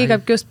μακάρι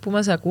κάποιος που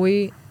μας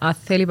ακούει, αν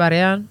θέλει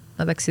παρέα,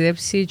 να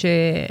ταξιδέψει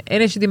και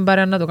έχει την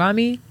παρέα να το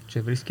κάνει.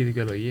 Και βρίσκει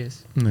δικαιολογίες.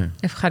 Ναι.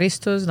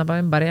 Ευχαρίστως να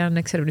πάμε παρέα να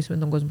εξερευνήσουμε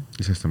τον κόσμο.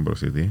 Είσαστε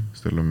προσιτοί.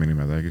 Στέλνω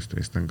μηνύματάκι στο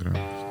Instagram.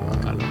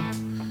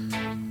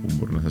 Που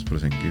μπορούν να σας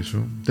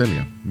προσεγγίσουν.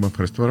 Τέλεια.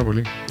 Ευχαριστώ πάρα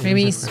πολύ.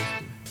 Εμείς.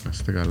 Να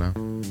είστε καλά.